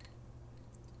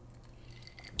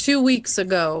 2 weeks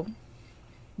ago,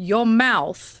 your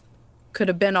mouth could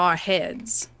have been our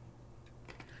heads.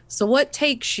 So what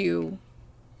takes you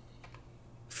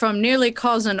from nearly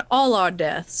causing all our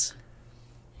deaths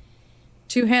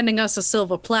to handing us a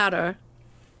silver platter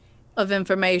of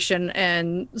information,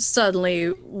 and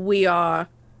suddenly we are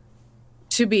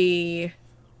to be,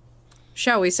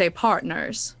 shall we say,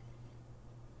 partners?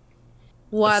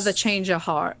 Why the change of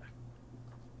heart?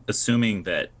 Assuming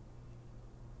that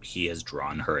he has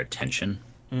drawn her attention,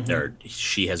 or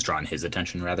she has drawn his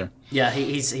attention, rather. Yeah,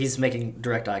 he's making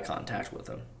direct eye contact with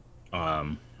him.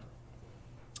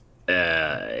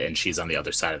 And she's on the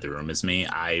other side of the room as me.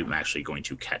 I'm actually going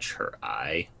to catch her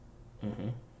eye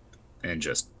and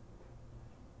just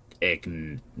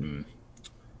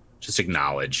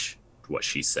acknowledge what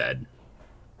she said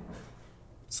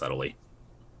subtly.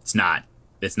 It's not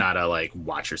a like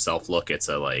watch yourself look. It's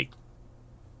a like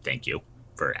thank you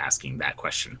for asking that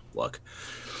question look.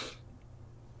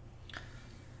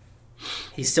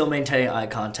 He's still maintaining eye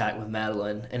contact with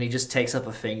Madeline, and he just takes up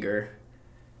a finger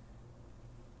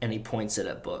and he points it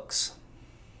at Books.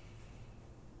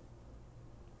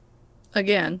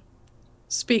 Again,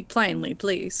 speak plainly,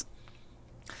 please.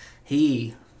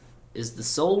 He is the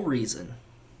sole reason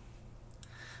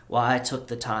why I took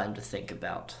the time to think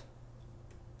about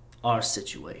our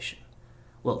situation.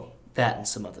 Well, that and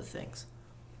some other things.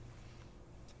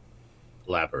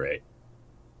 Elaborate.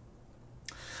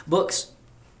 Books,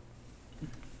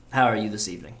 how are you this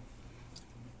evening?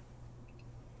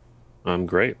 I'm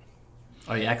great.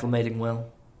 Are you acclimating well?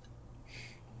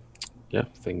 Yeah,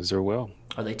 things are well.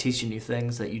 Are they teaching you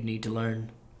things that you need to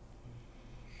learn?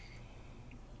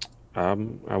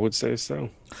 I would say so.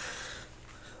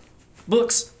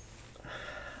 Books,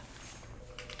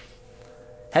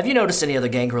 have you noticed any other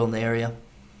gangrel in the area?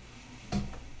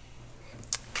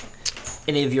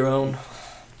 Any of your own?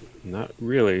 Not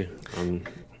really.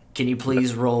 Can you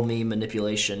please roll me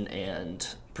manipulation and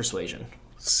persuasion?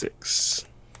 6.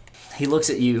 He looks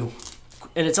at you,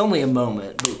 and it's only a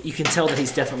moment, but you can tell that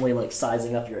he's definitely like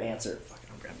sizing up your answer. Fuck,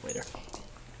 I'll grab it later.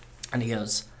 And he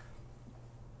goes,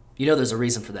 "You know there's a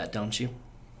reason for that, don't you?"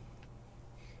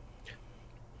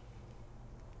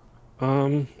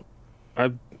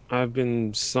 I've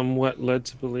been somewhat led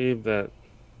to believe that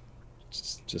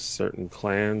just certain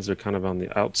clans are kind of on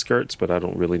the outskirts, but I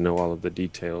don't really know all of the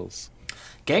details.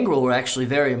 Gangrel were actually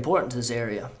very important to this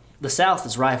area. The South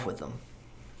is rife with them,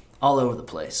 all over the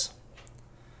place.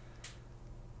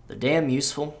 They're damn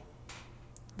useful.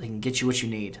 They can get you what you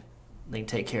need. They can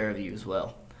take care of you as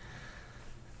well.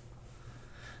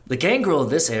 The Gangrel of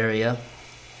this area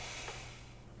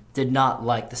did not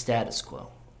like the status quo.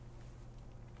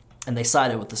 And they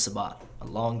sided with the Sabbat a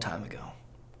long time ago.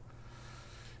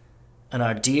 And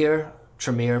our dear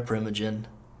Tremere Primogen,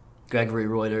 Gregory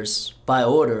Reuters, by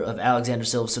order of Alexander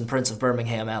Silverson, Prince of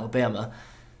Birmingham, Alabama,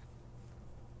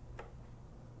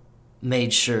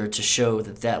 made sure to show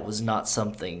that that was not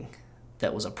something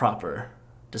that was a proper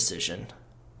decision.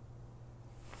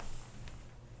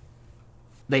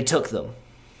 They took them.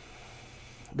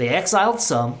 They exiled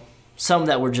some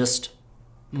that were just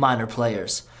minor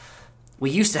players. We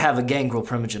used to have a Gangrel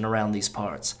Primogen around these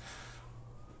parts,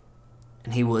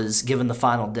 and he was given the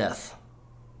final death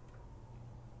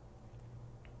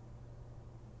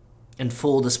in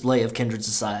full display of kindred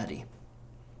society,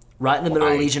 right in the middle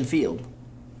of Legion Field.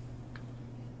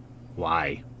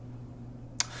 Why?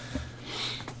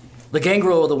 The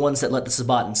Gangrel are the ones that let the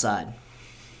Sabbat inside.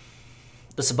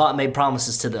 The Sabbat made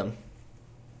promises to them.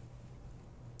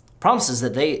 Promises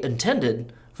that they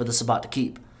intended for the Sabbat to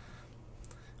keep.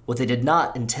 What they did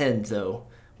not intend, though,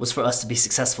 was for us to be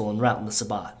successful in routing the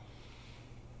Sabbat.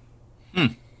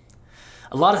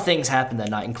 A lot of things happened that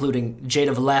night, including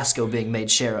Jada Velasco being made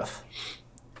sheriff.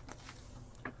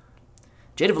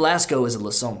 Jada Velasco is a La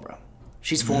Sombra.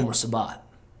 She's former Sabbat.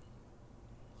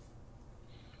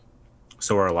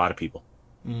 So are a lot of people.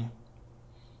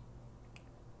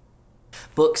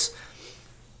 Books,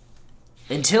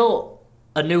 Until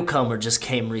a newcomer just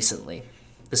came recently,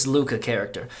 this Luca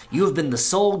character, you have been the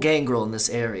sole gangrel in this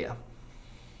area.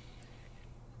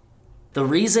 The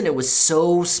reason it was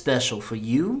so special for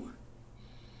you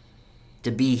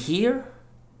to be here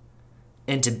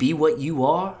and to be what you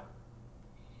are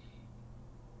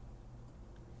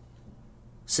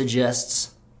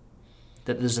suggests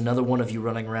that there's another one of you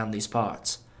running around these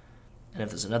parts. And if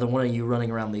there's another one of you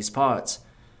running around these parts,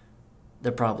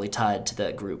 they're probably tied to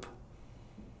that group.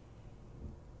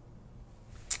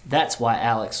 That's why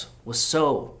Alex was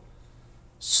so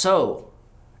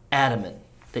adamant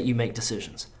that you make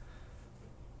decisions.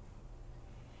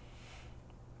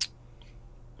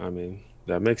 I mean,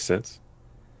 that makes sense.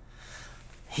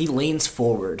 He leans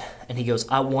forward and he goes,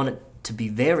 I want it to be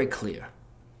very clear.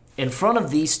 In front of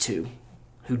these two,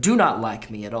 who do not like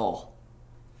me at all,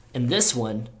 and this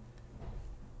one,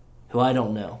 who I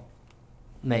don't know.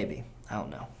 Maybe. I don't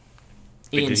know.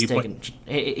 Ian's taking...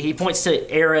 He points to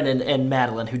Aaron and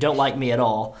Madeline, who don't like me at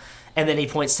all. And then he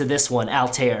points to this one,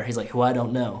 Altair. He's like, who I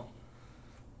don't know.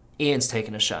 Ian's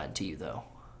taking a shine to you, though.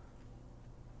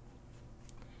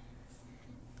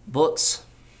 Books.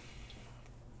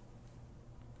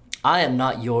 I am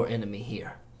not your enemy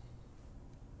here.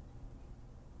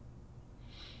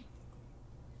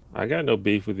 I got no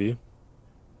beef with you.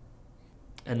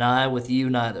 And I with you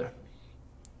neither.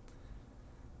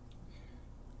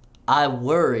 I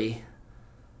worry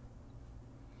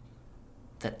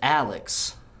that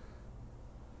Alex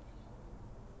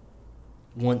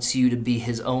wants you to be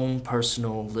his own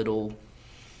personal little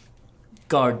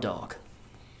guard dog.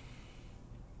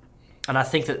 And I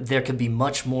think that there could be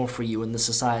much more for you in this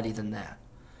society than that.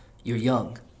 You're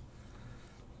young.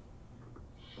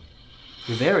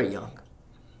 You're very young.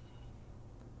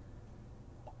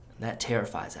 And that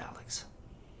terrifies Alex.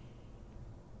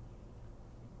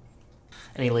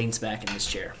 And he leans back in his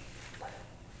chair.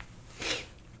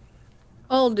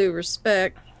 All due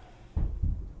respect,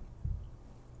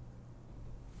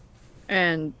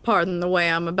 and pardon the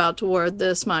way I'm about to word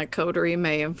this, my coterie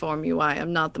may inform you I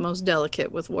am not the most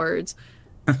delicate with words.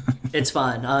 It's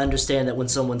fine. I understand that when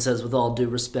someone says with all due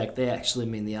respect, they actually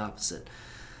mean the opposite.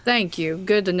 Thank you.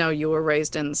 Good to know you were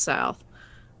raised in the South.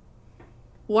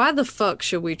 Why the fuck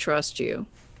should we trust you?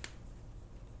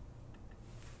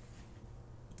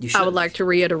 You I shouldn't. would like to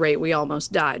reiterate we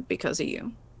almost died because of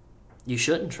you. You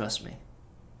shouldn't trust me.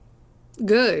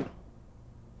 Good.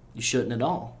 You shouldn't at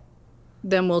all.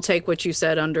 Then we'll take what you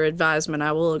said under advisement.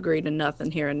 I will agree to nothing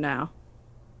here and now.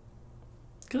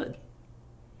 Good.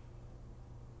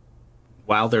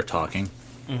 While they're talking,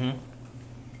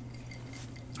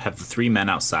 have the three men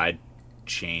outside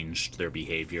changed their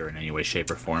behavior in any way, shape,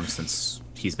 or form since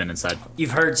he's been inside?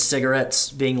 You've heard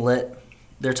cigarettes being lit.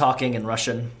 They're talking in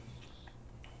Russian.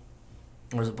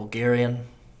 Or is it Bulgarian?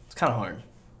 It's kind of hard.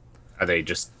 Are they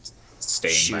just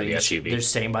staying by the SUV? They're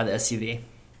staying by the SUV.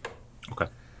 Okay.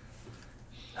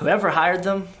 Whoever hired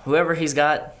them, whoever he's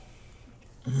got,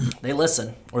 they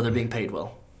listen, or they're being paid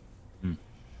well.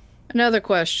 Another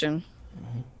question.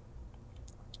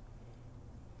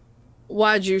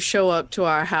 Why'd you show up to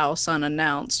our house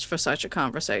unannounced for such a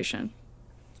conversation?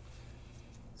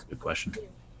 That's a good question.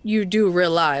 You do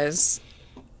realize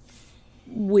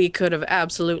we could have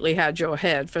absolutely had your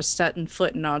head for setting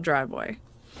foot in our driveway.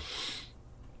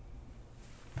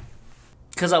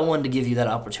 Because I wanted to give you that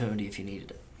opportunity if you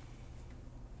needed it.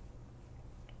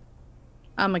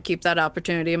 I'm gonna keep that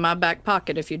opportunity in my back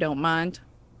pocket if you don't mind.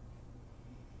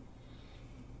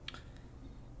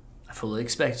 I fully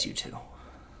expect you to.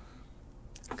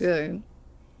 Good.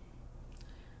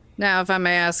 Now, if I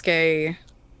may ask a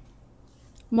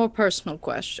more personal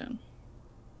question.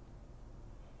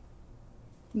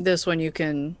 This one you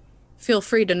can feel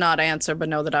free to not answer, but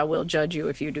know that I will judge you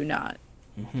if you do not.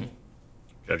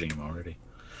 Judging him already.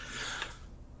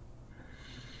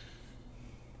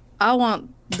 I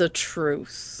want the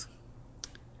truth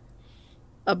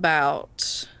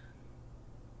about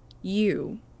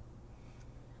you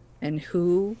and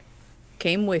who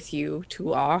came with you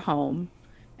to our home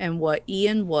and what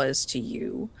Ian was to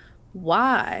you,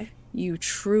 why you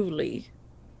truly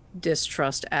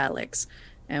distrust Alex,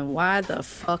 and why the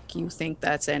fuck you think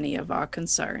that's any of our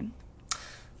concern.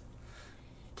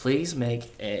 Please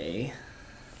make a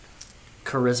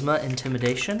charisma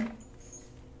intimidation.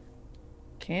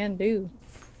 Can do.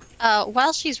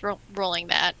 While she's rolling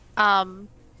that,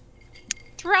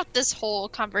 throughout this whole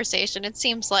conversation, it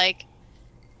seems like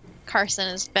Carson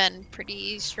has been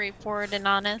pretty straightforward and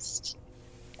honest.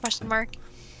 Question mark?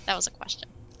 That was a question.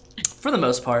 For the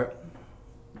most part.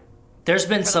 There's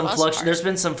been some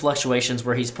fluctuations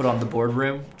where he's put on the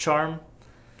boardroom charm.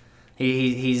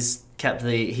 He's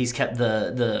he's kept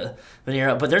the veneer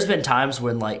up. But there's been times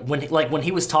when when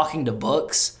he was talking to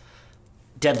Books,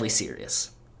 deadly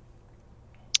serious.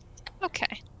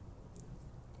 Okay.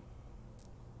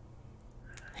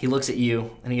 He looks at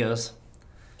you and he goes,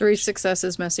 3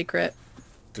 successes, messy crit.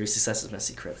 3 successes,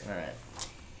 messy crit. All right.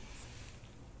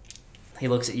 He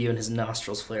looks at you and his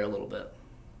nostrils flare a little bit.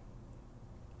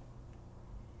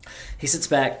 He sits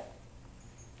back,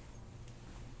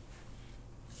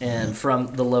 and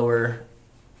from the lower,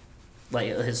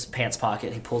 his pants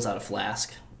pocket, he pulls out a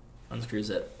flask, unscrews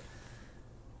it,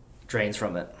 drains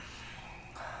from it.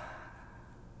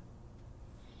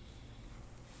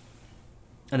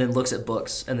 And then looks at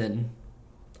Books, and then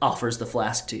offers the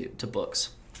flask to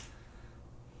Books.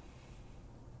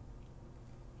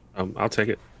 I'll take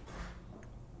it.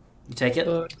 You take it?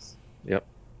 Books. Yep.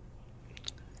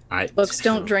 Books,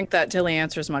 don't drink that till he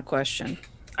answers my question.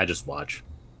 I just watch.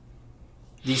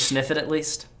 Do you sniff it at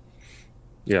least?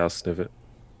 Yeah, I'll sniff it.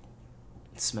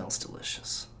 It smells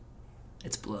delicious.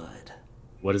 It's blood.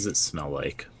 What does it smell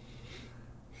like?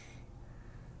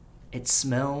 It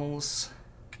smells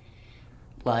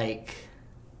like...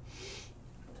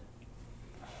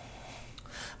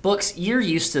 Books, you're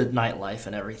used to nightlife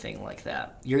and everything like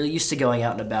that. You're used to going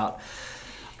out and about.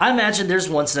 I imagine there's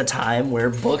once in a time where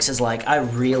Books is like, I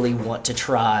really want to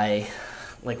try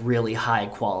really high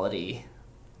quality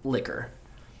liquor.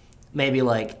 Maybe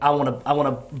I want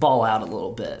to ball out a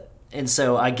little bit. And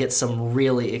so I get some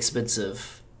really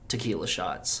expensive tequila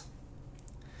shots.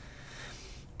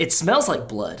 It smells like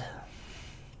blood.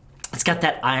 It's got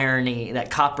that irony,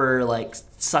 that copper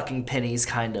sucking pennies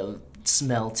kind of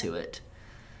smell to it.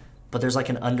 But there's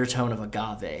an undertone of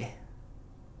agave.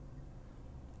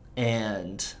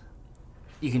 And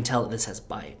you can tell that this has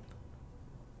bite.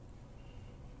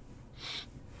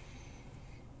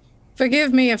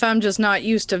 Forgive me if I'm just not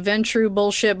used to Ventru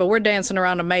bullshit, but we're dancing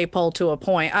around a maypole to a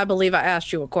point. I believe I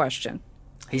asked you a question.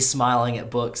 He's smiling at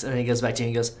Books, and then he goes back to you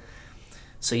and he goes,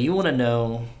 so you want to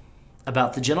know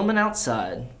about the gentleman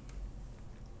outside,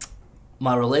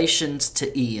 my relations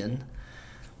to Ian,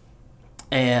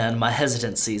 and my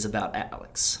hesitancies about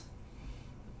Alex.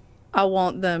 I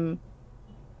want them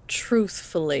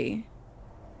truthfully,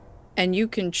 and you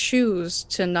can choose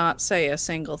to not say a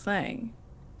single thing.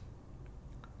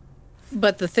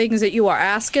 But the things that you are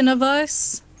asking of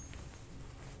us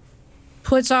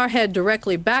puts our head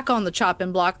directly back on the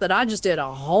chopping block that I just did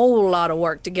a whole lot of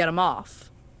work to get them off.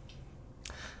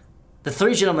 The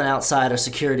 3 gentlemen outside are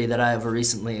security that I have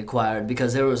recently acquired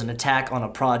because there was an attack on a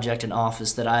project and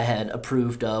office that I had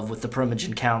approved of with the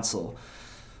Primogen Council.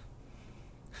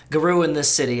 Garou in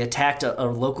this city attacked a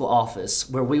local office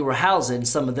where we were housing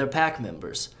some of their pack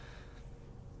members.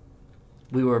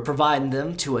 We were providing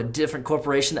them to a different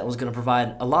corporation that was going to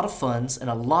provide a lot of funds and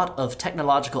a lot of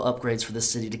technological upgrades for the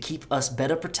city to keep us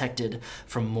better protected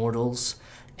from mortals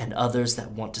and others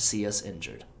that want to see us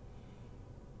injured.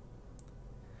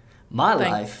 My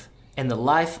life and the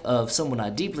life of someone I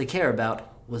deeply care about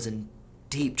was in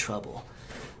deep trouble.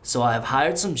 So I have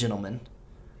hired some gentlemen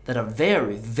that are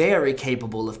very, very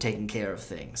capable of taking care of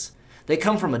things. They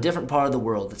come from a different part of the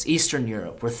world. It's Eastern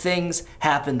Europe, where things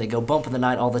happen, they go bump in the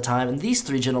night all the time, and these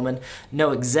 3 gentlemen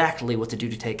know exactly what to do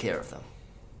to take care of them.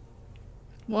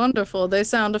 Wonderful. They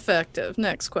sound effective.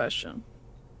 Next question.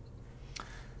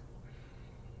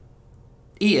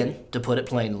 Ian, to put it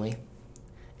plainly,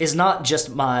 is not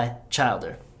just my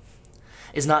childer,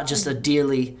 is not just a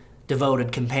dearly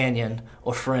devoted companion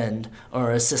or friend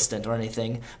or assistant or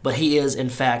anything, but he is, in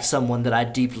fact, someone that I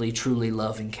deeply, truly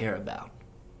love and care about.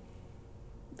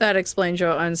 That explains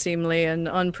your unseemly and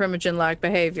unprimogen-like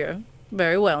behavior.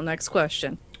 Very well. Next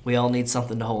question. We all need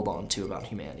something to hold on to about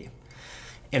humanity.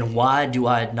 And why do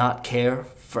I not care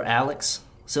for Alex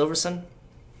Silverson?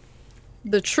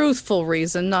 The truthful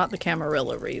reason, not the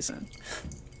Camarilla reason.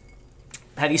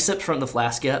 Have you sipped from the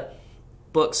flask yet?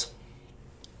 Books?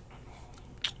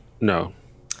 No.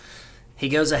 He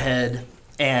goes ahead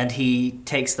and he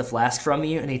takes the flask from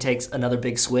you and he takes another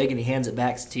big swig and he hands it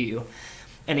back to you.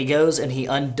 And he goes and he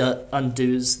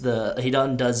undoes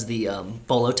the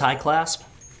bolo tie clasp,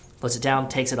 puts it down,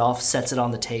 takes it off, sets it on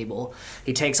the table.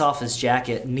 He takes off his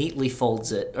jacket, neatly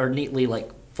folds it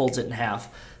in half,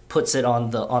 puts it on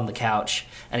the couch,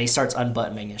 and he starts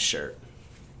unbuttoning his shirt.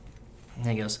 And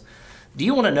he goes, do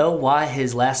you want to know why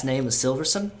his last name is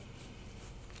Silverson?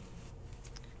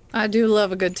 I do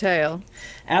love a good tale.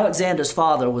 Alexander's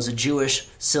father was a Jewish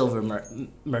silver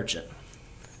merchant.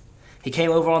 He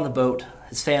came over on the boat.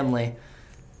 His family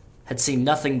had seen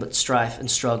nothing but strife and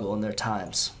struggle in their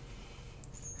times.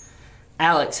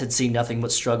 Alex had seen nothing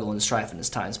but struggle and strife in his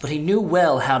times, but he knew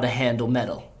well how to handle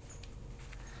metal.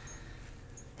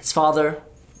 His father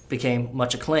became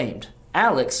much acclaimed.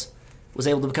 Alex was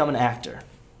able to become an actor.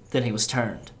 Then he was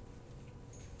turned.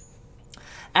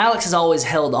 Alex has always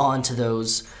held on to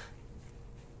those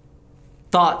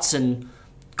thoughts and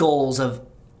goals of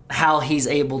how he's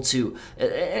able to,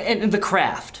 and the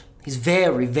craft. He's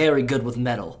very, very good with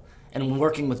metal and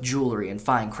working with jewelry and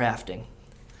fine crafting.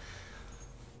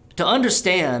 To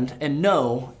understand and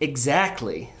know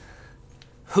exactly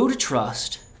who to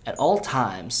trust at all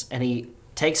times, and he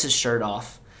takes his shirt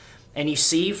off, and you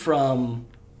see from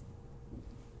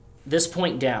this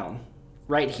point down,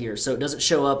 right here, so it doesn't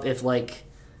show up if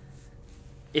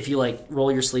you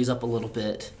roll your sleeves up a little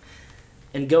bit,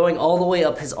 and going all the way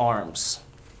up his arms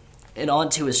and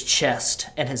onto his chest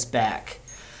and his back,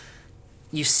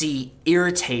 you see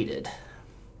irritated,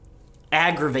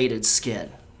 aggravated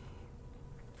skin.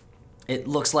 It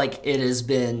looks like it has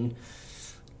been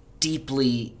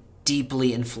deeply,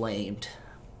 deeply inflamed.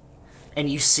 And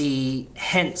you see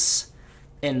hints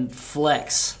and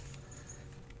flecks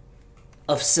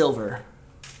of silver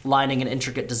lining in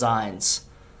intricate designs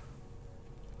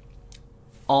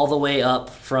all the way up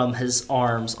from his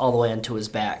arms all the way into his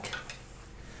back.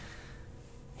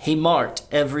 He marked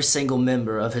every single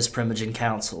member of his Primogen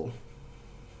Council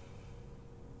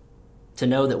to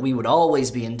know that we would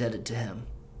always be indebted to him,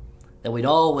 that we'd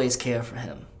always care for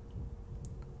him,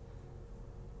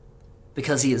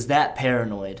 because he is that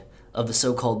paranoid of the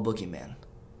so-called boogeyman,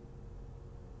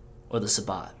 or the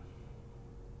Sabbat.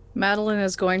 Madeline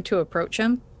is going to approach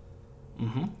him.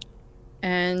 Mm-hmm.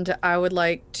 And I would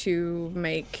like to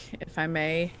make, if I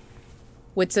may,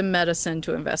 wits and medicine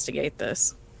to investigate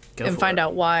this. Go and for find it.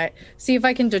 out why. See if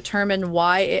I can determine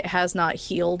why it has not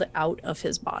healed out of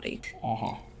his body.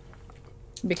 Uh-huh.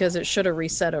 Because it should have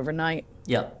reset overnight.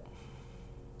 Yep.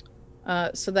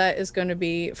 So that is going to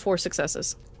be 4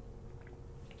 successes.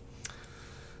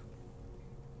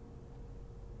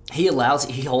 He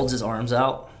holds his arms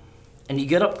out, and you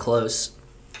get up close,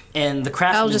 and the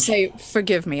craftsmanship... I'll just say,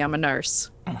 forgive me, I'm a nurse.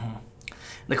 Mm-hmm.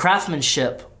 The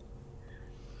craftsmanship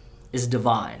is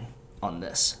divine on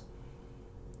this.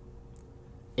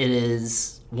 It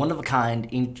is one of a kind,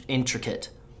 intricate,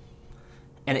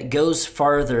 and it goes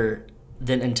farther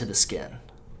than into the skin,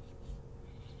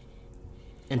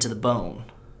 into the bone.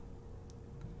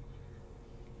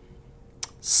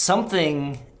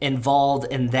 Something involved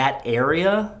in that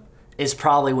area is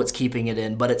probably what's keeping it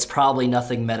in, but it's probably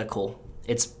nothing medical.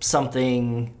 It's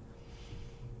something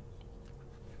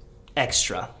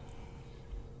extra.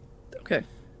 Okay.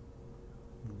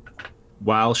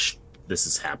 While this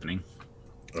is happening,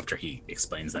 after he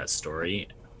explains that story,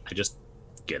 I just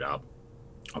get up,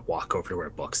 I walk over to where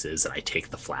Books is, and I take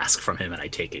the flask from him, and I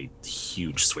take a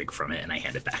huge swig from it, and I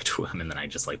hand it back to him, and then I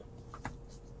just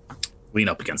lean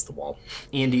up against the wall.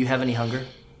 Ian, do you have any hunger?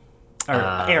 Or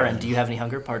Aaron, do you have any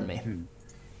hunger? Pardon me.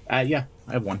 Yeah,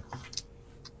 I have one.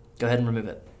 Go ahead and remove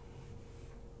it.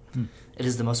 It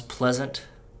is the most pleasant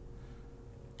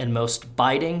and most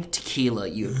biting tequila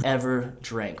you've ever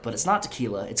drank. But it's not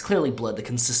tequila. It's clearly blood, the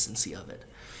consistency of it.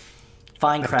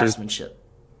 Fine craftsmanship.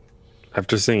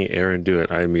 After seeing Aaron do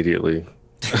it, I immediately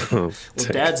Well,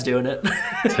 Dad's doing it.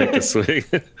 take a swig.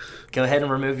 Go ahead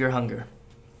and remove your hunger.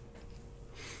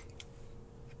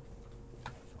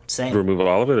 Same. Remove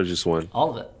all of it or just one? All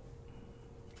of it.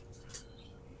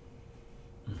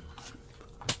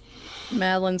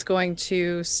 Madeline's going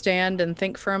to stand and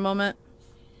think for a moment.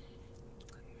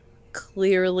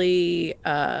 Clearly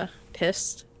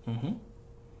pissed. Mm-hmm.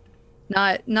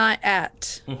 Not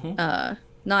at Mm-hmm.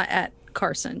 not at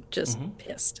Carson, just Mm-hmm.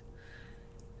 pissed.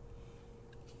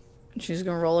 She's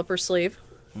gonna roll up her sleeve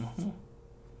Mm-hmm.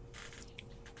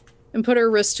 and put her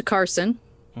wrist to Carson.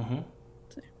 Mm-hmm.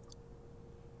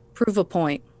 Prove a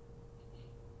point.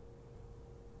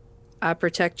 I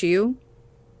protect you.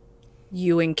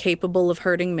 You incapable of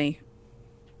hurting me.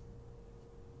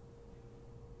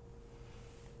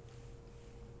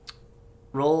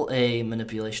 Roll a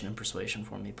manipulation and persuasion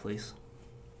for me, please.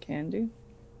 Can do.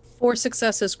 4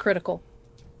 successes critical.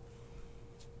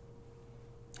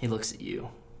 He looks at you.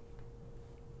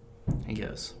 He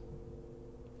goes,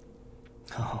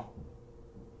 "Oh.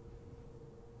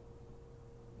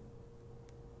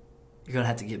 You're gonna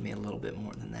have to give me a little bit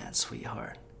more than that,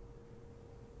 sweetheart.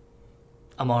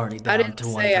 I'm already I bound didn't to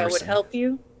one say person." I would help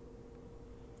you.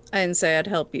 I didn't say I'd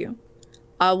help you.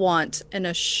 I want an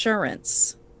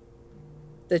assurance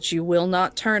that you will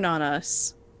not turn on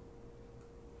us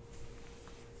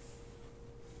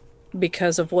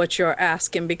because of what you're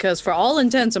asking. Because for all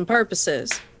intents and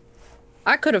purposes,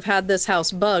 I could have had this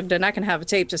house bugged and I can have a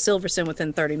tape to Silverson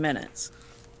within 30 minutes.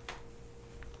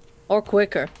 Or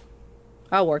quicker.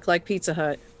 I work like Pizza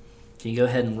Hut. Can you go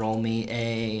ahead and roll me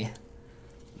a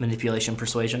manipulation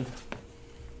persuasion?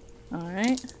 All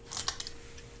right.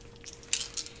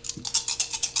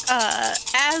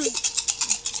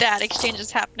 As that exchange is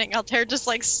happening, Altair just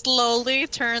like slowly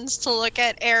turns to look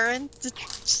at Aaron to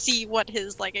see what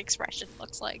his like expression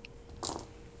looks like.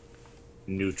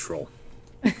 Neutral.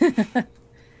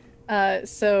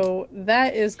 So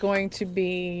that is going to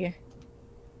be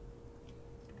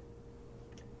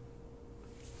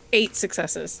 8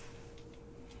 successes.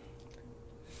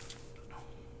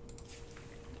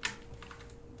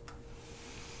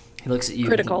 He looks at you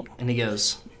Critical. and he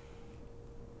goes,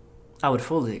 I would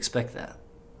fully expect that.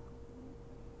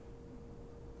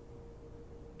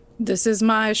 This is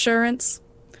my assurance.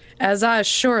 As I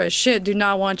sure as shit do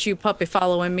not want you puppy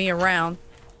following me around,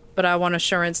 but I want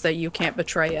assurance that you can't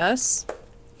betray us.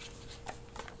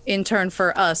 In turn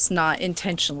for us not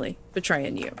intentionally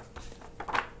betraying you.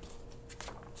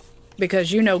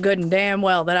 Because you know good and damn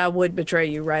well that I would betray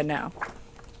you right now.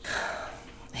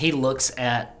 He looks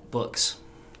at books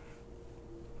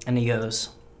and he goes,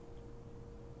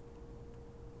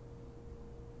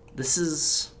 this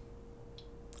is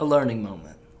a learning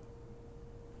moment.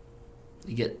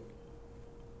 You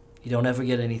don't ever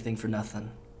get anything for nothing.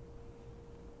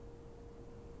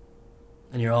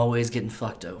 And you're always getting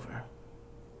fucked over.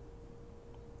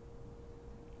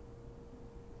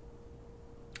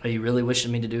 Are you really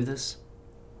wishing me to do this?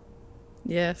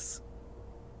 Yes.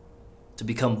 To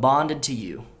become bonded to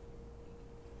you?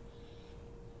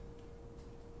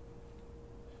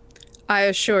 I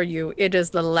assure you, it is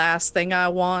the last thing I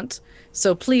want,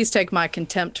 so please take my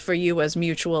contempt for you as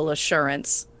mutual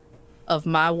assurance of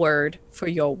my word for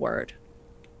your word.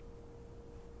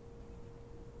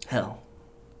 Hell,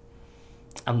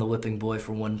 I'm the whipping boy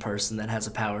for one person that has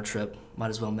a power trip. Might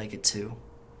as well make it 2.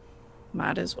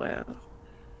 Might as well.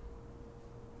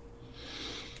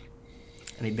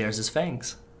 And he bares his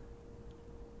fangs.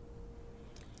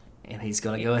 And he's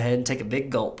gonna go ahead and take a big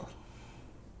gulp.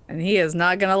 And he is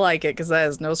not gonna like it, because that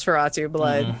is Nosferatu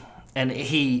blood. And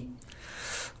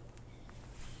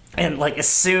like as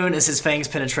soon as his fangs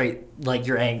penetrate like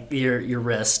your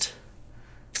wrist,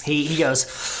 he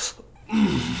goes,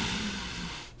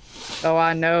 Oh,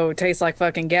 I know. Tastes like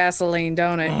fucking gasoline,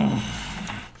 don't it?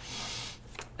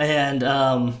 and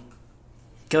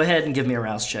go ahead and give me a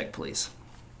rouse check, please.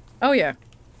 Oh, yeah.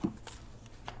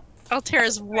 Altair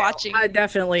is watching I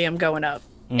definitely am going up.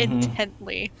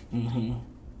 intently. And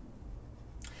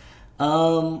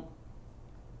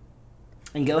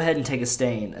go ahead and take a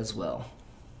stain as well.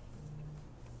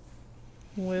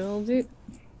 Will do.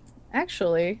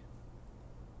 Actually.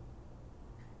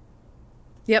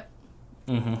 Yep.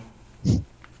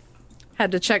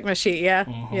 Had to check my sheet, yeah.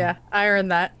 Yeah, I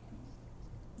earned that.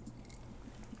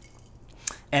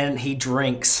 And he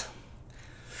drinks.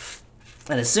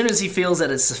 And as soon as he feels that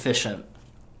it's sufficient,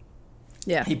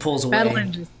 Yeah. he pulls away.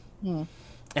 Madeline just...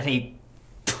 And he...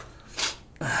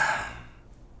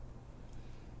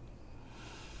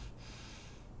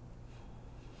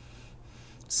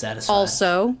 satisfied.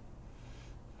 Also,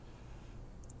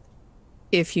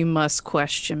 if you must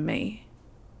question me,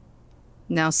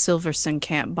 now Silverson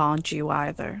can't bond you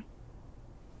either.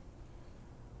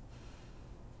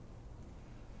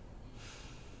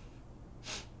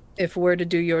 If we're to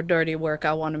do your dirty work,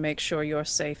 I want to make sure you're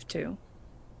safe too.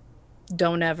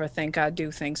 Don't ever think I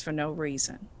do things for no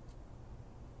reason.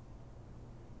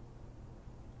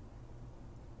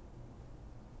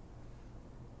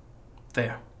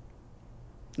 Fair.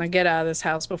 Now get out of this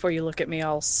house before you look at me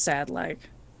all sad like.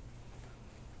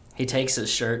 He takes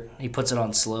his shirt, he puts it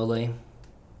on slowly,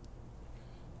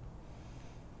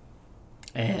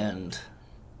 and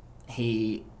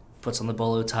he puts on the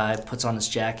bolo tie, puts on his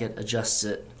jacket, adjusts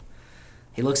it.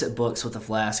 He looks at books with a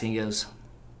flask and he goes,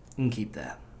 you can keep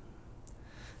that.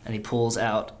 And he pulls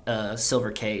out a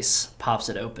silver case, pops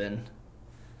it open,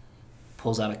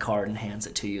 pulls out a card and hands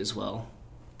it to you as well.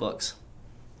 Books.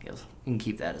 He goes, you can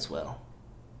keep that as well.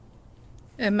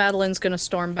 And Madeline's gonna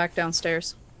storm back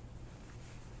downstairs.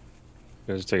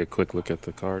 Can I just take a quick look at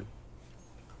the card?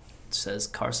 It says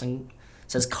Carson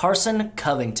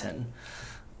Covington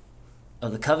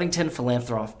of the Covington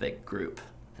Philanthropic Group,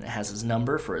 and it has his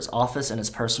number for his office and his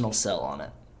personal cell on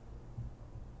it.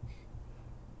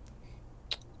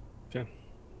 Okay.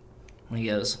 And he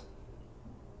goes,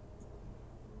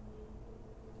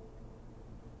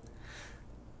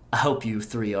 I hope you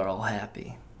 3 are all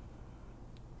happy.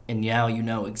 And now you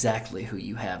know exactly who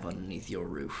you have underneath your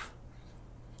roof.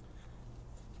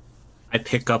 I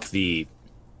pick up the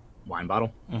wine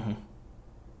bottle. Mm-hmm. And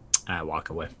I walk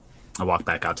away. I walk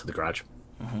back out to the garage.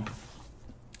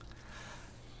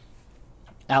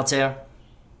 Altair,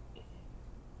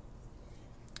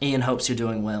 Ian hopes you're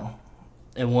doing well,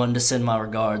 and wanted to send my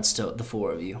regards to the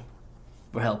four of you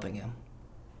for helping him.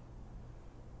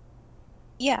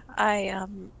 Yeah, I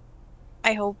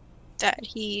hope that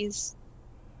he's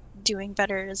doing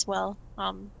better as well.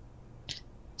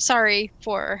 Sorry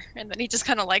for, and then he just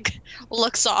kind of like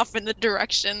looks off in the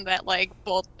direction that like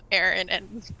both Aaron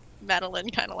and Madeline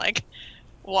kind of like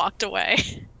walked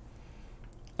away.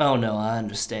 Oh no, I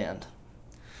understand.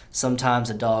 Sometimes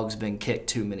a dog's been kicked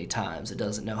too many times. It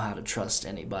doesn't know how to trust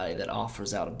anybody that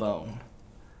offers out a bone.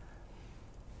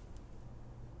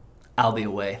 I'll be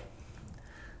away.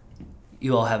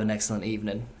 You all have an excellent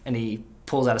evening. And he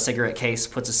pulls out a cigarette case,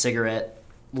 puts a cigarette,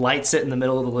 lights it in the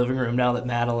middle of the living room now that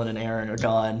Madeline and Aaron are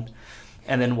gone,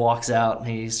 and then walks out, and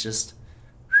he's just...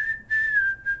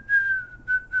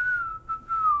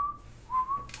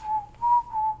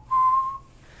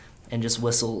 and just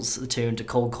whistles the tune to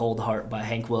Cold Cold Heart by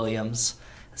Hank Williams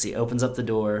as he opens up the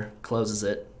door, closes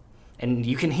it. And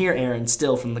you can hear Aaron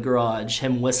still from the garage,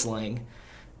 him whistling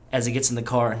as he gets in the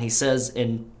car, and he says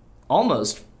in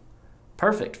almost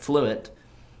perfect, fluent,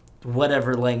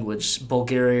 whatever language,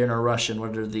 Bulgarian or Russian,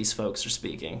 whatever these folks are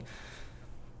speaking.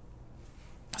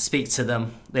 Speaks to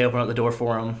them. They open up the door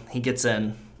for him. He gets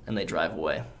in, and they drive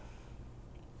away.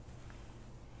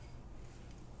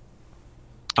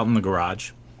 Out in the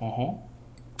garage, Uh-huh.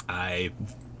 I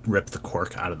rip the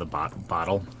cork out of the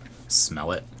bottle,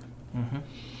 smell it. Mm-hmm.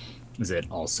 Is it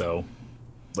also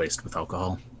laced with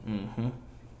alcohol? Mm-hmm.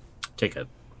 Take a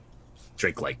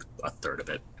drink, like a third of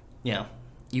it. Yeah.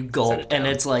 You Set gulp, it down. and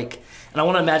it's like, and I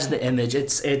want to imagine the image.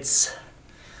 It's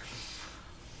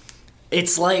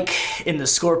like in the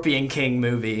Scorpion King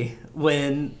movie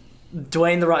when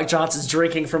Dwayne The Rock Johnson's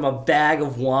drinking from a bag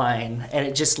of wine, and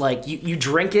it just like, you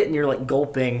drink it and you're like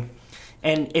gulping,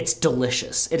 and it's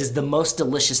delicious. It is the most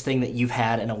delicious thing that you've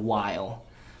had in a while.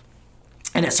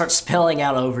 And it starts spilling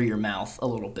out over your mouth a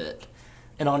little bit,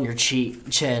 and on your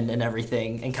chin and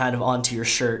everything, and kind of onto your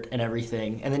shirt and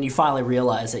everything. And then you finally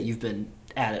realize that you've been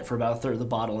at it for about a third of the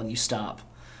bottle, and you stop.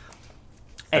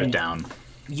 Put it And down.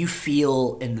 you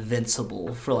feel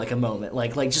invincible for like a moment,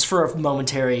 like just for a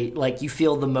momentary, like you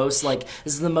feel the most, like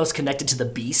this is the most connected to the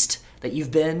beast that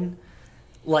you've been,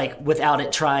 like without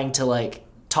it trying to like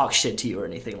talk shit to you or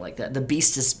anything like that. The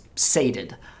beast is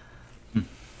sated.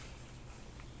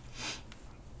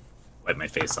 Wipe my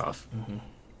face off. Mm-hmm.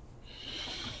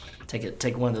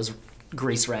 Take one of those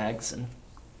grease rags and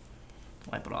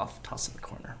wipe it off, toss it in the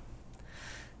corner.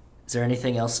 Is there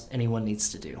anything else anyone needs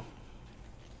to do?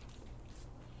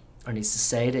 Or needs to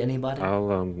say to anybody?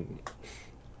 I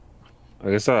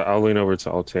guess I'll lean over to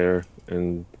Altair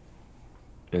and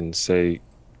say,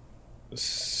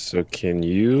 so can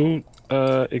you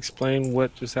explain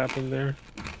what just happened there?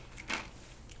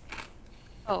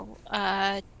 Oh,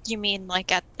 you mean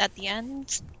like at the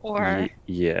end? Or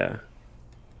Yeah.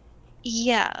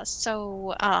 yeah,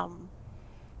 so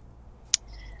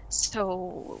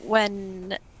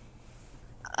when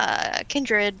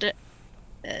Kindred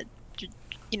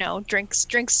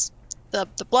drinks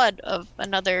the blood of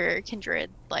another Kindred,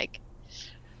 like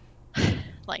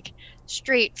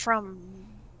straight from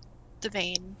the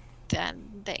vein, then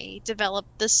they develop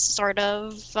this sort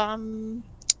of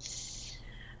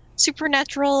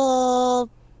supernatural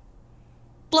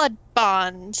blood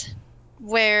bond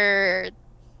where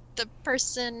the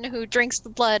person who drinks the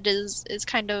blood is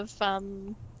kind of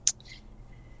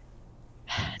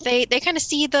they kind of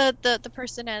see the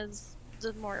person as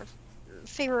the more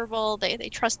favorable. They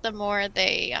trust them more.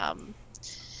 They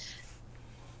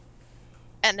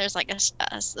and there's like a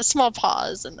small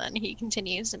pause, and then he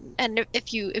continues, and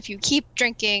if you keep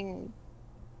drinking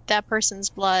that person's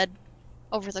blood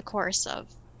over the course of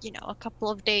a couple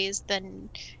of days, then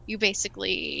you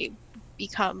basically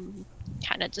become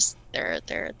kind of just their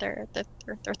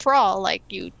thrall. Like,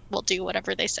 you will do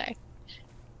whatever they say.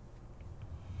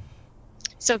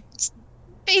 So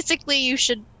basically you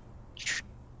should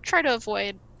try to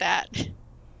avoid that.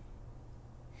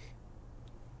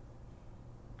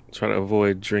 Try to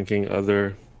avoid drinking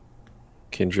other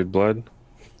kindred blood.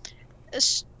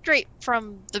 Straight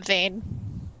from the vein.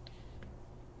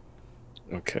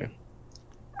 Okay.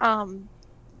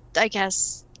 I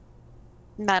guess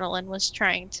Madeline was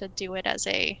trying to do it as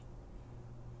a,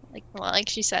 like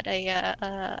she said,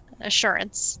 a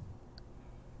assurance.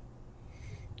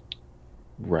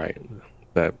 Right.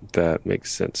 That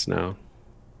makes sense now.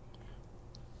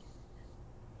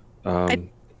 Go ahead.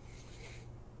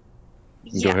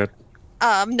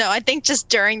 No, I think just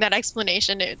during that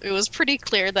explanation, it was pretty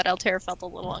clear that Altair felt a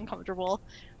little uncomfortable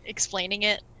explaining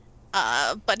it.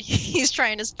 But he's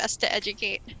trying his best to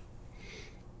educate.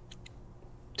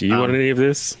 Do you want any of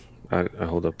this? I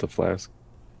hold up the flask.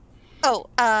 Oh,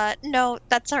 no,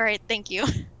 that's all right. Thank you.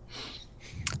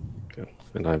 Okay.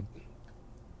 And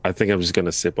I think I'm just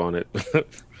gonna sip on it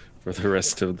for the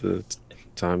rest of the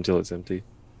time till it's empty.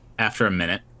 After a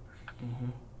minute,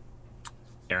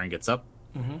 Aaron gets up,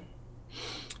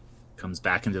 comes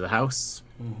back into the house,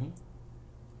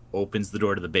 opens the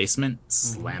door to the basement,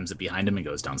 slams it behind him, and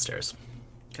goes downstairs.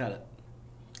 Got it.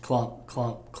 Clump,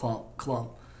 clump, clump,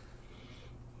 clump.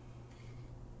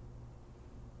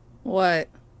 What?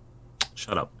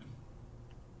 Shut up.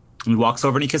 And he walks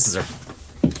over and he kisses her.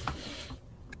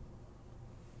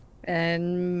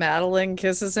 And Madeline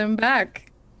kisses him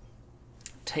back.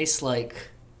 Tastes like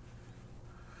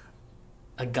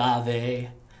agave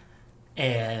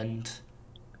and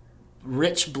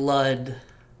rich blood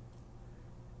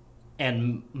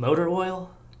and motor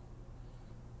oil.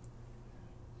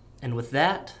 And with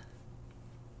that,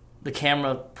 the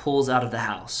camera pulls out of the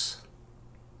house.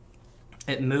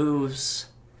 It moves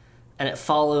and it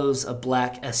follows a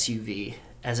black SUV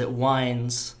as it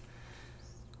winds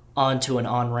onto an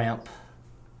on-ramp,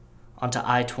 onto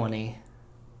I-20,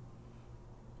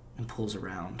 and pulls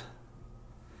around.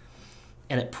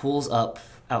 And it pulls up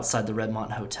outside the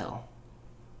Redmont Hotel.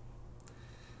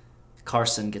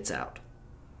 Carson gets out.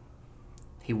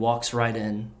 He walks right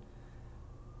in.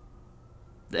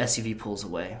 The SUV pulls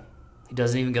away. He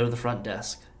doesn't even go to the front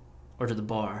desk or to the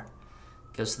bar.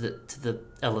 He goes to the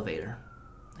elevator,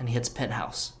 and he hits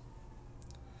Penthouse.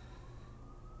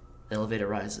 The elevator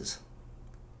rises.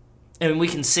 And we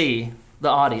can see the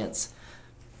audience.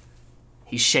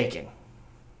 He's shaking.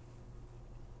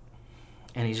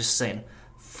 And he's just saying,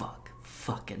 fuck,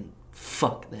 fucking,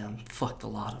 fuck them, fuck the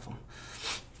lot of them.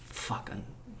 Fucking.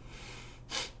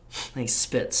 And he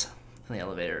spits in the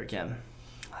elevator again.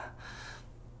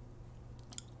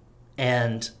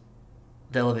 And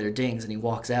the elevator dings and he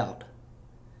walks out.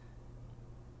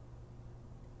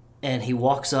 And he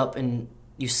walks up and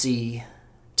you see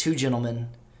two gentlemen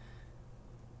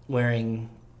wearing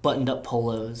buttoned up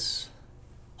polos,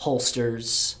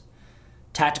 holsters,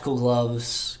 tactical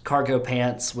gloves, cargo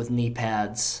pants with knee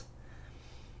pads,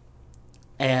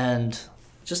 and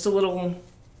just a little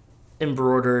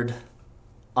embroidered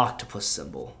octopus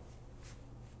symbol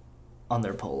on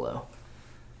their polo.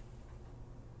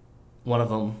 One of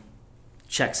them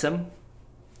checks him.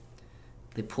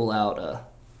 They pull out a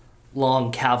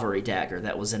long cavalry dagger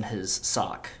that was in his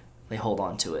sock. They hold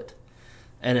on to it.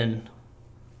 And in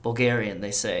Bulgarian,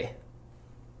 they say,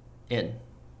 in.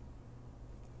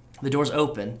 The doors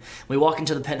open. We walk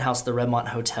into the penthouse of the Redmont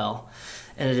Hotel,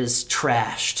 and it is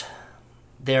trashed.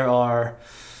 There are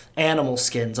animal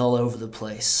skins all over the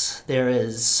place. There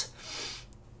is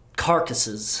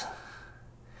carcasses.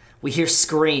 We hear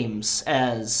screams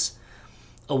as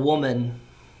a woman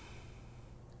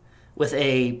with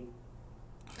a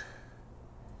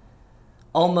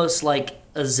almost like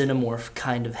a xenomorph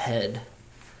kind of head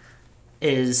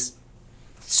is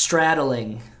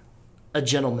straddling a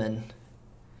gentleman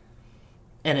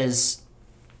and is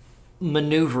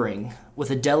maneuvering with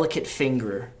a delicate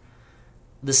finger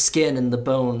the skin and the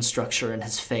bone structure in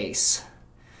his face,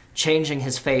 changing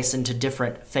his face into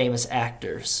different famous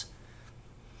actors.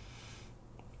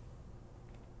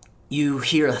 You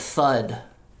hear a thud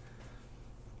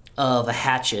of a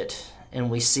hatchet,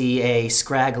 and we see a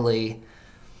scraggly,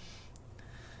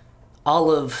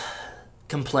 olive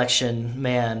complexion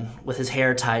man with his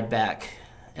hair tied back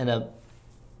and a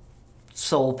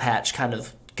soul patch kind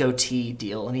of goatee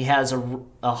deal, and he has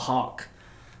a hawk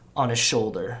on his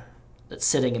shoulder that's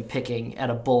sitting and picking at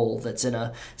a bowl that's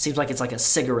in seems like it's like a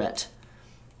cigarette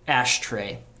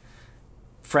ashtray,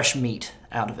 fresh meat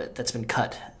out of it that's been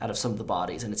cut out of some of the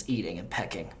bodies, and it's eating and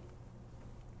pecking.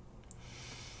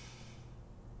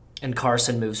 And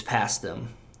Carson moves past them,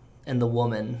 and the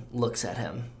woman looks at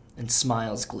him and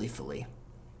smiles gleefully.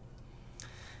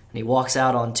 And he walks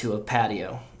out onto a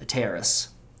patio, a terrace,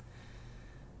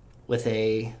 with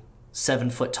a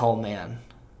 7-foot-tall man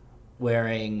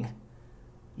wearing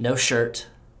no shirt,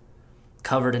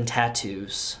 covered in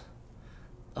tattoos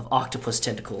of octopus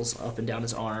tentacles up and down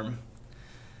his arm.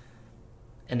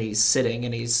 And he's sitting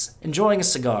and he's enjoying a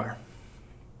cigar.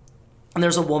 And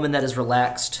there's a woman that is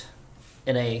relaxed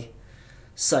in a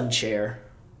sun chair.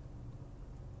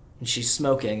 And she's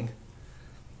smoking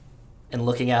and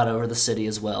looking out over the city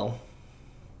as well.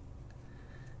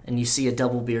 And you see a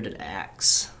double-bearded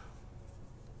axe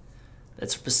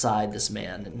that's beside this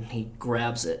man, and he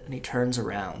grabs it and he turns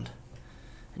around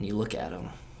and you look at him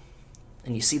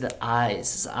and you see the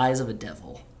eyes, his eyes of a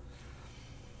devil.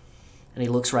 And he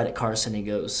looks right at Carson and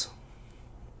he goes,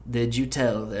 "Did you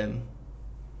tell them?"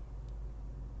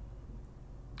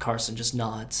 Carson just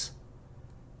nods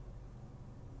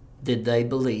Did they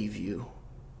believe you?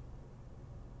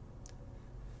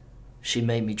 She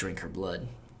made me drink her blood.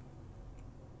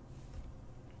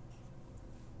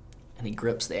 And he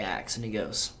grips the axe and he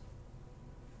goes,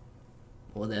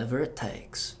 whatever it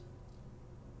takes.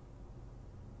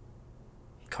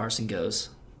 Carson goes,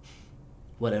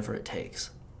 whatever it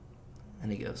takes.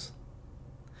 And he goes,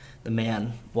 the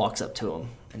man walks up to him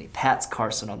and he pats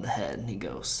Carson on the head and he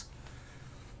goes,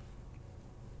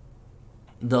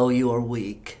 though you are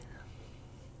weak,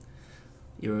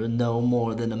 you're no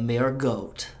more than a mere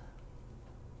goat.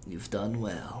 You've done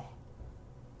well.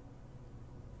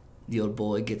 Your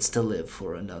boy gets to live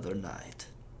for another night.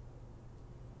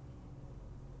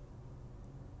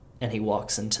 And he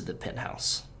walks into the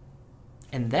penthouse.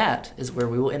 And that is where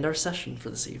we will end our session for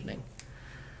this evening.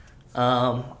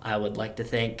 I would like to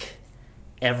thank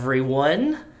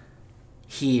everyone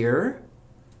here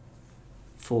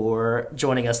for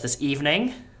joining us this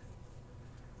evening.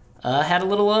 Had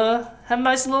a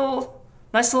nice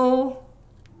little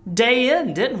day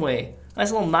in, didn't we?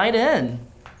 Nice little night in.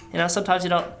 You know, sometimes you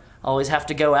don't always have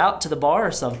to go out to the bar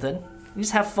or something. You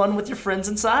just have fun with your friends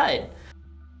inside.